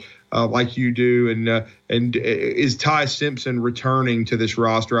ground like you do, and is Ty Simpson returning to this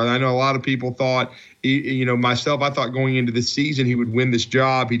roster. I know a lot of people thought, myself, I thought going into this season he would win this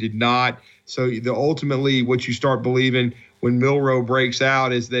job. He did not. So ultimately what you start believing when Milroe breaks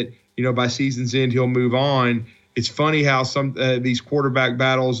out is that, by season's end he'll move on. It's funny how some these quarterback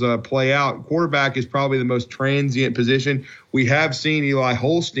battles play out. Quarterback is probably the most transient position. We have seen Eli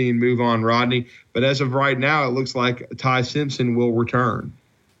Holstein move on, Rodney, but as of right now, it looks like Ty Simpson will return.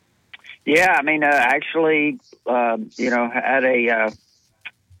 Yeah, I mean, actually, had a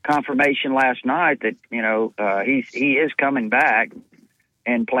confirmation last night that he is coming back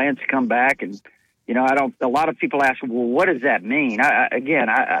and plans to come back. And a lot of people ask, well, what does that mean? I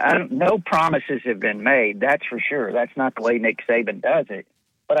don't, no promises have been made. That's for sure. That's not the way Nick Saban does it.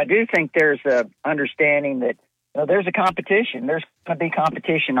 But I do think there's a understanding that there's a competition. There's going to be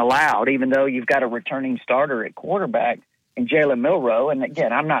competition allowed, even though you've got a returning starter at quarterback in Jalen Milroe. And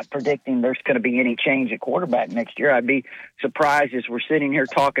again, I'm not predicting there's going to be any change at quarterback next year. I'd be surprised as we're sitting here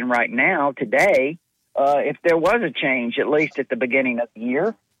talking right now today if there was a change, at least at the beginning of the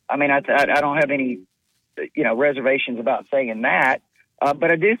year. I mean, I don't have any, reservations about saying that.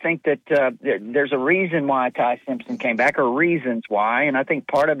 But I do think that there's a reason why Ty Simpson came back, or reasons why. And I think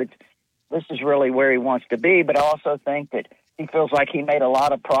part of it, this is really where he wants to be. But I also think that he feels like he made a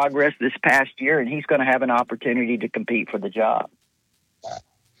lot of progress this past year, and he's going to have an opportunity to compete for the job.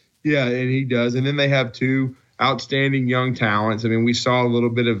 Yeah, and he does. And then they have two outstanding young talents. I mean, we saw a little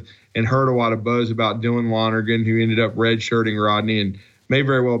bit of and heard a lot of buzz about Dylan Lonergan, who ended up redshirting, Rodney, and may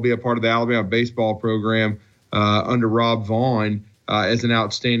very well be a part of the Alabama baseball program under Rob Vaughn as an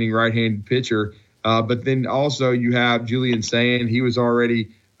outstanding right-handed pitcher. But then also you have Julian Sand. He was already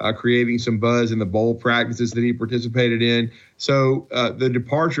creating some buzz in the bowl practices that he participated in. So the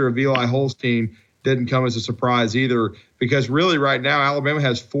departure of Eli Holstein didn't come as a surprise either, because really right now Alabama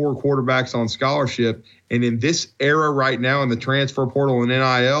has 4 quarterbacks on scholarship. And in this era right now in the transfer portal and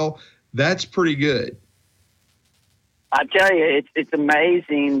NIL, that's pretty good. I tell you, it's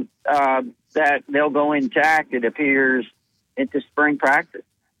amazing that they'll go intact, it appears, into spring practice,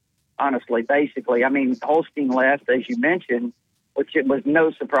 honestly, basically. I mean, Holstein left, as you mentioned, which it was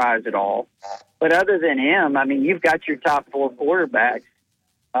no surprise at all. But other than him, I mean, you've got your top 4 quarterbacks.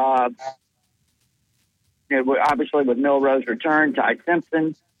 Obviously, with Milroe's return, Ty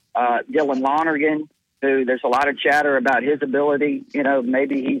Simpson, Dylan Lonergan, who there's a lot of chatter about his ability.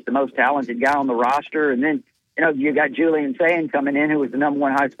 Maybe he's the most talented guy on the roster. And then, you got Julian Sand coming in, who was the number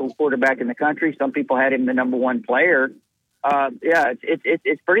 1 high school quarterback in the country. Some people had him the number 1 player.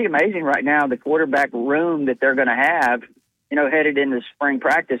 It's pretty amazing right now, the quarterback room that they're going to have, headed into spring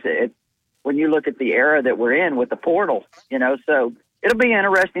practice. When you look at the era that we're in with the portal, so it'll be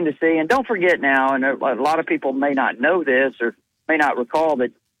interesting to see. And don't forget now, and a lot of people may not know this or may not recall,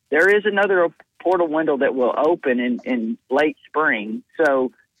 that there is another portal window that will open in late spring.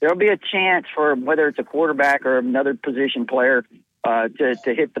 So there'll be a chance for whether it's a quarterback or another position player to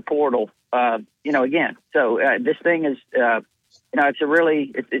hit the portal, again. So this thing is, it's a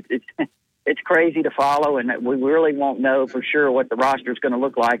really, it's crazy to follow, and we really won't know for sure what the roster is going to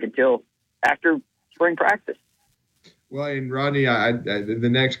look like until after spring practice. Well, and Rodney, the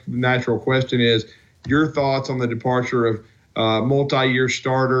next natural question is your thoughts on the departure of multi-year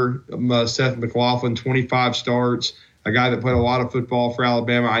starter Seth McLaughlin, 25 starts, a guy that played a lot of football for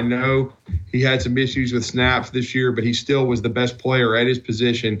Alabama. I know he had some issues with snaps this year, but he still was the best player at his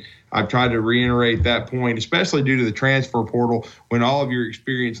position. I've tried to reiterate that point, especially due to the transfer portal when all of your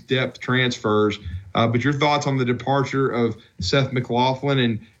experienced depth transfers. But your thoughts on the departure of Seth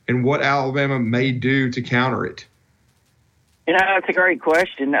McLaughlin and what Alabama may do to counter it? That's a great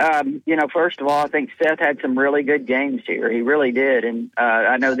question. First of all, I think Seth had some really good games here. He really did. And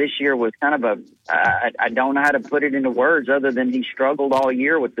I know this year was kind of I don't know how to put it into words other than he struggled all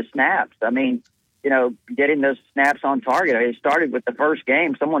year with the snaps. I mean, getting those snaps on target. It started with the first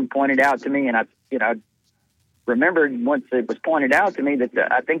game. Someone pointed out to me, and I remembered once it was pointed out to me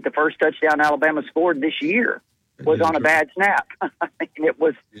that I think the first touchdown Alabama scored this year was on a bad snap. It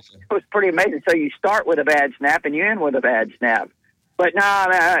was pretty amazing. So you start with a bad snap and you end with a bad snap. But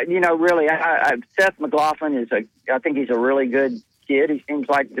really, Seth McLaughlin I think he's a really good kid. He seems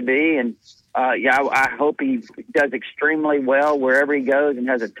like to be, and I hope he does extremely well wherever he goes and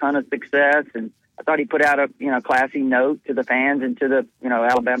has a ton of success. And I thought he put out a classy note to the fans and to the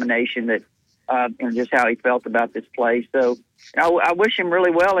Alabama Nation that just how he felt about this place. So I wish him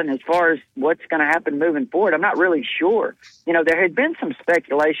really well. And as far as what's going to happen moving forward, I'm not really sure. There had been some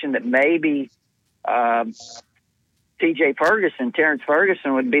speculation that maybe Terrence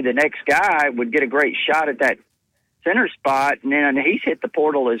Ferguson would be the next guy, would get a great shot at that center spot, and then he's hit the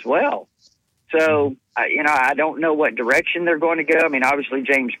portal as well. So, I don't know what direction they're going to go. I mean, obviously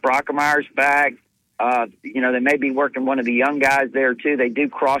James Brockermeyer's back. They may be working one of the young guys there too. They do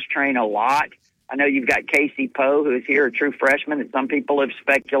cross-train a lot. I know you've got Casey Poe, who is here, a true freshman that some people have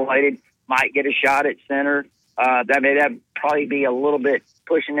speculated might get a shot at center. That'd probably be a little bit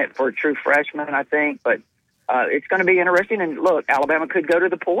pushing it for a true freshman, I think. But it's going to be interesting. And look, Alabama could go to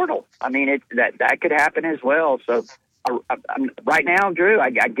the portal. I mean, that could happen as well. So right now, Drew, I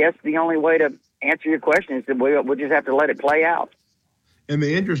guess the only way to answer your question is that we'll just have to let it play out. And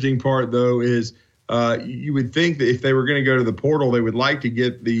the interesting part, though, is you would think that if they were going to go to the portal, they would like to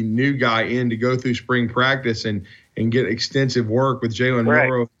get the new guy in to go through spring practice and get extensive work with Jalen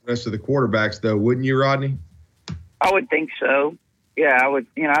Milroe and the rest of the quarterbacks, though, wouldn't you, Rodney? I would think so. Yeah, I would.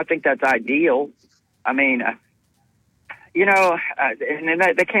 I think that's ideal. I mean, and then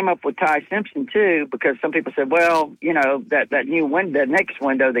they came up with Ty Simpson too, because some people said, well, that new window, the next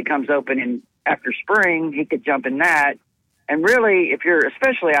window that comes open after spring, he could jump in that. And really,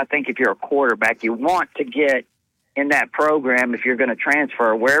 I think if you're a quarterback, you want to get in that program. If you're going to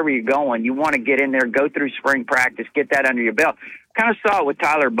transfer wherever you're going, you want to get in there, go through spring practice, get that under your belt. Kind of saw it with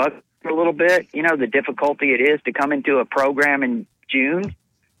Tyler Buck a little bit, the difficulty it is to come into a program in June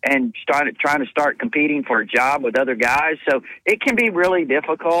and trying to start competing for a job with other guys. So it can be really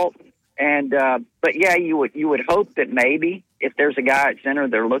difficult. And but yeah, you would hope that maybe if there's a guy at center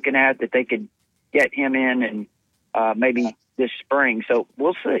they're looking at, that they could get him in and maybe this spring. So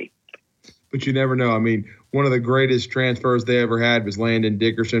we'll see. But you never know. I mean, one of the greatest transfers they ever had was Landon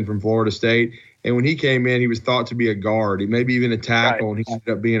Dickerson from Florida State. And when he came in, he was thought to be a guard, maybe even a tackle, and he ended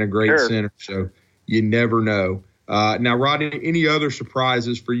up being a great center. So you never know. Now, Rodney, any other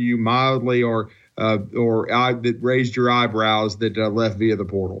surprises for you, mildly or that raised your eyebrows that left via the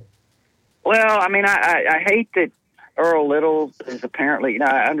portal? Well, I mean, I hate that Earl Little is apparently,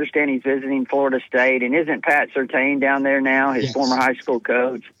 I understand he's visiting Florida State, and isn't Pat Surtain down there now, his former high school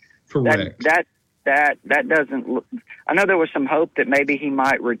coach? Correct. That doesn't look, I know there was some hope that maybe he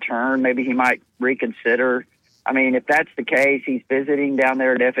might return, maybe he might reconsider. I mean, if that's the case, he's visiting down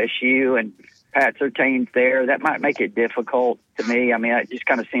there at FSU and Pat Surtain's there, that might make it difficult to me. I mean, it just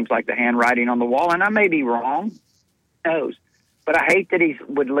kind of seems like the handwriting on the wall, and I may be wrong. Who knows? But I hate that he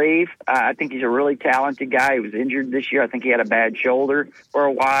would leave. I think he's a really talented guy. He was injured this year. I think he had a bad shoulder for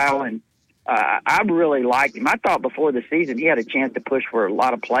a while, and I really liked him. I thought before the season he had a chance to push for a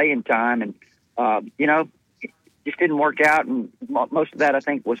lot of playing time, and, it just didn't work out, and most of that, I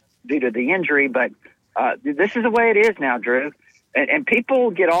think, was due to the injury. But this is the way it is now, Drew. And people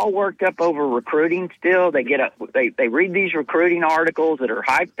get all worked up over recruiting still. They they read these recruiting articles that are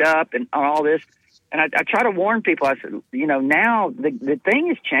hyped up and all this. And I try to warn people. I said, now the thing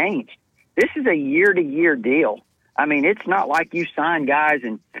has changed. This is a year-to-year deal. I mean, it's not like you sign guys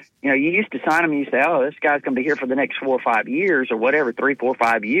and, you used to sign them and you say, oh, this guy's going to be here for the next 4 or 5 years or whatever, 3, 4,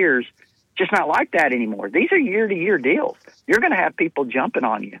 5 years. Just not like that anymore. These are year-to-year deals. You're going to have people jumping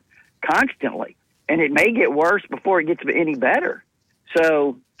on you constantly. And it may get worse before it gets any better.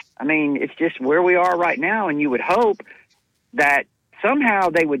 So, I mean, it's just where we are right now. And you would hope that somehow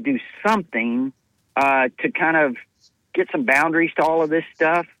they would do something to kind of get some boundaries to all of this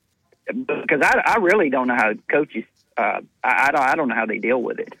stuff, because I really don't know how coaches. I don't know how they deal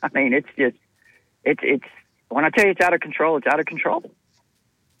with it. I mean, it's just it's when I tell you it's out of control, it's out of control.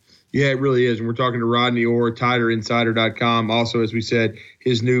 Yeah, it really is. And we're talking to Rodney Orr, TiderInsider.com. Also, as we said,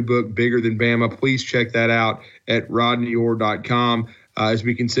 his new book, Bigger Than Bama. Please check that out at RodneyOrr.com. as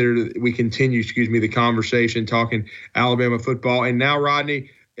we continue, the conversation talking Alabama football. And now, Rodney,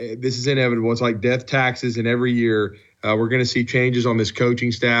 this is inevitable. It's like death taxes, and every year we're going to see changes on this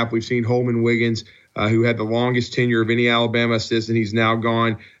coaching staff. We've seen Holman Wiggins, who had the longest tenure of any Alabama assistant. He's now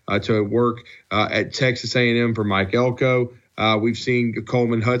gone to work at Texas A&M for Mike Elko. We've seen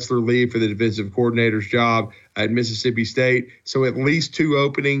Coleman Hutzler leave for the defensive coordinator's job at Mississippi State. So at least 2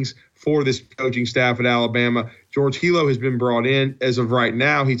 openings for this coaching staff at Alabama. George Hilo has been brought in. As of right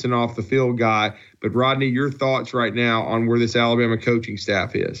now, he's an off-the-field guy. But, Rodney, your thoughts right now on where this Alabama coaching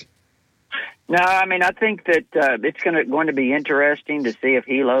staff is? No, I mean, I think that it's going to be interesting to see if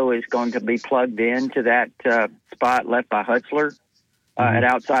Hilo is going to be plugged into that spot left by Hutzler at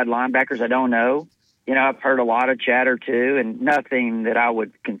outside linebackers. I don't know. You know, I've heard a lot of chatter, too, and nothing that I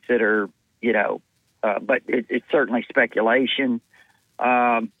would consider, but it's certainly speculation,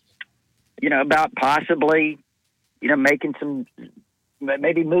 about possibly,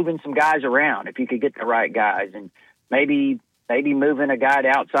 maybe moving some guys around if you could get the right guys, and maybe moving a guy to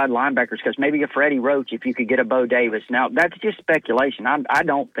outside linebackers, because maybe a Freddie Roach if you could get a Bo Davis. Now, that's just speculation. I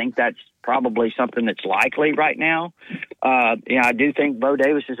don't think that's probably something that's likely right now. I do think Bo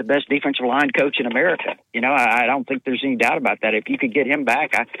Davis is the best defensive line coach in America. I don't think there's any doubt about that. If you could get him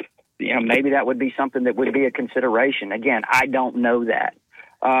back, maybe that would be something that would be a consideration. Again, I don't know that.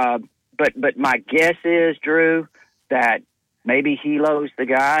 But my guess is, Drew, that maybe Hilo's the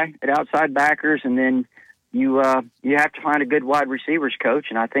guy at outside backers, and then you have to find a good wide receivers coach.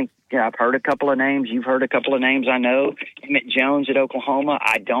 And I think I've heard a couple of names. You've heard a couple of names. I know Emmett Jones at Oklahoma.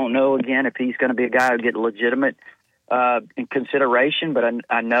 I don't know again if he's going to be a guy who get legitimate in consideration, but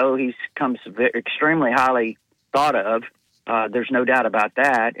I know he's comes extremely highly thought of. There's no doubt about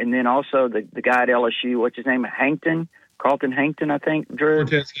that. And then also the guy at LSU, what's his name? Carlton Hankton, I think, Drew.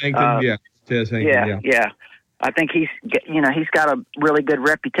 Cortez Hankton, Cortez Hankton, yeah. I think he's got a really good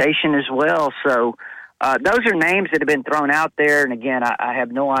reputation as well. So those are names that have been thrown out there. And again, I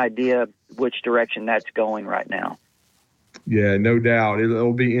have no idea which direction that's going right now. Yeah, no doubt.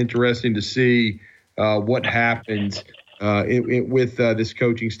 It'll be interesting to see what happens with this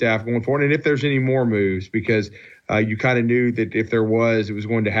coaching staff going forward, and if there's any more moves, because you kind of knew that if there was, it was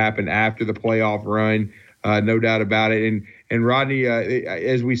going to happen after the playoff run. No doubt about it. And Rodney,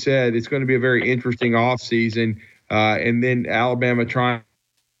 as we said, it's going to be a very interesting offseason. And then Alabama kind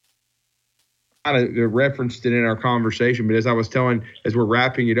of referenced it in our conversation. But as we're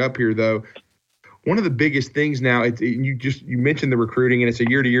wrapping it up here, though, one of the biggest things now, you mentioned the recruiting, and it's a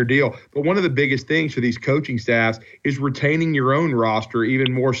year-to-year deal. But one of the biggest things for these coaching staffs is retaining your own roster,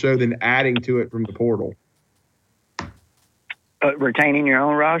 even more so than adding to it from the portal. Retaining your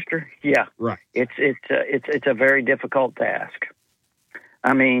own roster? Yeah. Right. It's a very difficult task.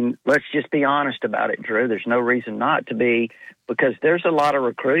 I mean, let's just be honest about it, Drew. There's no reason not to be, because there's a lot of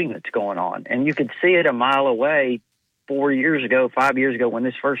recruiting that's going on. And you could see it a mile away 5 years ago when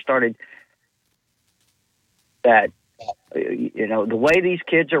this first started, that, the way these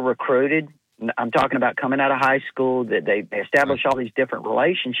kids are recruited, I'm talking about coming out of high school, that they establish all these different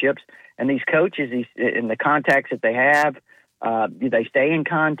relationships, and these coaches, and the contacts that they have, they stay in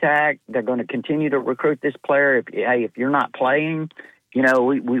contact. They're going to continue to recruit this player. If you're not playing,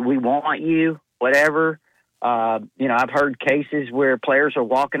 we want you, whatever. I've heard cases where players are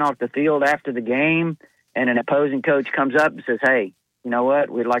walking off the field after the game, and an opposing coach comes up and says, "Hey, you know what?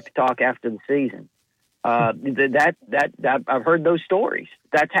 We'd like to talk after the season." I've heard those stories.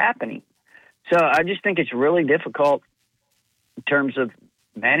 That's happening. So I just think it's really difficult in terms of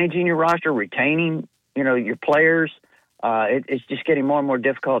managing your roster, retaining, your players. It's just getting more and more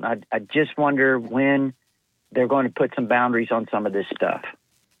difficult. And I just wonder when they're going to put some boundaries on some of this stuff.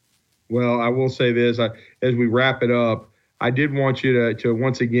 Well, I will say this, as we wrap it up, I did want you to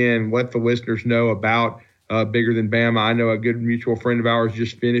once again let the listeners know about Bigger Than Bama. I know a good mutual friend of ours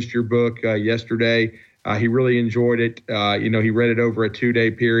just finished your book yesterday. He really enjoyed it. He read it over a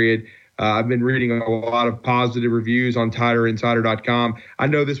 2-day period. I've been reading a lot of positive reviews on TiderInsider.com. I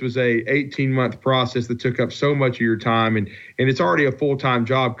know this was a 18-month process that took up so much of your time, and it's already a full-time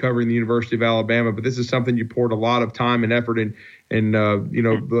job covering the University of Alabama, but this is something you poured a lot of time and effort and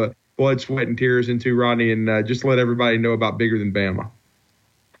blood, sweat, and tears into, Rodney, and just let everybody know about Bigger Than Bama.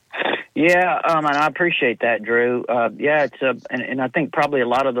 Yeah, and I appreciate that, Drew. And I think probably a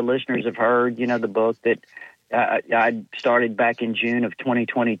lot of the listeners have heard, the book that I started back in June of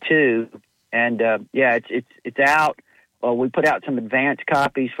 2022, and it's out. Well, we put out some advanced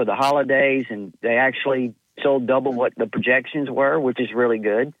copies for the holidays, and they actually sold double what the projections were, which is really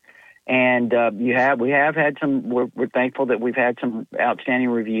good. And we have had some. We're thankful that we've had some outstanding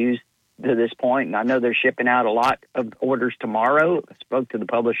reviews to this point, and I know they're shipping out a lot of orders tomorrow. I spoke to the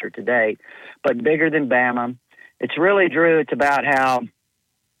publisher today, but bigger than Bama. It's really, Drew, it's about how,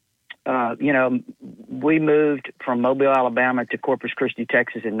 we moved from Mobile, Alabama to Corpus Christi,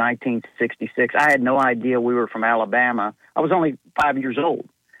 Texas in 1966. I had no idea we were from Alabama. I was only 5 years old.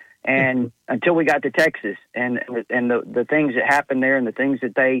 And until we got to Texas and the things that happened there and the things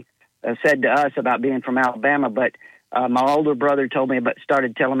that they said to us about being from Alabama. But my older brother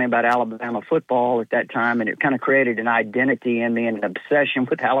started telling me about Alabama football at that time, and it kind of created an identity in me and an obsession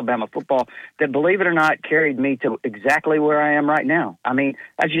with Alabama football that, believe it or not, carried me to exactly where I am right now. I mean,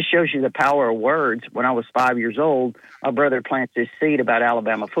 that just shows you the power of words. When I was 5 years old, my brother plants this seed about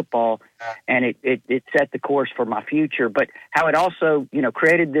Alabama football, and it set the course for my future. But how it also,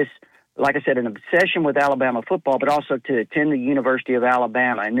 created this, like I said, an obsession with Alabama football, but also to attend the University of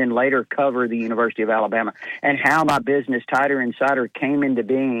Alabama and then later cover the University of Alabama, and how my business, Tider Insider, came into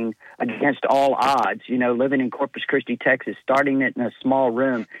being against all odds, living in Corpus Christi, Texas, starting it in a small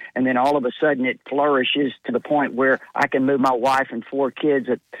room, and then all of a sudden it flourishes to the point where I can move my wife and 4 kids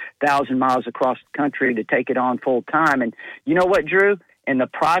 1,000 miles across the country to take it on full time. And you know what, Drew? In the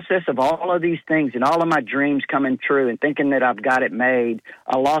process of all of these things and all of my dreams coming true and thinking that I've got it made,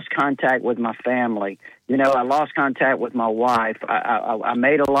 I lost contact with my family. I lost contact with my wife. I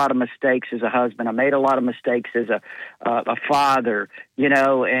made a lot of mistakes as a husband. I made a lot of mistakes as a father,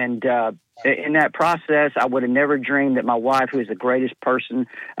 and in that process, I would have never dreamed that my wife, who is the greatest person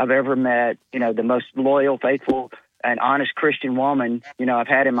I've ever met, the most loyal, faithful, and honest Christian woman, I've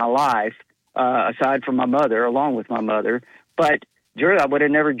had in my life, aside from my mother, along with my mother. But Drew, I would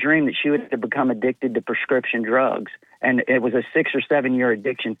have never dreamed that she would have become addicted to prescription drugs. And it was a 6 or 7 year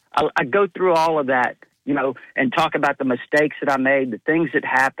addiction. I go through all of that, and talk about the mistakes that I made, the things that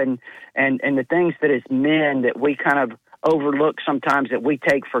happened, and the things that as men that we kind of overlook sometimes, that we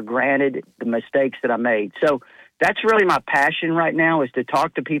take for granted, the mistakes that I made. So that's really my passion right now, is to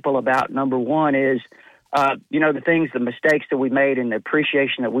talk to people about, number one is, the things, the mistakes that we made, and the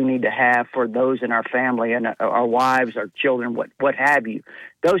appreciation that we need to have for those in our family and our wives, our children, what have you.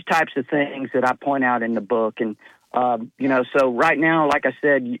 Those types of things that I point out in the book. And, so right now, like I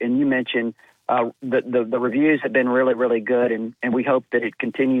said, and you mentioned, the reviews have been really, really good, and we hope that it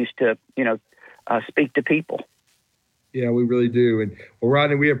continues to, speak to people. Yeah, we really do. And well,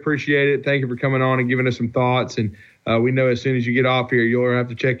 Rodney, we appreciate it. Thank you for coming on and giving us some thoughts. And we know as soon as you get off here, you'll have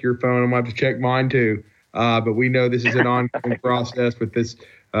to check your phone. I'm going to have to check mine too. But we know this is an ongoing process with this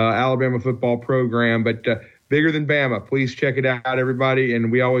Alabama football program. But bigger than Bama, please check it out, everybody.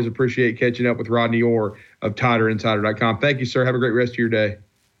 And we always appreciate catching up with Rodney Orr of TiderInsider.com. Thank you, sir. Have a great rest of your day.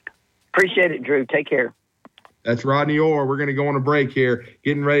 Appreciate it, Drew. Take care. That's Rodney Orr. We're going to go on a break here,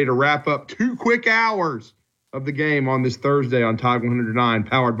 getting ready to wrap up 2 quick hours of the game on this Thursday on Tide 109,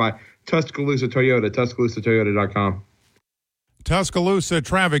 powered by Tuscaloosa Toyota, TuscaloosaToyota.com. Tuscaloosa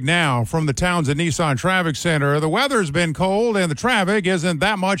traffic now from the Townsend Nissan Traffic Center. The weather's been cold and the traffic isn't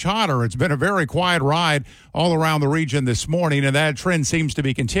that much hotter. It's been a very quiet ride all around the region this morning, and that trend seems to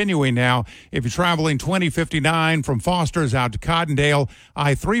be continuing now. If you're traveling 2059 from Foster's out to Cottondale,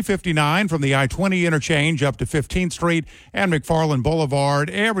 I-359 from the I-20 interchange up to 15th Street and McFarland Boulevard,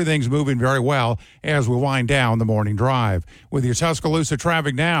 everything's moving very well as we wind down the morning drive. With your Tuscaloosa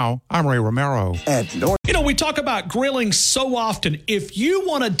traffic now, I'm Ray Romero. We talk about grilling so often. If you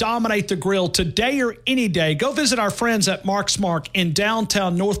want to dominate the grill today or any day, go visit our friends at Mark's Mark in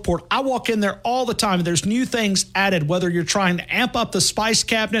downtown Northport. I walk in there all the time, and there's new things added, whether you're trying to amp up the spice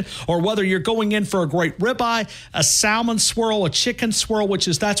cabinet or whether you're going in for a great ribeye, a salmon swirl, a chicken swirl,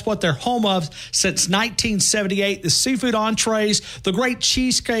 that's what they're home of since 1978. The seafood entrees, the great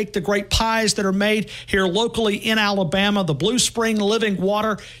cheesecake, the great pies that are made here locally in Alabama, the Blue Spring Living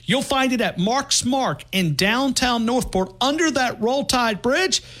Water. You'll find it at Mark's Mark in downtown Northport under that Roll Tide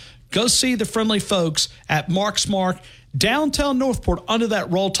Bridge. Go see the friendly folks at Mark's Mark, downtown Northport under that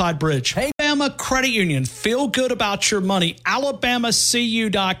Roll Tide Bridge. Hey, Alabama Credit Union, feel good about your money.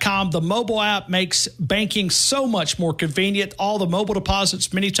 AlabamaCU.com. The mobile app makes banking so much more convenient. All the mobile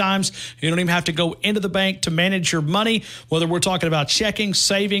deposits, many times you don't even have to go into the bank to manage your money, whether we're talking about checking,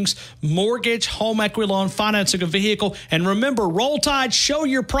 savings, mortgage, home equity loan, financing a vehicle. And remember, Roll Tide, show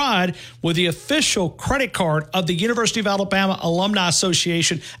your pride with the official credit card of the University of Alabama Alumni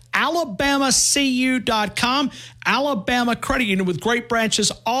Association. AlabamaCU.com. Alabama Credit Union with great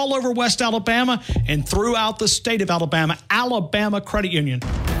branches all over West Alabama and throughout the state of Alabama. Alabama Credit Union.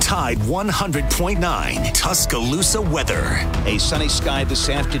 Tide 100.9 Tuscaloosa weather. A sunny sky this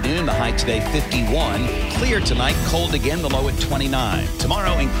afternoon, the high today 51. Clear tonight, cold again, the low at 29.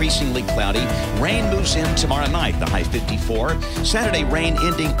 Tomorrow, increasingly cloudy. Rain moves in tomorrow night, the high 54. Saturday, rain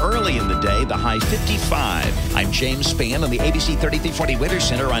ending early in the day, the high 55. I'm James Spann on the ABC 3340 Weather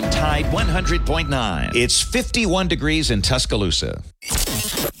Center on Tide 100.9. It's 51 degrees in Tuscaloosa.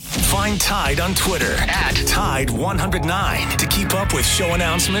 Find Tide on Twitter at Tide109 to keep up with show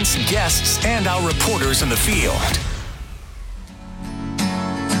announcements, guests, and our reporters in the field.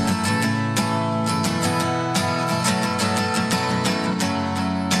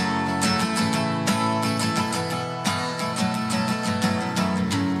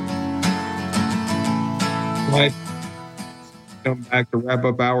 Right. Come back to wrap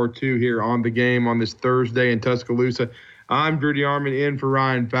up hour 2 here on The Game on this Thursday in Tuscaloosa. I'm Drew DeArmond in for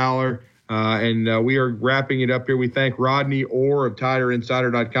Ryan Fowler, and we are wrapping it up here. We thank Rodney Orr of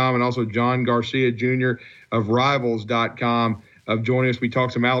TiderInsider.com and also John Garcia Jr. of Rivals.com of joining us. We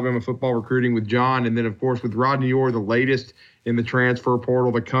talked some Alabama football recruiting with John, and then, of course, with Rodney Orr, the latest in the transfer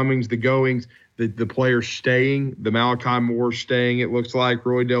portal, the comings, the goings, the players staying, the Malachi Moore staying, it looks like,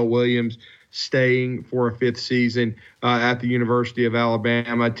 Roydell Williams staying for a 5th season at the University of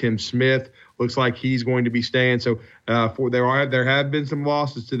Alabama. Tim Smith looks like he's going to be staying. So there have been some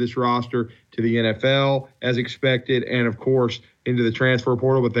losses to this roster, to the NFL as expected, and of course into the transfer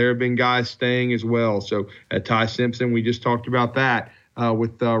portal. But there have been guys staying as well. So Ty Simpson, we just talked about that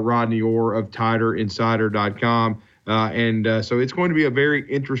with Rodney Orr of TiderInsider.com, and so it's going to be a very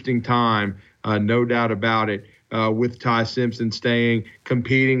interesting time, no doubt about it. With Ty Simpson staying,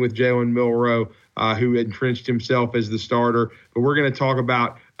 competing with Jalen Milroe, who entrenched himself as the starter. But we're going to talk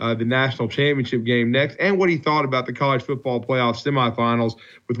about the national championship game next and what he thought about the college football playoff semifinals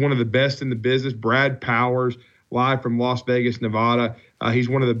with one of the best in the business, Brad Powers, live from Las Vegas, Nevada. He's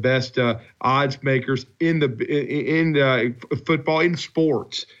one of the best odds makers in football, in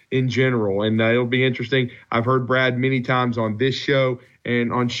sports in general. And it'll be interesting. I've heard Brad many times on this show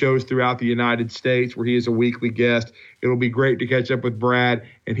and on shows throughout the United States where he is a weekly guest. It'll be great to catch up with Brad,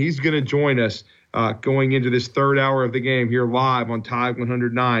 and he's going to join us going into this third hour of the game here live on Tide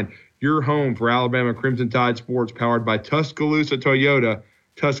 109, your home for Alabama Crimson Tide sports, powered by Tuscaloosa Toyota,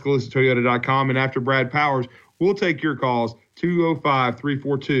 TuscaloosaToyota.com. And after Brad Powers, we'll take your calls,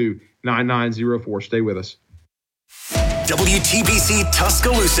 205-342-9904. Stay with us. WTBC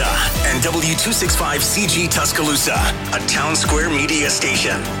Tuscaloosa and W265CG Tuscaloosa, a Town Square media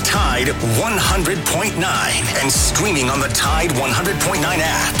station. Tide 100.9 and streaming on the Tide 100.9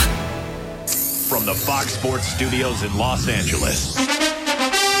 app. From the Fox Sports Studios in Los Angeles,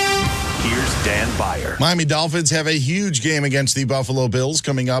 here's Dan Beyer. Miami Dolphins have a huge game against the Buffalo Bills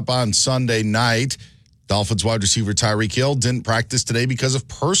coming up on Sunday night. Dolphins wide receiver Tyreek Hill didn't practice today because of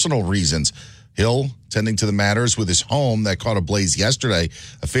personal reasons. Hill tending to the matters with his home that caught ablaze yesterday.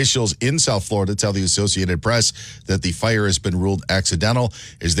 Officials in South Florida tell the Associated Press that the fire has been ruled accidental,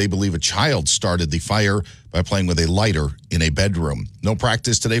 as they believe a child started the fire by playing with a lighter in a bedroom. No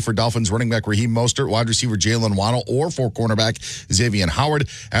practice today for Dolphins running back Raheem Mostert, wide receiver Jalen Waddle, or for cornerback Xavier Howard.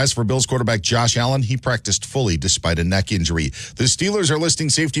 As for Bills quarterback Josh Allen, he practiced fully despite a neck injury. The Steelers are listing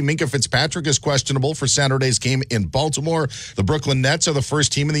safety Minkah Fitzpatrick as questionable for Saturday's game in Baltimore. The Brooklyn Nets are the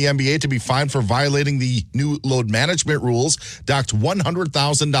first team in the NBA to be fined for violating the new load management rules, docked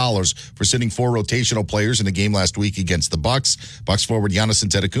 $100,000 for sitting 4 rotational players in a game last week against the Bucks. Bucks forward Giannis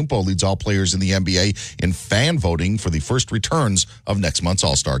Antetokounmpo leads all players in the NBA in fan voting for the first returns of next month's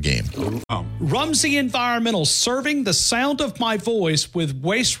All-Star game. Rumsey Environmental, serving the sound of my voice with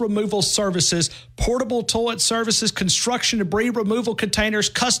waste removal services, portable toilet services, construction debris removal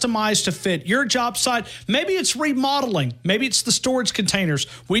containers customized to fit your job site. Maybe it's remodeling. Maybe it's the storage containers.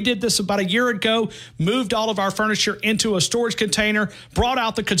 We did this about a year ago, moved all of our furniture into a storage container, brought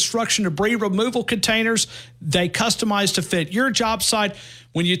out the construction debris removal containers. They customized to fit your job site.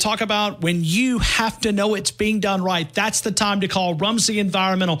 When you talk about when you have to know it's being done right, that's the time to call Rumsey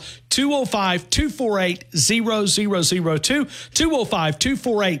Environmental, 205-248-0002,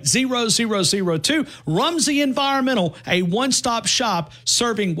 205-248-0002. Rumsey Environmental, a one-stop shop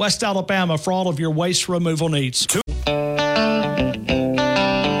serving West Alabama for all of your waste removal needs.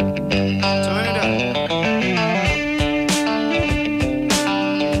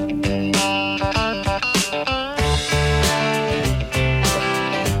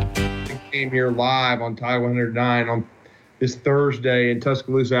 Here live on Tide 109 on this Thursday in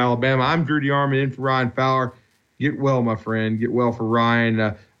Tuscaloosa, Alabama. I'm Drew DeArmond in for Ryan Fowler. Get well, my friend. Get well for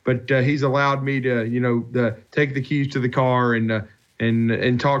Ryan. But he's allowed me to, take the keys to the car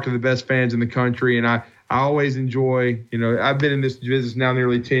and talk to the best fans in the country. And I I always enjoy, I've been in this business now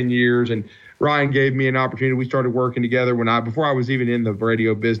nearly 10 years, and Ryan gave me an opportunity. We started working together before I was even in the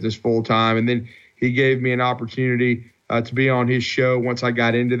radio business full time. And then he gave me an opportunity to be on his show once I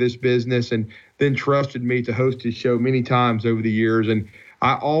got into this business, and then trusted me to host his show many times over the years. And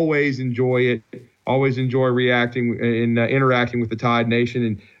I always enjoy it, always enjoy reacting and interacting with the Tide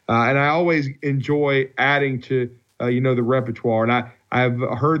Nation. And I always enjoy adding to, the repertoire. And I've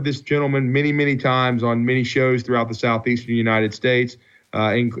heard this gentleman many, many times on many shows throughout the southeastern United States,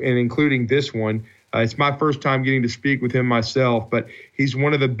 and including this one. It's my first time getting to speak with him myself, but he's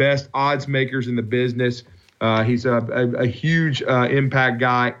one of the best odds makers in the business. He's a huge impact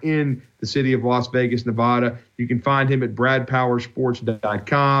guy in the city of Las Vegas, Nevada. You can find him at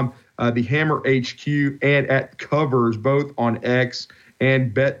bradpowersports.com, the Hammer HQ, and at Covers, both on X,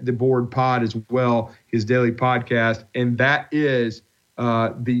 and Bet the Board Pod as well, his daily podcast. And that is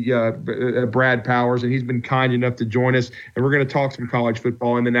Brad Powers, and he's been kind enough to join us. And we're going to talk some college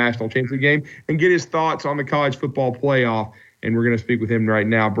football in the national championship game and get his thoughts on the college football playoff. And we're going to speak with him right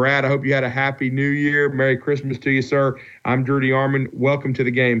now. Brad, I hope you had a happy New Year. Merry Christmas to you, sir. I'm Drew DeArmond. Welcome to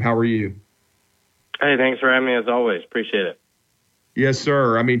the game. How are you? Hey, thanks for having me as always. Appreciate it. Yes,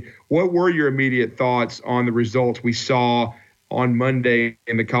 sir. I mean, what were your immediate thoughts on the results we saw on Monday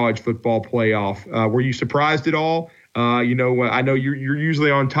in the college football playoff? Were you surprised at all? I know you're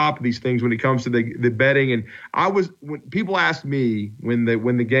usually on top of these things when it comes to the betting. And when people asked me when the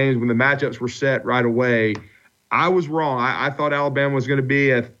matchups were set right away, I was wrong. I thought Alabama was going to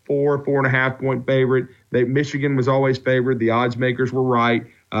be a 4.5 point favorite. Michigan was always favored. The odds makers were right.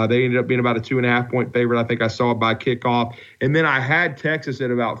 They ended up being about a 2.5 point favorite. I think I saw it by kickoff. And then I had Texas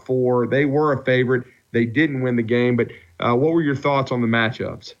at about 4. They were a favorite. They didn't win the game. But what were your thoughts on the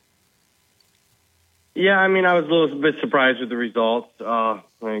matchups? Yeah, I mean, I was a little bit surprised with the results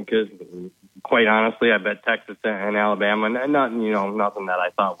because, quite honestly, I bet Texas and Alabama, and nothing that I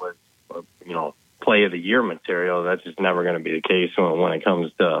thought was, play of the year material. That's just never going to be the case when it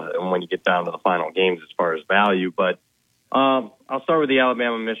comes to when you get down to the final games as far as value. But I'll start with the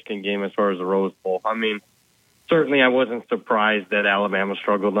Alabama-Michigan game as far as the Rose Bowl. I mean, certainly I wasn't surprised that Alabama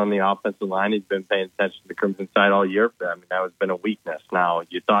struggled on the offensive line. He's been paying attention to the Crimson side all year. I mean, that has been a weakness. Now,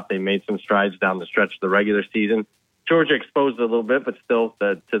 you thought they made some strides down the stretch of the regular season. Georgia exposed it a little bit, but still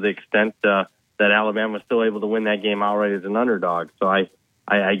to the extent that Alabama was still able to win that game outright as an underdog. So I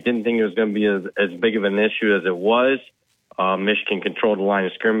didn't think it was going to be as big of an issue as it was. Michigan controlled the line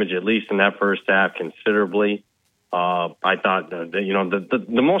of scrimmage, at least in that first half, considerably. I thought the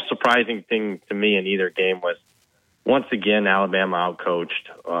most surprising thing to me in either game was, once again, Alabama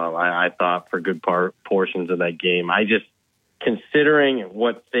outcoached. I thought for good portions of that game. Considering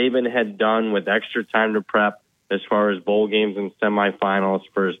what Saban had done with extra time to prep as far as bowl games and semifinals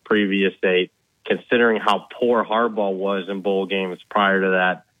for his previous 8, considering how poor Harbaugh was in bowl games prior to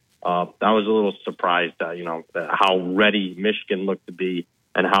that, I was a little surprised, how ready Michigan looked to be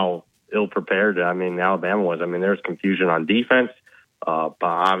and how ill-prepared, Alabama was. There was confusion on defense. But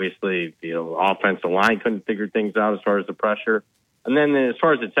obviously, offensive line couldn't figure things out as far as the pressure. And then as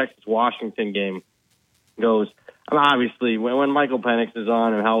far as the Texas-Washington game goes, obviously, when Michael Penix is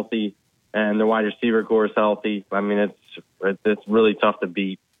on and healthy and the wide receiver core is healthy, it's really tough to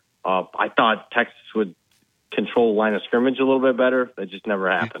beat. I thought Texas would control the line of scrimmage a little bit better. That just never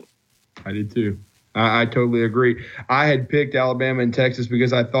happened. I did too. I totally agree. I had picked Alabama and Texas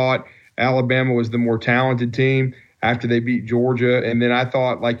because I thought Alabama was the more talented team after they beat Georgia. And then I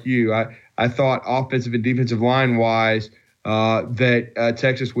thought, like you, I thought offensive and defensive line wise that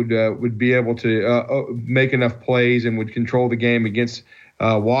Texas would be able to make enough plays and would control the game against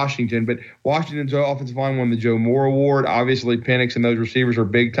Washington. But Washington's offensive line won the Joe Moore Award. Obviously, Penix and those receivers are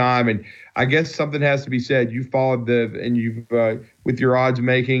big time. And I guess something has to be said. You followed you've with your odds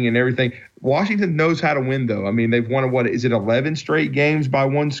making and everything. Washington knows how to win, though. They've won 11 straight games by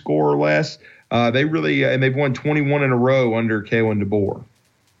one score or less. They really and they've won 21 in a row under Kalen DeBoer.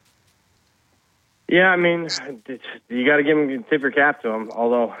 Yeah, you got to tip your cap to them.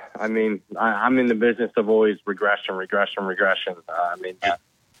 Although, I'm in the business of always regression. Right.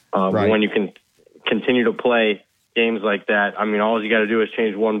 When you can continue to play games like that, all you got to do is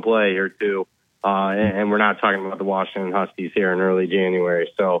change one play or two, and we're not talking about the Washington Huskies here in early January.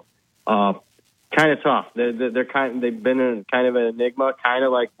 So, kind of tough. They've been kind of an enigma, kind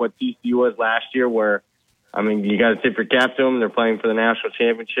of like what TCU was last year, where you got to tip your cap to them. They're playing for the national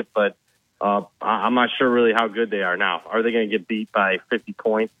championship, but I'm not sure really how good they are now. Are they going to get beat by 50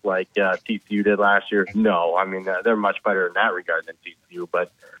 points like TCU did last year? No. They're much better in that regard than TCU.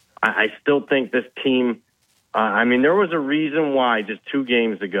 But I still think this team, there was a reason why just 2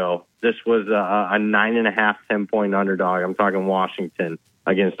 games ago this was a 9.5, 10-point underdog. I'm talking Washington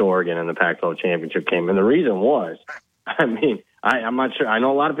against Oregon in the Pac-12 championship game. And the reason was, I'm not sure. I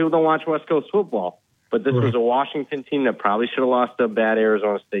know a lot of people don't watch West Coast football, but this was a Washington team that probably should have lost to a bad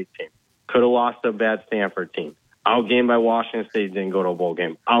Arizona State team. Could have lost to a bad Stanford team. Outgained by Washington State, didn't go to a bowl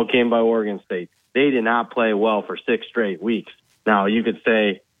game. Outgained by Oregon State. They did not play well for 6 straight weeks. Now, you could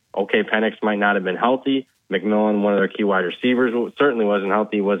say, okay, Penix might not have been healthy. McMillan, one of their key wide receivers, certainly wasn't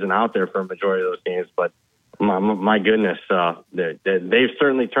healthy. He wasn't out there for a majority of those games. But my goodness, they've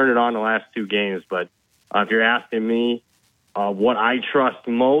certainly turned it on the last 2 games. But if you're asking me what I trust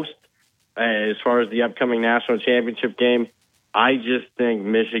most as far as the upcoming national championship game, I just think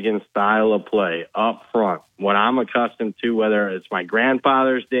Michigan's style of play up front, what I'm accustomed to, whether it's my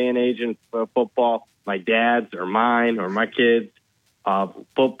grandfather's day and age in football, my dad's or mine or my kids,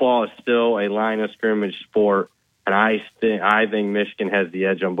 football is still a line of scrimmage sport, and I think Michigan has the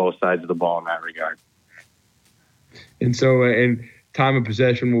edge on both sides of the ball in that regard. And so, and time of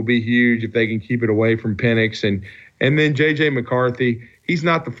possession will be huge if they can keep it away from Penix. And then J.J. McCarthy, he's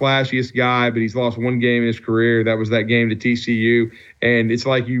not the flashiest guy, but he's lost 1 game in his career. That was that game to TCU. And it's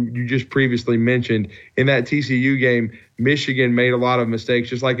like you just previously mentioned, in that TCU game, Michigan made a lot of mistakes,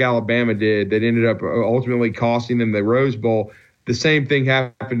 just like Alabama did, that ended up ultimately costing them the Rose Bowl. The same thing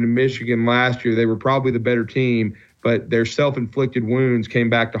happened to Michigan last year. They were probably the better team, but their self-inflicted wounds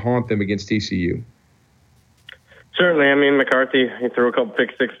came back to haunt them against TCU. Certainly. McCarthy, he threw a couple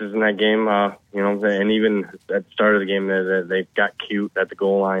pick sixes in that game, and even at the start of the game, they got cute at the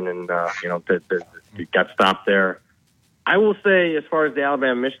goal line and, got stopped there. I will say, as far as the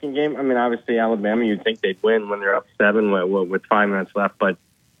Alabama-Michigan game, obviously Alabama, you'd think they'd win when they're up 7 with 5 minutes left, but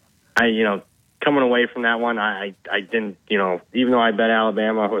coming away from that one, I didn't, even though I bet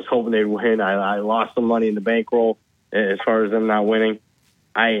Alabama, I was hoping they'd win. I lost some money in the bankroll as far as them not winning.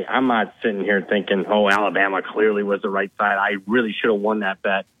 I'm not sitting here thinking, Alabama clearly was the right side. I really should have won that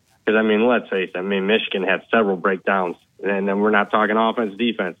bet. Because, let's face it, Michigan had several breakdowns. And then we're not talking offense,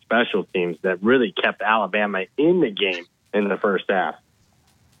 defense, special teams that really kept Alabama in the game in the first half.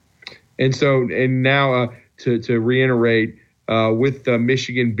 And so, and now to reiterate, with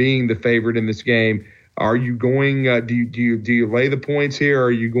Michigan being the favorite in this game, are you going? Do you lay the points here? Or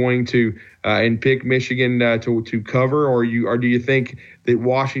are you going to and pick Michigan to cover, or do you think that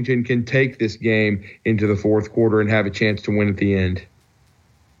Washington can take this game into the fourth quarter and have a chance to win at the end?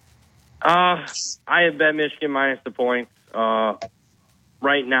 I had bet Michigan minus the points.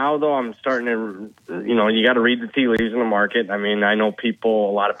 Right now, though, I'm starting to, you got to read the tea leaves in the market. I know a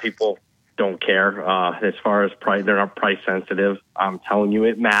lot of people don't care as far as price. They're not price sensitive. I'm telling you,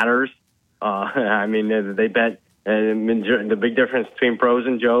 it matters. They bet. The big difference between pros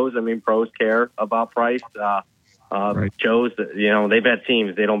and Joes. Pros care about price. Right. Joes, they bet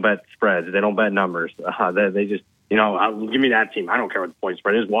teams. They don't bet spreads. They don't bet numbers. They just, give me that team. I don't care what the point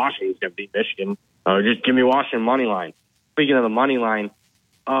spread is. Washington's going to beat Michigan. Just give me Washington money line. Speaking of the money line,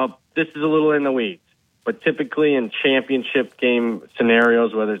 this is a little in the weeds. But typically in championship game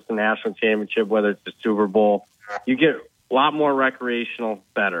scenarios, whether it's the national championship, whether it's the Super Bowl, you get a lot more recreational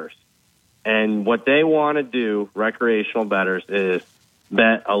bettors. And what they want to do, recreational bettors, is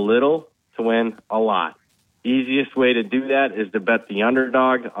bet a little to win a lot. Easiest way to do that is to bet the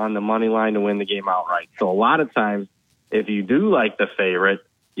underdog on the money line to win the game outright. So a lot of times, if you do like the favorite,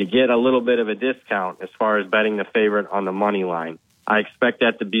 you get a little bit of a discount as far as betting the favorite on the money line. I expect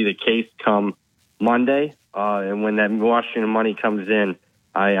that to be the case come Monday. And when that Washington money comes in,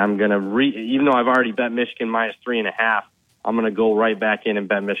 I'm going to even though I've already bet Michigan minus 3.5, I'm going to go right back in and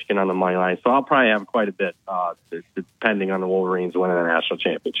bet Michigan on the money line. So I'll probably have quite a bit, depending on the Wolverines winning the national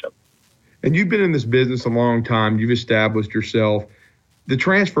championship. And you've been in this business a long time. You've established yourself. The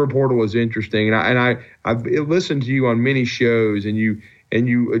transfer portal is interesting, and I've listened to you on many shows, and you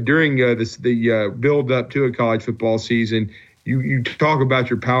during the build up to a college football season, you talk about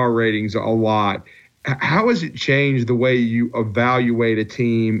your power ratings a lot. How has it changed the way you evaluate a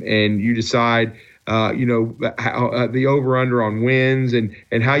team and you decide, the over-under on wins and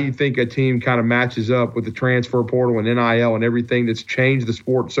how you think a team kind of matches up with the transfer portal and NIL and everything that's changed the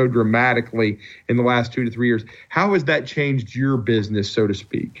sport so dramatically in the last 2 to 3 years? How has that changed your business, so to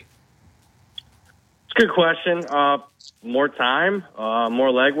speak? It's a good question. More time,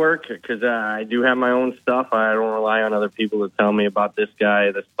 more legwork, because I do have my own stuff. I don't rely on other people to tell me about this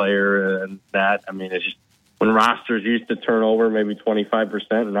guy, this player, and that. It's just when rosters used to turn over maybe 25%,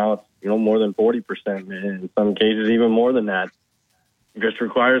 and now it's more than 40%, in some cases even more than that. It just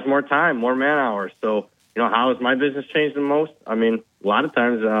requires more time, more man hours. So, how has my business changed the most? A lot of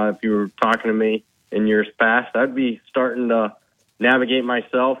times, if you were talking to me in years past, I'd be starting to navigate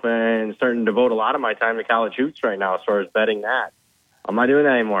myself and starting to devote a lot of my time to college hoops right now as far as betting that. I'm not doing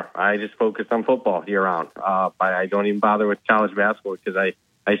that anymore. I just focus on football year-round. I don't even bother with college basketball because I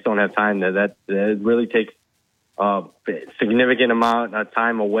just don't have time. That really takes a significant amount of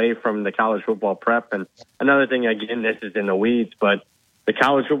time away from the college football prep. And another thing, again, this is in the weeds, but the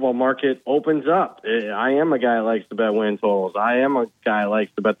college football market opens up. I am a guy that likes to bet win totals. I am a guy that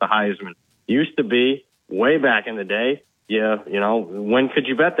likes to bet the Heisman. Used to be, way back in the day, when could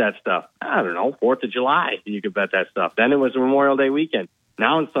you bet that stuff? I don't know, 4th of July, you could bet that stuff. Then it was Memorial Day weekend.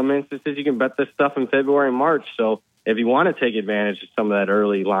 Now, in some instances, you can bet this stuff in February and March. So if you want to take advantage of some of that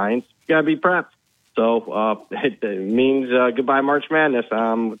early lines, you got to be prepped. So it means goodbye March Madness.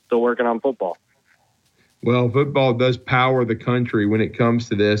 I'm still working on football. Well, football does power the country when it comes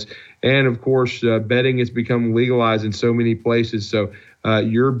to this. And, of course, betting has become legalized in so many places. So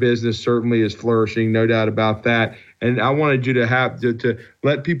your business certainly is flourishing, no doubt about that. And I wanted you to have to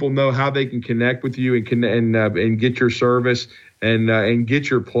let people know how they can connect with you and get your service and get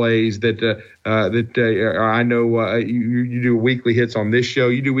your plays that I know you do weekly hits on this show.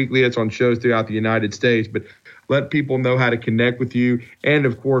 You do weekly hits on shows throughout the United States. But let people know how to connect with you and,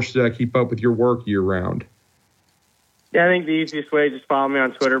 of course, keep up with your work year-round. Yeah, I think the easiest way is just follow me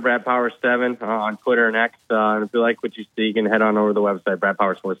on Twitter, BradPower7, on Twitter and X. And if you like what you see, you can head on over to the website,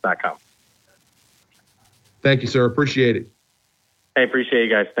 BradPowerSports.com. Thank you, sir. Appreciate it. Hey, appreciate you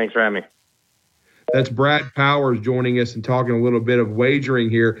guys. Thanks for having me. That's Brad Powers joining us and talking a little bit of wagering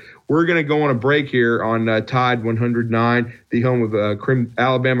here. We're going to go on a break here on Tide 109, the home of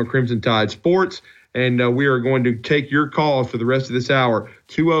Alabama Crimson Tide Sports. And we are going to take your calls for the rest of this hour,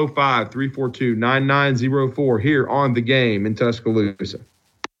 205-342-9904 here on The Game in Tuscaloosa.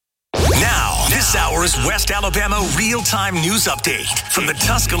 Now, this hour's West Alabama real-time news update from the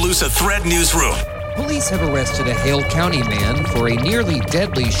Tuscaloosa Thread Newsroom. Police have arrested a Hale County man for a nearly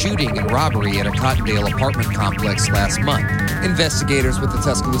deadly shooting and robbery at a Cottondale apartment complex last month. Investigators with the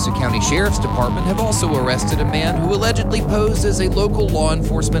Tuscaloosa County Sheriff's Department have also arrested a man who allegedly posed as a local law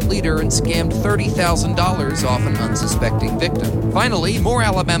enforcement leader and scammed $30,000 off an unsuspecting victim. Finally, more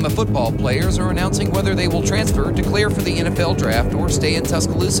Alabama football players are announcing whether they will transfer, declare for the NFL draft, or stay in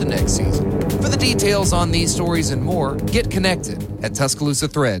Tuscaloosa next season. For the details on these stories and more, get connected at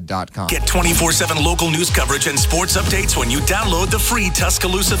TuscaloosaThread.com. Get 24/7 local news coverage and sports updates when you download the free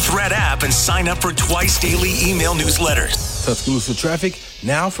Tuscaloosa Thread app and sign up for twice daily email newsletters. Tuscaloosa traffic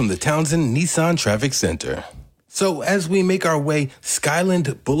now from the Townsend Nissan Traffic Center. So as we make our way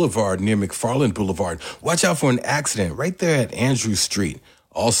Skyland Boulevard near McFarland Boulevard, watch out for an accident right there at Andrews Street.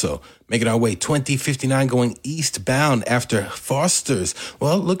 Also, making our way 2059 going eastbound after Foster's.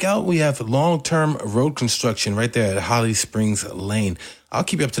 Well, look out. We have long-term road construction right there at Holly Springs Lane. I'll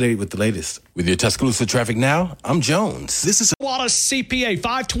keep you up to date with the latest. With your Tuscaloosa traffic now, I'm Jones. This is Wallace CPA,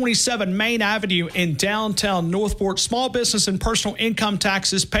 527 Main Avenue in downtown Northport. Small business and personal income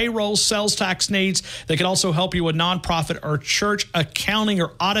taxes, payroll, sales tax needs. They can also help you with nonprofit or church accounting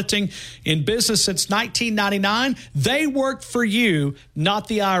or auditing. In business since 1999, they work for you, not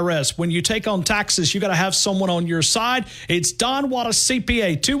the IRS. When you take on taxes, you got to have someone on your side. It's Don Wallace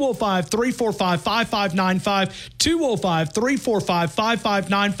CPA, 205-345-5595, 205-345-5595.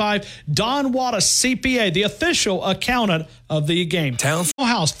 Don Wallace CPA, the official accountant of the game. House,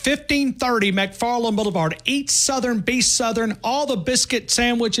 1530 McFarland Boulevard. Eat Southern, be Southern. All the biscuit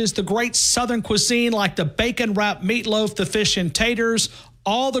sandwiches, the great Southern cuisine like the bacon wrapped meatloaf, the fish and taters.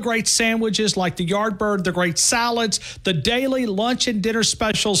 All the great sandwiches like the Yardbird, the great salads, the daily lunch and dinner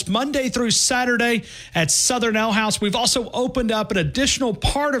specials Monday through Saturday at Southern Ale House. We've also opened up an additional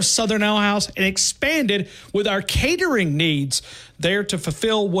part of Southern Ale House and expanded with our catering needs there to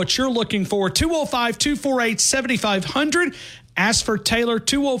fulfill what you're looking for. 205-248-7500. Ask for Taylor,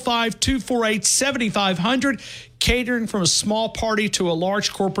 205-248-7500. Catering from a small party to a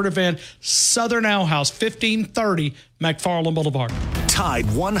large corporate event. Southern Ale House, 1530 McFarland Boulevard. Tide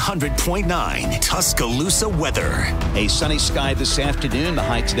 100.9 Tuscaloosa weather. A sunny sky this afternoon. The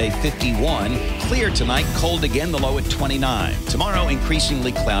high today 51. Clear tonight. Cold again. The low at 29. Tomorrow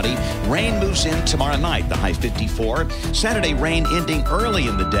increasingly cloudy. Rain moves in tomorrow night. The high 54. Saturday rain ending early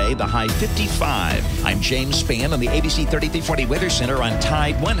in the day. The high 55. I'm James Spann on the ABC 3340 Weather Center on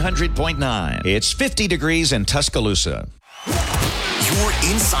Tide 100.9. It's 50 degrees in Tuscaloosa. You're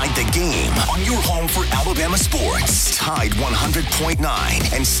inside the game on your home for Alabama sports. Tide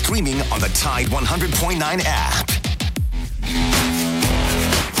 100.9 and streaming on the Tide 100.9 app.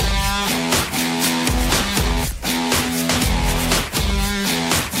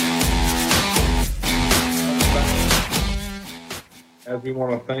 As we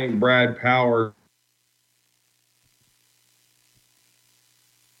want to thank Brad Powers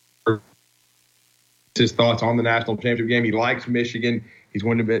his thoughts on the national championship game. He likes Michigan. He's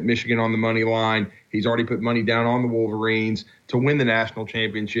going to bet Michigan on the money line. He's already put money down on the Wolverines to win the national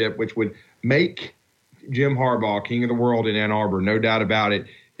championship, which would make Jim Harbaugh king of the world in Ann Arbor, no doubt about it,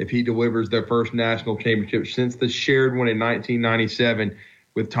 if he delivers their first national championship since the shared one in 1997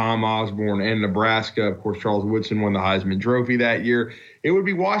 with Tom Osborne and Nebraska. Of course, Charles Woodson won the Heisman Trophy that year. It would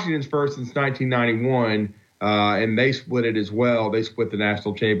be Washington's first since 1991, and they split it as well. They split the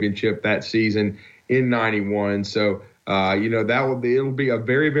national championship that season in 91. So, it'll be a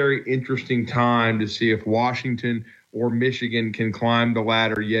very, very interesting time to see if Washington or Michigan can climb the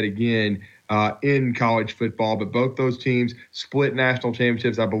ladder yet again in college football. But both those teams split national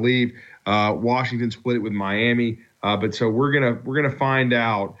championships. I believe Washington split it with Miami. But so we're gonna find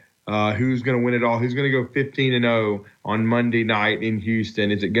out who's gonna win it all. Who's gonna go 15-0 on Monday night in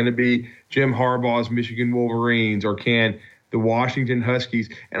Houston? Is it gonna be Jim Harbaugh's Michigan Wolverines, or can the Washington Huskies?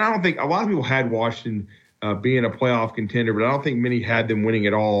 And I don't think a lot of people had Washington being a playoff contender, but I don't think many had them winning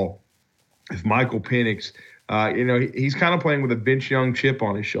it all. If Michael Penix, he's kind of playing with a Vince Young chip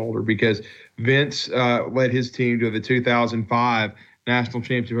on his shoulder, because Vince led his team to the 2005 national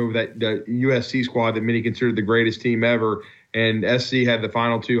championship over the USC squad that many considered the greatest team ever. And SC had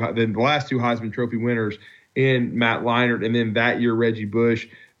the last two Heisman Trophy winners in Matt Leinart, and then that year Reggie Bush.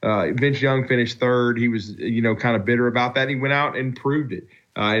 Vince Young finished third. He was, kind of bitter about that. He went out and proved it.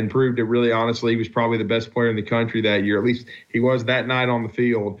 Really honestly. He was probably the best player in the country that year. At least he was that night on the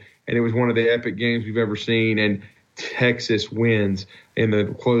field. And it was one of the epic games we've ever seen. And Texas wins in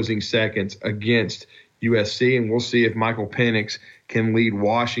the closing seconds against USC. And we'll see if Michael Penix can lead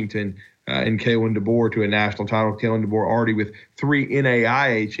Washington and Kalen DeBoer to a national title. Kalen DeBoer already with 3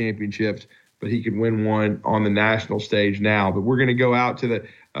 NAIA championships, but he could win one on the national stage now. But we're going to go out to the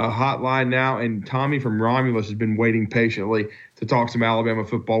hotline now. And Tommy from Romulus has been waiting patiently to talk some Alabama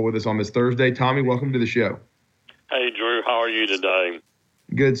football with us on this Thursday. Tommy, welcome to the show. Hey, Drew. How are you today?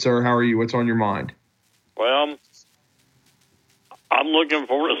 Good, sir. How are you? What's on your mind? Well, I'm looking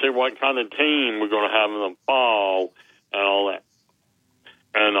forward to see what kind of team we're going to have in the fall and all that,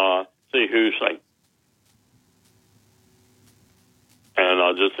 and see who's like,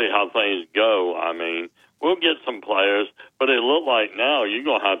 and just see how things go. I mean, we'll get some players, but it look like now you're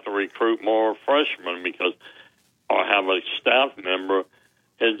going to have to recruit more freshmen, because or have a staff member.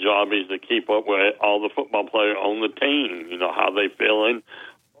 His job is to keep up with all the football players on the team. How they feeling?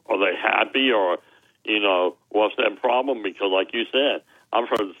 Are they happy? Or, what's that problem? Because like you said, I've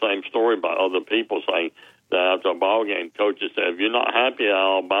heard the same story about other people saying that after a ball game, coaches said, if you're not happy at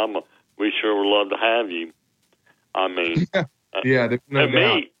Alabama, we sure would love to have you. I mean, to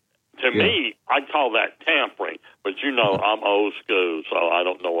me, I call that tampering. But I'm old school, so I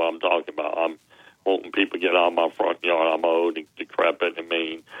don't know what I'm talking about. I'm wanting people to get out of my front yard. I'm old and decrepit and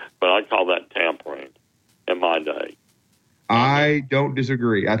mean, but I call that tampering in my day. I don't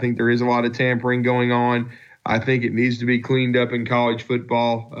disagree. I think there is a lot of tampering going on. I think it needs to be cleaned up in college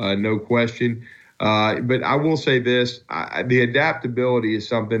football, no question. But I will say this, the adaptability is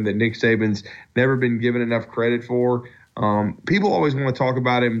something that Nick Saban's never been given enough credit for. People always want to talk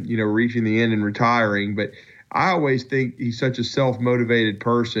about him, reaching the end and retiring, but I always think he's such a self-motivated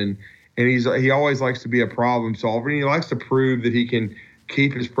person. And he always likes to be a problem solver, and he likes to prove that he can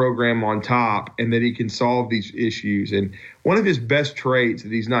keep his program on top and that he can solve these issues. And one of his best traits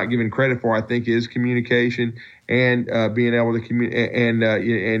that he's not given credit for, I think, is communication and being able to communicate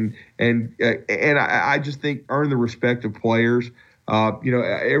and I just think earn the respect of players.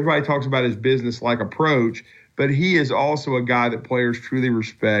 Everybody talks about his business-like approach, but he is also a guy that players truly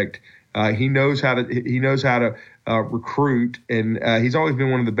respect. He knows how to recruit, and he's always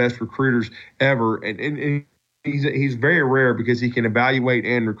been one of the best recruiters ever. And he's very rare because he can evaluate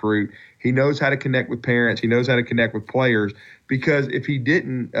and recruit. He knows how to connect with parents. He knows how to connect with players. Because if he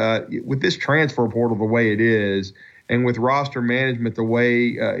didn't, with this transfer portal the way it is, and with roster management the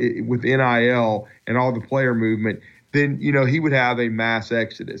way with NIL and all the player movement, then he would have a mass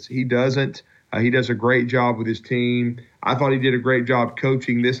exodus. He doesn't. He does a great job with his team. I thought he did a great job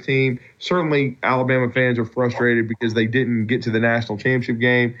coaching this team. Certainly, Alabama fans are frustrated because they didn't get to the national championship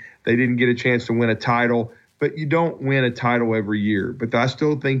game. They didn't get a chance to win a title. But you don't win a title every year. But I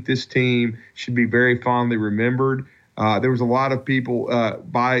still think this team should be very fondly remembered. There was a lot of people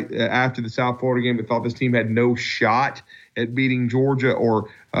after the South Florida game that thought this team had no shot at beating Georgia or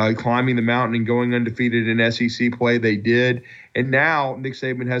climbing the mountain and going undefeated in SEC play. They did. And now Nick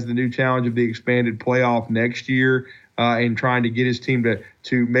Saban has the new challenge of the expanded playoff next year and trying to get his team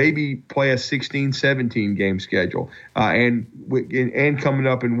to maybe play a 16-17 game schedule. And coming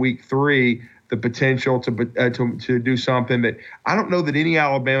up in week 3, the potential to do something that I don't know that any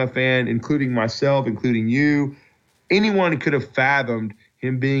Alabama fan, including myself, including you, anyone could have fathomed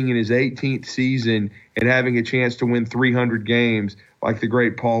him being in his 18th season and having a chance to win 300 games like the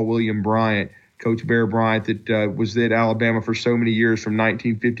great Paul William Bryant, Coach Bear Bryant, that was at Alabama for so many years from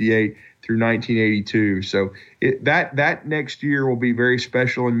 1958 through 1982. So that next year will be very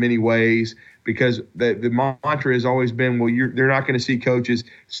special in many ways, because the mantra has always been, well, they're not going to see coaches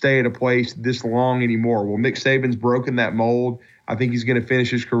stay at a place this long anymore. Well, Nick Saban's broken that mold. I think he's going to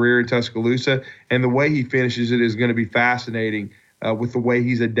finish his career in Tuscaloosa, and the way he finishes it is going to be fascinating with the way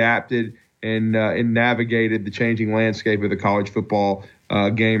he's adapted and navigated the changing landscape of the college football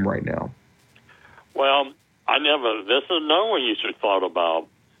game right now. Well, this is another one you should have thought about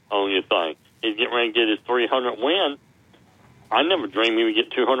on your thing. He's getting ready to get his 300 win. I never dreamed he would get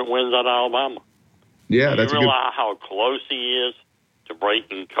 200 wins out of Alabama. Yeah, Do you realize how close he is to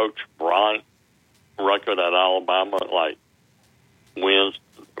breaking Coach Bryant's record at Alabama? Like, wins.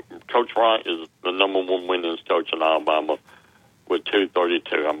 Coach Bryant is the number one winningest coach in Alabama with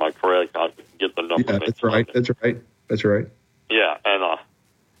 232. Am I correct? I get the number. Yeah, that's right. Yeah, and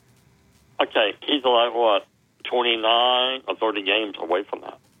okay, he's like, what, 29 or 30 games away from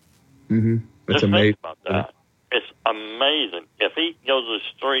that. Mm-hmm. That's Just amazing. think about that. It's amazing. If he goes to the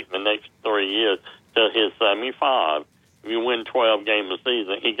street in the next 3 years to his 75, if you win 12 games a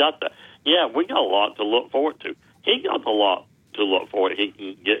season, he got that. Yeah, we got a lot to look forward to. He got a lot to look forward. He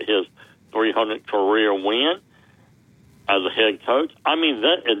can get his 300 career win as a head coach. I mean,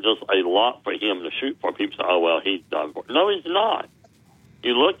 that is just a lot for him to shoot for. People say, oh, well, he's done for it. No, he's not.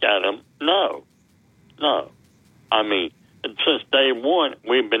 You look at him, no. I mean, since day one,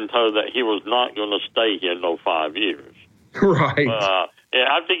 we've been told that he was not going to stay here no 5 years. Right. Yeah,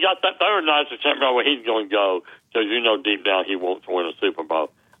 after he got that third national championship, where he's going to go, because you know deep down he wants to win a Super Bowl.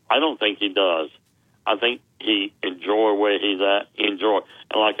 I don't think he does. I think he enjoy where he's at. He enjoy.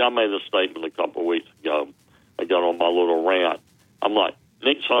 And like I made a statement a couple of weeks ago, I got on my little rant. I'm like,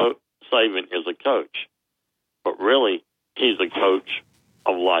 Nick Saban is a coach, but really he's a coach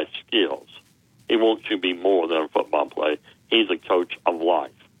of life skills. He wants you to be more than a football player. He's a coach of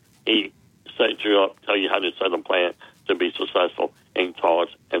life. He sets you up, tell you how to set a plan to be successful in college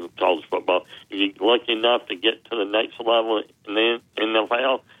football. If you're lucky enough to get to the next level in the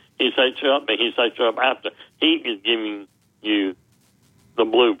NFL, he sets you up, and he sets you up after. He is giving you the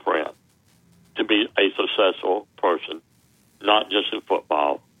blueprint to be a successful person, not just in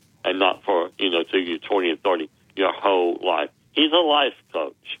football, and not for, till you're 20 and 30, your whole life. He's a life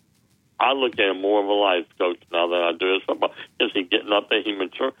coach. I look at him more of a life coach now than I do as football, because he's getting up there, he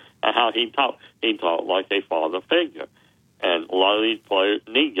mature, and how he taught. He taught like a father figure. And a lot of these players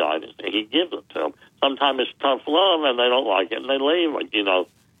need guidance, and he gives it to them. Sometimes it's tough love, and they don't like it, and they leave.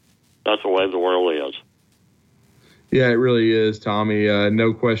 That's the way the world is. Yeah, it really is, Tommy.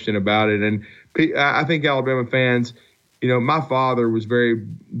 No question about it. And I think Alabama fans, my father was very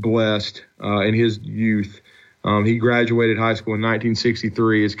blessed in his youth. He graduated high school in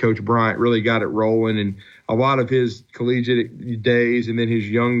 1963 as Coach Bryant really got it rolling. And a lot of his collegiate days and then his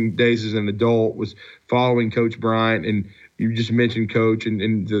young days as an adult was following Coach Bryant. And you just mentioned Coach and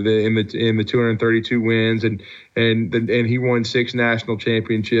in the 232 wins, and he won 6 national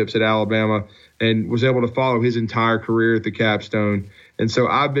championships at Alabama and was able to follow his entire career at the capstone. And so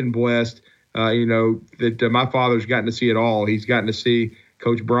I've been blessed, that my father's gotten to see it all. He's gotten to see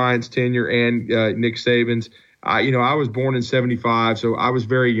Coach Bryant's tenure and Nick Saban's. I was born in 75, so I was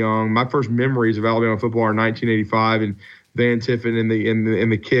very young. My first memories of Alabama football are 1985 and Van Tiffin in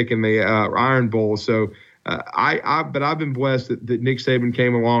the kick and the Iron Bowl. So but I've been blessed that Nick Saban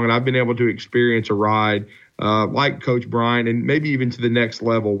came along, and I've been able to experience a ride like Coach Bryant, and maybe even to the next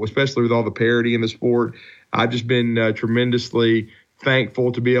level, especially with all the parity in the sport. I've just been tremendously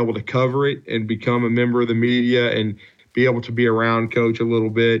thankful to be able to cover it and become a member of the media and be able to be around Coach a little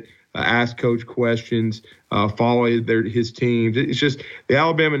bit, ask Coach questions, follow his teams. It's just the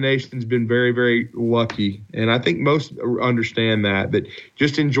Alabama nation's been very, very lucky, and I think most understand that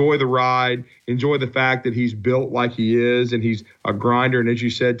just enjoy the ride, enjoy the fact that he's built like he is, and he's a grinder. And as you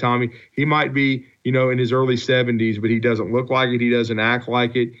said, Tommy, he might be, in his early 70s, but he doesn't look like it. He doesn't act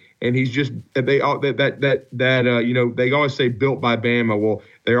like it. And he's just they always say built by Bama. Well,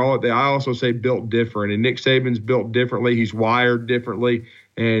 I also say built different. And Nick Saban's built differently. He's wired differently.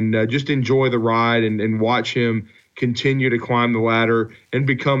 And just enjoy the ride and watch him continue to climb the ladder and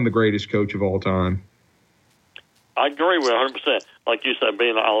become the greatest coach of all time. I agree with 100%. Like you said,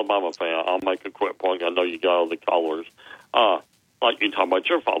 being an Alabama fan, I'll make a quick point. I know you got all the callers. Like you talk about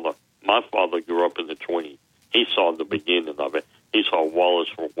your father. My father grew up in the 20s. He saw the beginning of it. He saw Wallace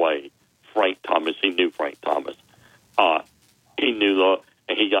Wade, Frank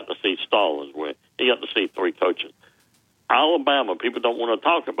people don't want to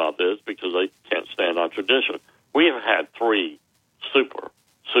talk about this because they can't stand our tradition. We have had 3 super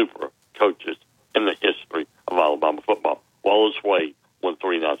coaches in the history of Alabama football. Wallace Wade won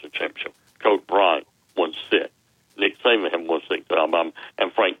 3 national championships. Coach Bryant won 6. Nick Saban won 6 at Alabama.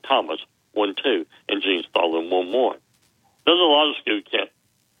 And Frank Thomas won 2. And Gene Stallings won 1. There's a lot of schools can't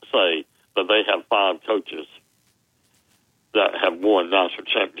say that they have 5 coaches that have won national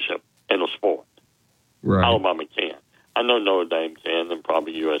championship in a sport. Right. Alabama can. I know Notre Dame can, and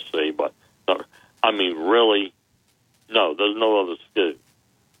probably USC, but I mean, really, no, there's no other school.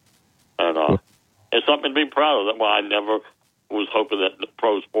 And it's something to be proud of. That's why I never was hoping that the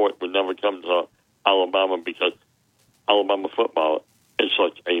pro sport would never come to Alabama, because Alabama football is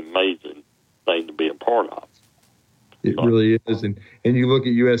such an amazing thing to be a part of. It really is. And you look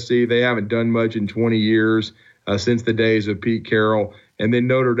at USC, they haven't done much in 20 years since the days of Pete Carroll. And then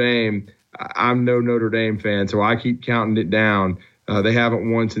Notre Dame, I'm no Notre Dame fan, so I keep counting it down. They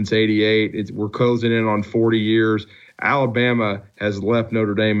haven't won since '88. We're closing in on 40 years. Alabama has left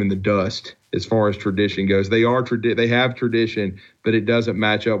Notre Dame in the dust as far as tradition goes. They have tradition, but it doesn't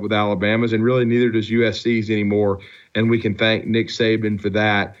match up with Alabama's, and really neither does USC's anymore. And we can thank Nick Saban for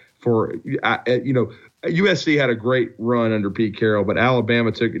that. USC had a great run under Pete Carroll, but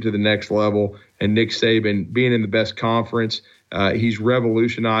Alabama took it to the next level. And Nick Saban, being in the best conference, he's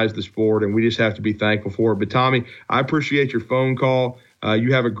revolutionized the sport, and we just have to be thankful for it. But, Tommy, I appreciate your phone call.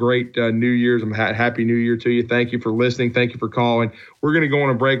 You have a great New Year's. Happy New Year to you. Thank you for listening. Thank you for calling. We're going to go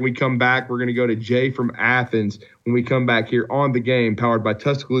on a break. When we come back, we're going to go to Jay from Athens when we come back here on The Game, powered by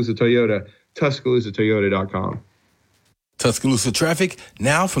Tuscaloosa Toyota, TuscaloosaToyota.com. Tuscaloosa traffic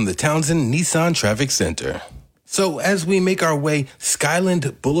now from the Townsend Nissan Traffic Center. So as we make our way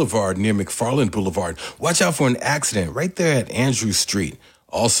Skyland Boulevard near McFarland Boulevard, watch out for an accident right there at Andrew Street.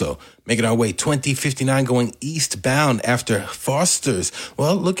 Also, making our way 2059 going eastbound after Foster's.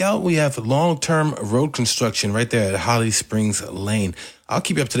 Well, look out. We have long-term road construction right there at Holly Springs Lane. I'll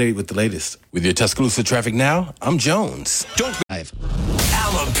keep you up to date with the latest. With your Tuscaloosa traffic now, I'm Jones. Don't drive.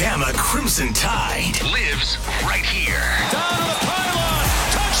 Alabama Crimson Tide lives right here. Down to the pylon.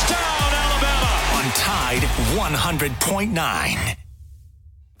 Touchdown, Alabama. On Tide 100.9.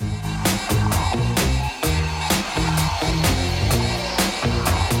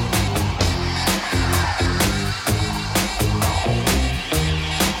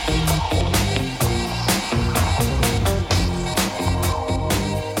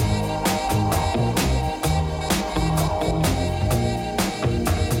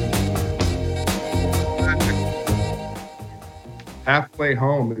 Halfway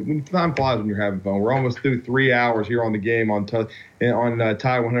home. Time flies when you're having fun. We're almost through 3 hours here on The Game on Tide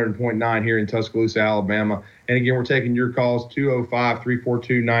 100.9 here in Tuscaloosa, Alabama. And again, we're taking your calls,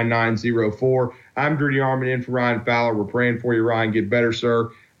 205-342-9904. I'm Drudy Armand in for Ryan Fowler. We're praying for you, Ryan. Get better, sir.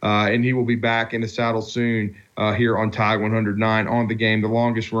 And he will be back in the saddle soon here on Tide 109 on The Game, the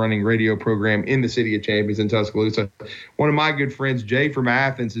longest-running radio program in the City of Champions in Tuscaloosa. One of my good friends, Jay from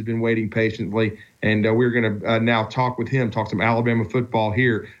Athens, has been waiting patiently, and we're going to now talk with him, talk some Alabama football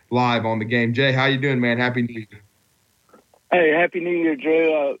here live on The Game. Jay, how you doing, man? Happy New Year. Hey, Happy New Year,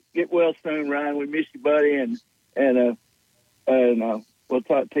 Drew. Get well soon, Ryan. We miss you, buddy, and we'll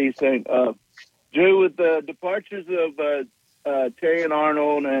talk to you soon. Drew, with the departures of Terry and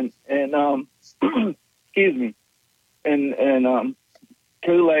Arnold and excuse me, and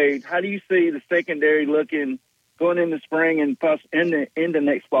Kool-Aid, how do you see the secondary looking going into spring and into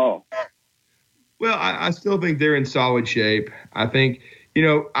next fall? Well, I still think they're in solid shape. I think,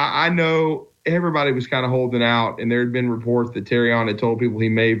 I know everybody was kind of holding out, and there had been reports that Terrion had told people he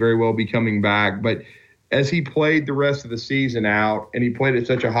may very well be coming back. But as he played the rest of the season out, and he played at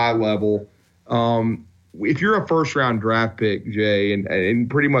such a high level, if you're a first-round draft pick, Jay, and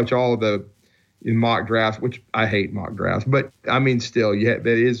pretty much all of the mock drafts, which I hate mock drafts, but, I mean, still, that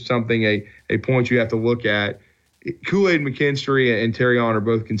is something, a point you have to look at. Kool-Aid McKinstry and Terrion are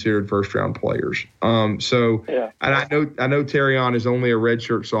both considered first-round players. And I know Terrion is only a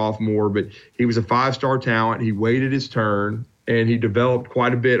redshirt sophomore, but he was a five-star talent. He waited his turn, and he developed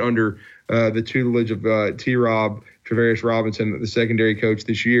quite a bit under the tutelage of T-Rob, Travarius Robinson, the secondary coach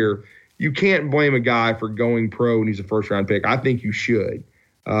this year. You can't blame a guy for going pro when he's a first-round pick. I think you should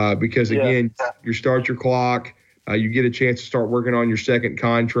because, again, you start your clock. You get a chance to start working on your second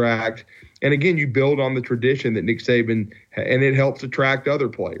contract. And, again, you build on the tradition that Nick Saban – and it helps attract other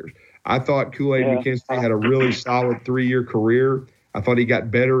players. I thought Kool-Aid McKinstry had a really solid 3-year career. I thought he got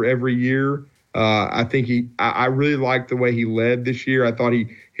better every year. I think I really liked the way he led this year. I thought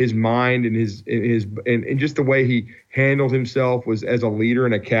his mind and his just the way he handled himself was as a leader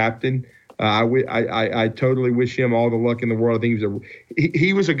and a captain. I totally wish him all the luck in the world. I think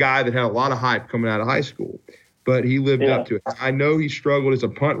he was a guy that had a lot of hype coming out of high school, but he lived up to it. I know he struggled as a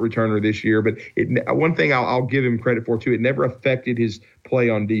punt returner this year, but one thing I'll give him credit for, too, it never affected his play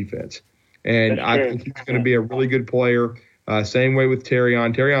on defense. And I think he's going to be a really good player. Same way with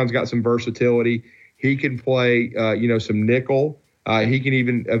Terrion. Terrion's got some versatility. He can play, some nickel. He can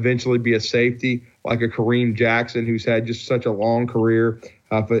even eventually be a safety like a Kareem Jackson, who's had just such a long career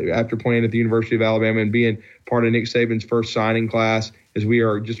after playing at the University of Alabama and being part of Nick Saban's first signing class, as we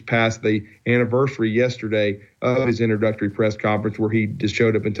are just past the anniversary yesterday of his introductory press conference where he just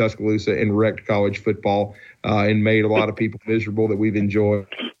showed up in Tuscaloosa and wrecked college football and made a lot of people miserable that we've enjoyed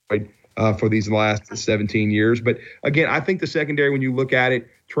for these last 17 years. But, again, I think the secondary, when you look at it,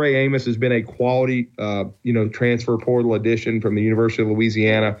 Trey Amos has been a quality, transfer portal addition from the University of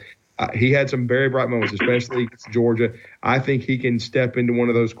Louisiana. He had some very bright moments, especially against Georgia. I think he can step into one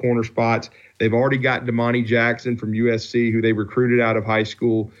of those corner spots. They've already got Damani Jackson from USC, who they recruited out of high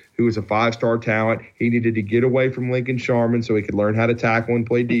school, who is a 5-star talent. He needed to get away from Lincoln Sharman so he could learn how to tackle and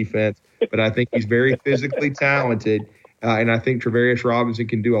play defense. But I think he's very physically talented, and I think Travarius Robinson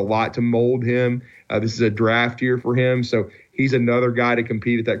can do a lot to mold him. This is a draft year for him, so he's another guy to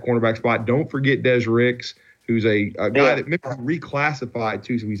compete at that cornerback spot. Don't forget Des Ricks, who's a guy that maybe reclassified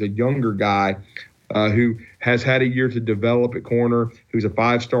too, so he's a younger guy who has had a year to develop at corner, who's a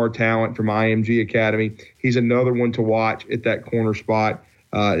 5-star talent from IMG Academy. He's another one to watch at that corner spot.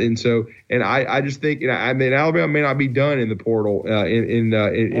 And I just think, Alabama may not be done in the portal.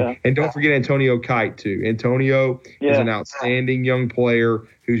 And don't forget Antonio Kite, too. Antonio is an outstanding young player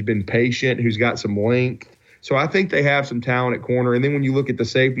who's been patient, who's got some length. So I think they have some talent at corner. And then when you look at the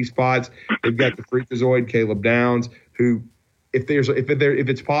safety spots, they've got the freakazoid Caleb Downs, who, if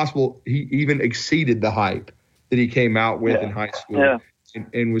it's possible, he even exceeded the hype that he came out with in high school.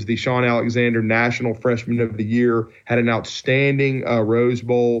 And was the Sean Alexander National Freshman of the Year, had an outstanding Rose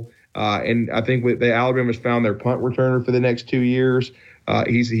Bowl. And I think the Alabama's found their punt returner for the next 2 years.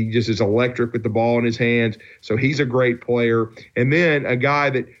 He just is electric with the ball in his hands. So he's a great player. And then a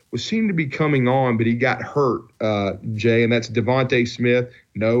guy that seemed to be coming on, but he got hurt, Jay, and that's Devontae Smith.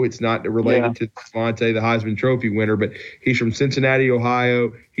 No, it's not related to Devontae, the Heisman Trophy winner, but he's from Cincinnati,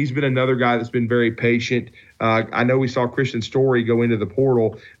 Ohio. He's been another guy that's been very patient. I know we saw Christian Story go into the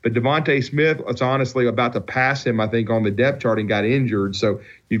portal, but Devontae Smith was honestly about to pass him, I think, on the depth chart and got injured. So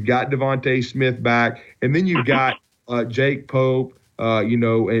you've got Devontae Smith back, and then you've got Jake Pope, and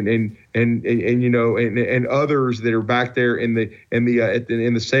others that are back there in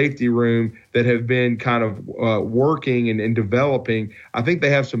the safety room that have been kind of working and developing. I think they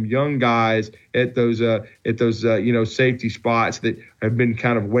have some young guys at those safety spots that have been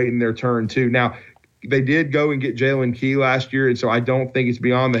kind of waiting their turn too. Now, they did go and get Jalen Key last year, and so I don't think it's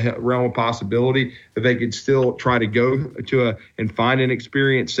beyond the realm of possibility that they could still try to go and find an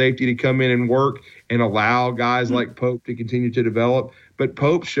experienced safety to come in and work and allow guys like Pope to continue to develop. But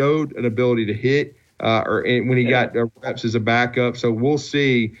Pope showed an ability to hit when he got reps as a backup, so we'll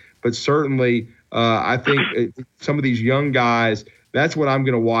see. But certainly I think some of these young guys, that's what I'm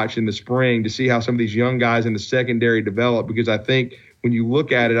going to watch in the spring to see how some of these young guys in the secondary develop, because I think when you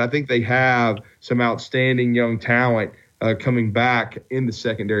look at it, I think they have some outstanding young talent coming back in the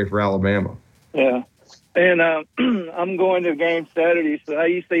secondary for Alabama. Yeah. And I'm going to a game Saturday, so how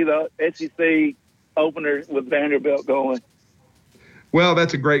you see the SEC opener with Vanderbilt going? Well,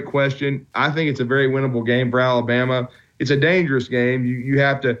 that's a great question. I think it's a very winnable game for Alabama. It's a dangerous game.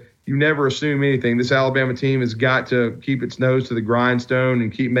 You never assume anything. This Alabama team has got to keep its nose to the grindstone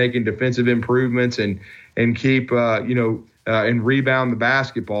and keep making defensive improvements and keep and rebound the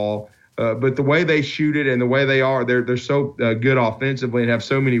basketball. But the way they shoot it and the way they are, they're so good offensively and have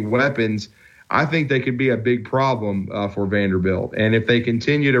so many weapons. I think they could be a big problem for Vanderbilt. And if they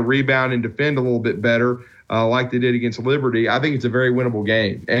continue to rebound and defend a little bit better, like they did against Liberty, I think it's a very winnable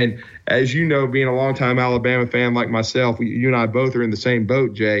game. And as you know, being a longtime Alabama fan like myself, you and I both are in the same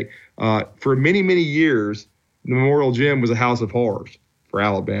boat, Jay. For many, many years, the Memorial Gym was a house of horrors for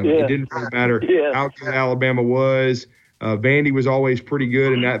Alabama. It didn't really matter how good Alabama was. Vandy was always pretty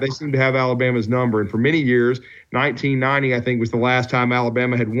good, and they seemed to have Alabama's number. And for many years, 1990, I think, was the last time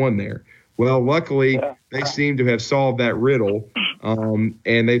Alabama had won there. Well, luckily, they seem to have solved that riddle, and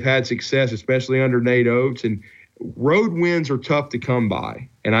they've had success, especially under Nate Oates. And road wins are tough to come by.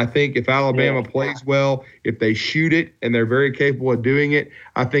 And I think if Alabama plays well, if they shoot it, and they're very capable of doing it,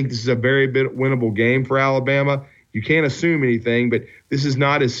 I think this is a very winnable game for Alabama. You can't assume anything, but this is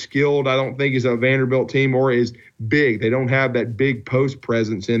not as skilled, I don't think, as a Vanderbilt team or as big. They don't have that big post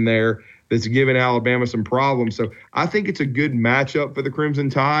presence in there that's given Alabama some problems. So I think it's a good matchup for the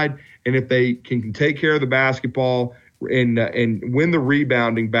Crimson Tide. And if they can take care of the basketball and win the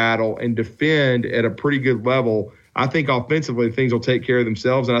rebounding battle and defend at a pretty good level, I think offensively things will take care of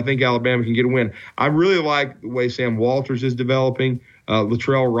themselves, and I think Alabama can get a win. I really like the way Sam Walters is developing.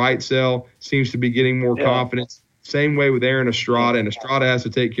 Latrell Wrightsell seems to be getting more confidence. Same way with Aaron Estrada, and Estrada has to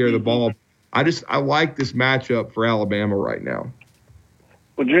take care of the ball. I like this matchup for Alabama right now.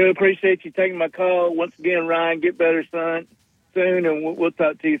 Well, Drew, appreciate you taking my call. Once again, Ryan, get better soon, and we'll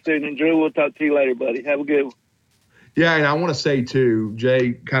talk to you soon. And Drew, we'll talk to you later, buddy. Have a good one. Yeah, and I want to say, too,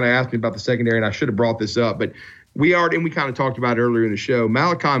 Jay kind of asked me about the secondary, and I should have brought this up, but we kind of talked about it earlier in the show.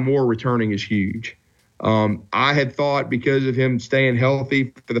 Malachi Moore returning is huge. I had thought because of him staying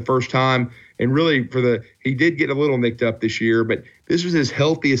healthy for the first time, and really he did get a little nicked up this year, but this was his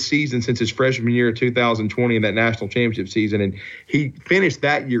healthiest season since his freshman year of 2020 in that national championship season. And he finished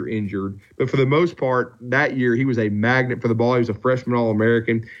that year injured, but for the most part, that year he was a magnet for the ball. He was a freshman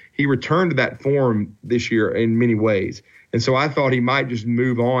All-American. He returned to that form this year in many ways. And so I thought he might just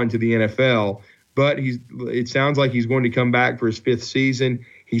move on to the NFL, but it sounds like he's going to come back for his 5th season.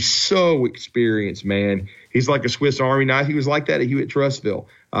 He's so experienced, man. He's like a Swiss Army knife. He was like that at Hewitt-Trussville.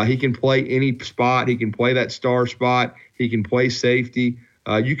 He can play any spot. He can play that star spot. He can play safety.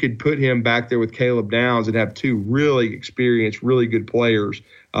 You could put him back there with Caleb Downs and have 2 really experienced, really good players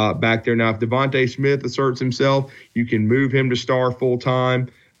back there. Now, if Devontae Smith asserts himself, you can move him to star full-time,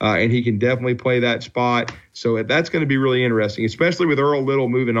 and he can definitely play that spot. So that's going to be really interesting, especially with Earl Little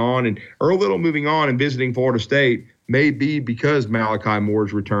moving on. And Earl Little moving on and visiting Florida State may be because Malachi Moore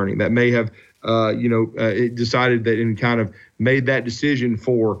is returning. That may have, it decided that and kind of made that decision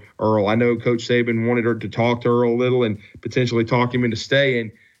for Earl. I know Coach Saban wanted her to talk to Earl Little and potentially talk him into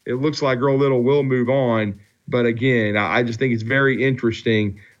staying. It looks like Earl Little will move on. But, again, I just think it's very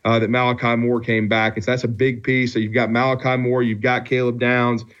interesting that Malachi Moore came back. And so that's a big piece. So you've got Malachi Moore, you've got Caleb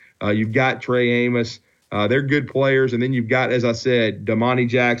Downs, you've got Trey Amos. They're good players. And then you've got, as I said, Damani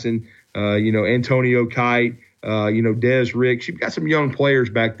Jackson, Antonio Kite, Des Ricks. You've got some young players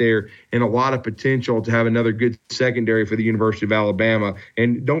back there and a lot of potential to have another good secondary for the University of Alabama.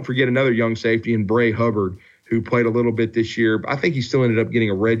 And don't forget another young safety in Bray Hubbard, who played a little bit this year. I think he still ended up getting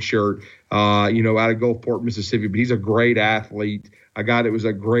a red shirt, out of Gulfport, Mississippi. But he's a great athlete, a guy that was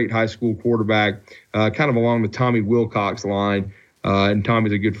a great high school quarterback, kind of along the Tommy Wilcox line. And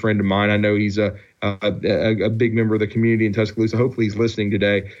Tommy's a good friend of mine. I know he's a big member of the community in Tuscaloosa. Hopefully he's listening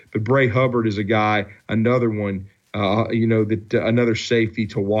today. But Bray Hubbard is a guy, another one, another safety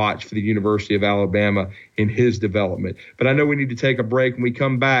to watch for the University of Alabama in his development. But I know we need to take a break. When we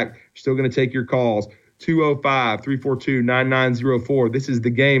come back, we're still going to take your calls. 205-342-9904. This is The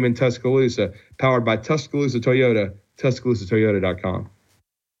Game in Tuscaloosa, powered by Tuscaloosa Toyota, TuscaloosaToyota.com.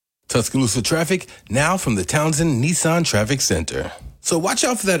 Tuscaloosa traffic now from the Townsend Nissan Traffic Center. So watch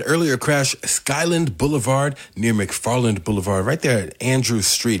out for that earlier crash, Skyland Boulevard near McFarland Boulevard, right there at Andrews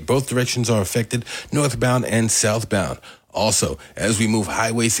Street. Both directions are affected, northbound and southbound. Also, as we move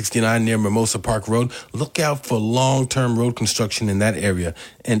Highway 69 near Mimosa Park Road, look out for long-term road construction in that area.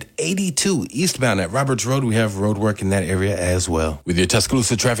 And 82 eastbound at Roberts Road, we have road work in that area as well. With your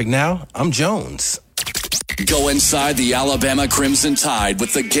Tuscaloosa traffic now, I'm Jones. Go inside the Alabama Crimson Tide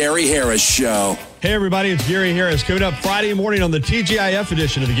with the Gary Harris Show. Hey, everybody, it's Gary Harris. Coming up Friday morning on the TGIF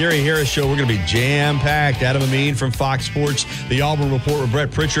edition of the Gary Harris Show, we're going to be jam-packed. Adam Amin from Fox Sports, the Auburn Report with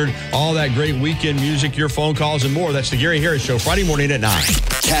Brett Pritchard, all that great weekend music, your phone calls, and more. That's the Gary Harris Show, Friday morning at 9.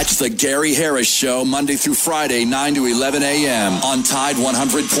 Catch the Gary Harris Show Monday through Friday, 9 to 11 a.m. on Tide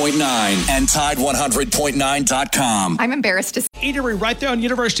 100.9 and Tide100.9.com. I'm embarrassed to say. Eatery right there on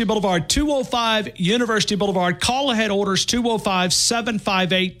University Boulevard, 205 University Boulevard. Call ahead orders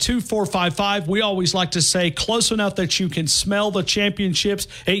 205-758-2455. We always like to say close enough that you can smell the championships.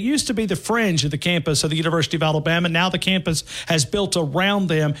 It used to be the fringe of the campus of the University of Alabama. Now the campus has built around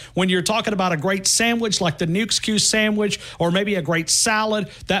them. When you're talking about a great sandwich like the Nukes Q sandwich or maybe a great salad,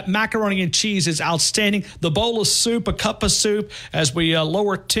 that macaroni and cheese is outstanding. The bowl of soup, a cup of soup, as we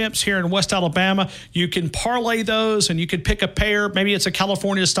lower temps here in West Alabama, you can parlay those and you can pick a pair. Maybe it's a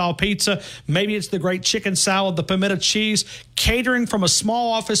California-style pizza. Maybe it's the great chicken salad, the pimento cheese. Catering from a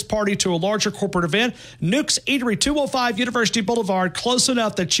small office party to a larger corporate event. Nukes Eatery, 205 University Boulevard, close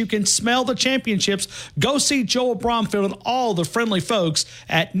enough that you can smell the championships. Go see Joel Bromfield and all the friendly folks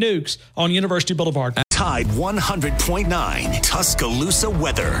at Nukes on University Boulevard. Tide 100.9 Tuscaloosa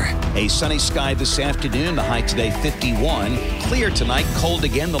weather. A sunny sky this afternoon, the high today 51. Clear tonight, cold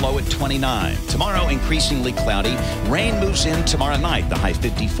again, the low at 29. Tomorrow, increasingly cloudy. Rain moves in tomorrow night, the high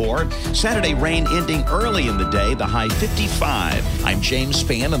 54. Saturday, rain ending early in the day, the high 55. I'm James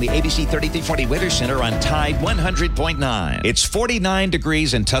Spann on the ABC 3340 Weather Center on Tide 100.9. It's 49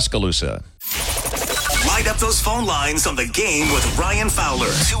 degrees in Tuscaloosa. Light up those phone lines on the game with Ryan Fowler.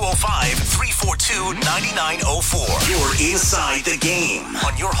 205-342-9904. You're inside the game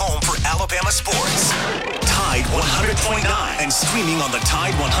on your home for Alabama sports. Tide 100.9 and streaming on the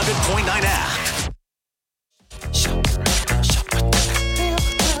Tide 100.9 app.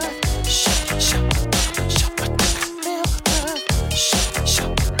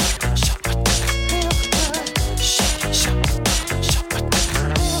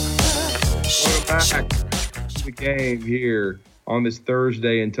 Back to the game here on this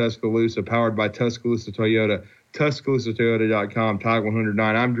Thursday in Tuscaloosa, powered by Tuscaloosa Toyota, TuscaloosaToyota.com, Tide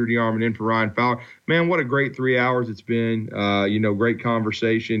 109. I'm Drew DeArmond in for Ryan Fowler. Man, what a great 3 hours it's been. Great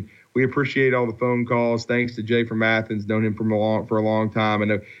conversation. We appreciate all the phone calls. Thanks to Jay from Athens, known him for a long time. I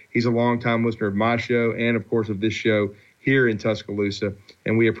know he's a long-time listener of my show and, of course, of this show here in Tuscaloosa,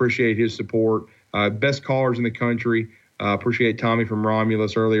 and we appreciate his support. Best callers in the country. Appreciate Tommy from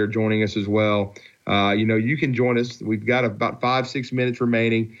Romulus earlier joining us as well. You can join us. We've got about 5-6 minutes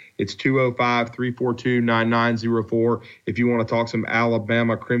remaining. It's 205-342-9904. If you want to talk some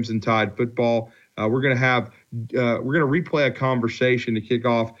Alabama Crimson Tide football, we're going to replay a conversation to kick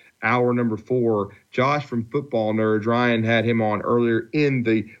off hour number 4. Josh from Football Nerds, Ryan had him on earlier in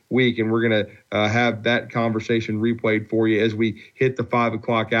the week, and we're going to have that conversation replayed for you as we hit the 5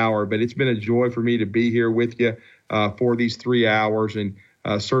 o'clock hour. But it's been a joy for me to be here with you for these 3 hours, and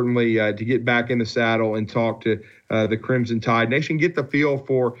certainly to get back in the saddle and talk to the Crimson Tide Nation, get the feel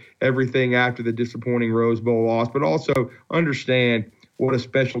for everything after the disappointing Rose Bowl loss, but also understand what a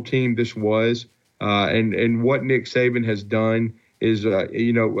special team this was, and what Nick Saban has done is,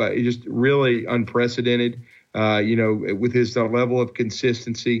 just really unprecedented, with his level of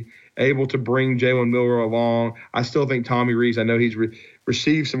consistency, able to bring Jalen Milroe along. I still think Tommy Rees, I know he's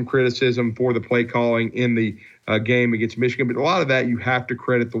received some criticism for the play calling in the game against Michigan, but a lot of that you have to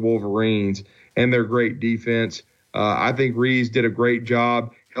credit the Wolverines and their great defense. I think Rees did a great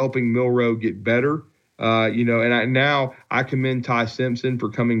job helping Milroe get better. Now I commend Ty Simpson for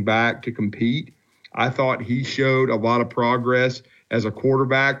coming back to compete. I thought he showed a lot of progress as a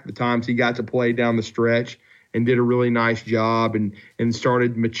quarterback the times he got to play down the stretch, and did a really nice job and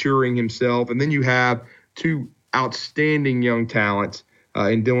started maturing himself. And then you have 2 outstanding young talents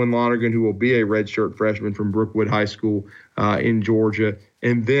in Dylan Lonergan, who will be a redshirt freshman from Brookwood High School in Georgia.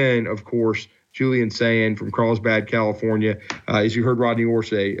 And then, of course, Julian Sand from Carlsbad, California, as you heard Rodney Orr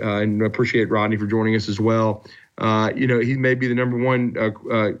say, and appreciate Rodney for joining us as well. He may be the number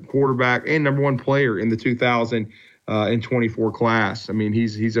 1 quarterback and number 1 player in the 2024 class. I mean,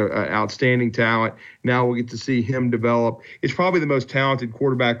 he's an outstanding talent. Now we'll get to see him develop. It's probably the most talented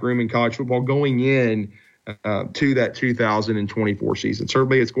quarterback room in college football going in to that 2024 season.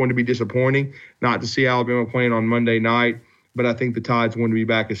 Certainly it's going to be disappointing not to see Alabama playing on Monday night, but I think the Tide's going to be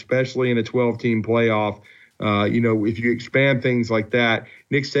back, especially in a 12-team playoff. If you expand things like that,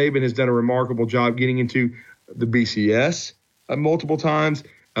 Nick Saban has done a remarkable job getting into the BCS multiple times,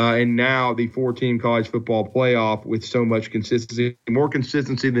 and now the 4-team college football playoff with so much consistency, more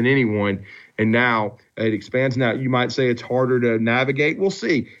consistency than anyone. And now it expands. Now you might say it's harder to navigate. We'll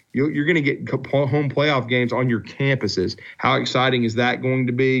see. You're going to get home playoff games on your campuses. How exciting is that going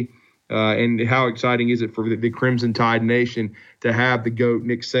to be? And how exciting is it for the Crimson Tide Nation to have the GOAT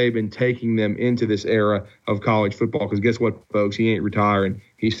Nick Saban taking them into this era of college football? Because guess what, folks? He ain't retiring.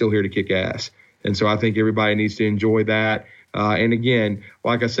 He's still here to kick ass. And so I think everybody needs to enjoy that. And again,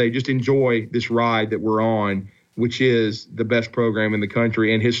 like I say, just enjoy this ride that we're on, which is the best program in the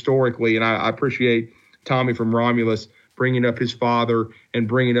country. And historically, and I appreciate Tommy from Romulus bringing up his father and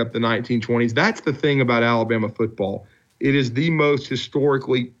bringing up the 1920s. That's the thing about Alabama football. It is the most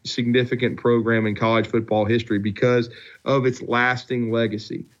historically significant program in college football history because of its lasting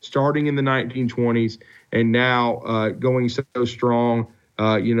legacy, starting in the 1920s and now going so strong,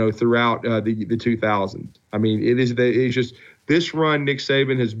 throughout the 2000s. I mean, it's just this run Nick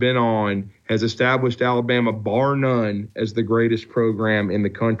Saban has been on has established Alabama, bar none, as the greatest program in the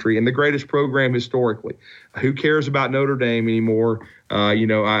country and the greatest program historically. Who cares about Notre Dame anymore? I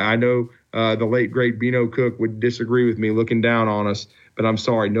know the late, great Bino Cook would disagree with me looking down on us, but I'm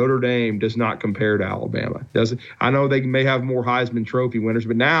sorry, Notre Dame does not compare to Alabama. I know they may have more Heisman Trophy winners,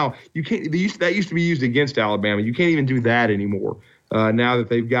 but now you can't. That used to be used against Alabama. You can't even do that anymore. Now that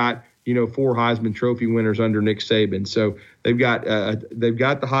they've got 4 Heisman Trophy winners under Nick Saban. So they've got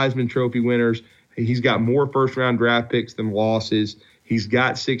the Heisman Trophy winners. He's got more first-round draft picks than losses. He's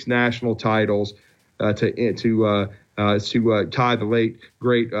got 6 national titles to tie the late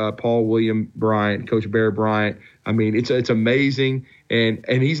great Paul William Bryant, Coach Bear Bryant. I mean, it's amazing, and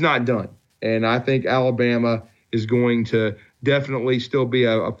he's not done. And I think Alabama is going to definitely still be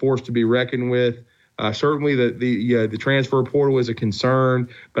a force to be reckoned with. Certainly, the transfer portal is a concern,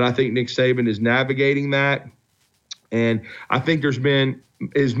 but I think Nick Saban is navigating that. And I think there's been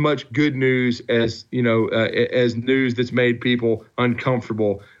as much good news as as news that's made people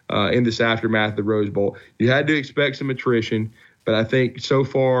uncomfortable in this aftermath of the Rose Bowl. You had to expect some attrition, but I think so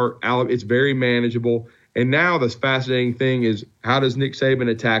far it's very manageable. And now the fascinating thing is, how does Nick Saban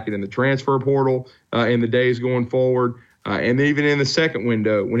attack it in the transfer portal in the days going forward, and even in the second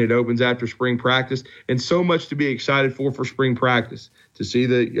window when it opens after spring practice? And so much to be excited for spring practice, to see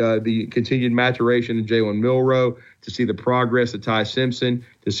the continued maturation of Jalen Milroe, to see the progress of Ty Simpson,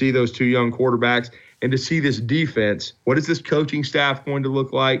 to see those 2 young quarterbacks, and to see this defense. What is this coaching staff going to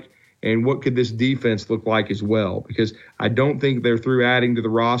look like? And what could this defense look like as well? Because I don't think they're through adding to the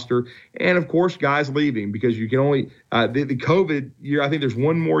roster. And, of course, guys leaving, because you can only the COVID year, I think there's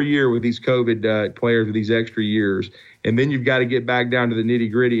one more year with these COVID players with these extra years. And then you've got to get back down to the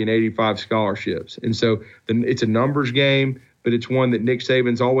nitty-gritty and 85 scholarships. And so it's a numbers game, but it's one that Nick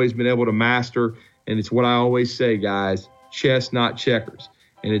Saban's always been able to master. And it's what I always say, guys, chess, not checkers.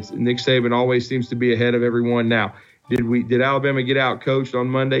 And it's Nick Saban always seems to be ahead of everyone now. Did Alabama get out coached on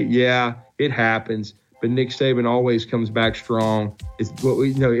Monday? Yeah, it happens. But Nick Saban always comes back strong. It's I'm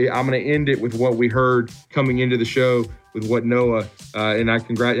going to end it with what we heard coming into the show with what Noah and I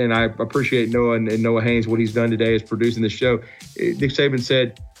appreciate Noah and Noah Haynes, what he's done today is producing the show. Nick Saban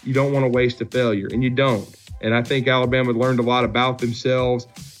said, "You don't want to waste a failure," and you don't. And I think Alabama learned a lot about themselves.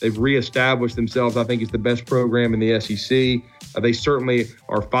 They've reestablished themselves. I think it's the best program in the SEC. They certainly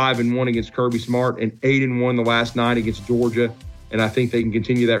are 5-1 against Kirby Smart and 8-1 the last 9 against Georgia. And I think they can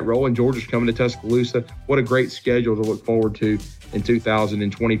continue that role. And Georgia's coming to Tuscaloosa. What a great schedule to look forward to in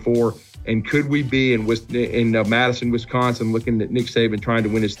 2024. And could we be in Madison, Wisconsin, looking at Nick Saban trying to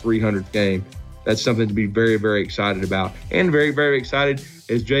win his 300th game? That's something to be very, very excited about. And very, very excited,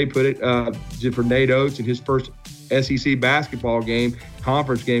 as Jay put it, for Nate Oates in his first SEC basketball game,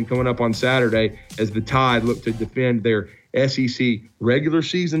 conference game coming up on Saturday, as the Tide look to defend their SEC regular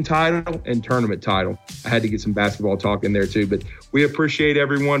season title and tournament title. I had to get some basketball talk in there too, but we appreciate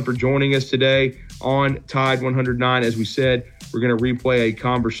everyone for joining us today on Tide 109. As we said, we're going to replay a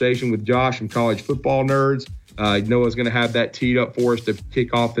conversation with Josh from College Football Nerds. Noah's going to have that teed up for us to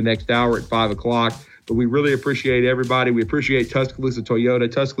kick off the next hour at 5 o'clock. But we really appreciate everybody. We appreciate Tuscaloosa Toyota,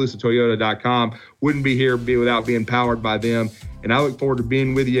 TuscaloosaToyota.com. Wouldn't be here without being powered by them. And I look forward to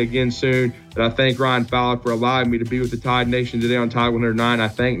being with you again soon. But I thank Ryan Fowler for allowing me to be with the Tide Nation today on Tide 109. I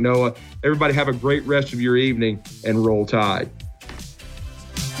thank Noah. Everybody have a great rest of your evening, and roll Tide.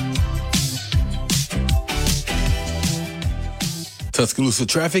 Tuscaloosa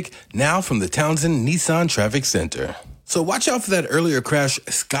traffic now from the Townsend Nissan Traffic Center. So watch out for that earlier crash,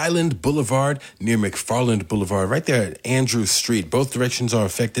 Skyland Boulevard near McFarland Boulevard, right there at Andrews Street. Both directions are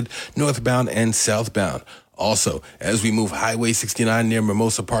affected, northbound and southbound. Also, as we move Highway 69 near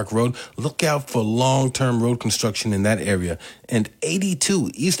Mimosa Park Road, look out for long-term road construction in that area. And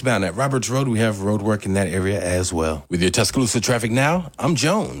 82 eastbound at Roberts Road, we have road work in that area as well. With your Tuscaloosa traffic now, I'm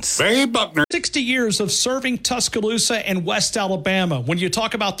Jones. Barry Buckner. 60 years of serving Tuscaloosa and West Alabama. When you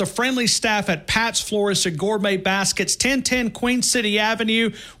talk about the friendly staff at Pat's Florist and Gourmet Baskets, 1010 Queen City Avenue,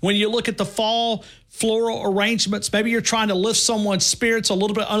 when you look at the fall floral arrangements, maybe you're trying to lift someone's spirits a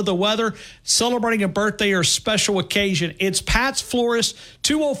little bit under the weather, celebrating a birthday or special occasion. It's Pat's Florist,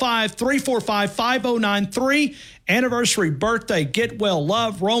 205-345-5093. Anniversary, birthday, get well,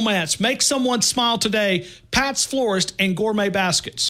 love, romance. Make someone smile today. Pat's Florist and Gourmet Baskets.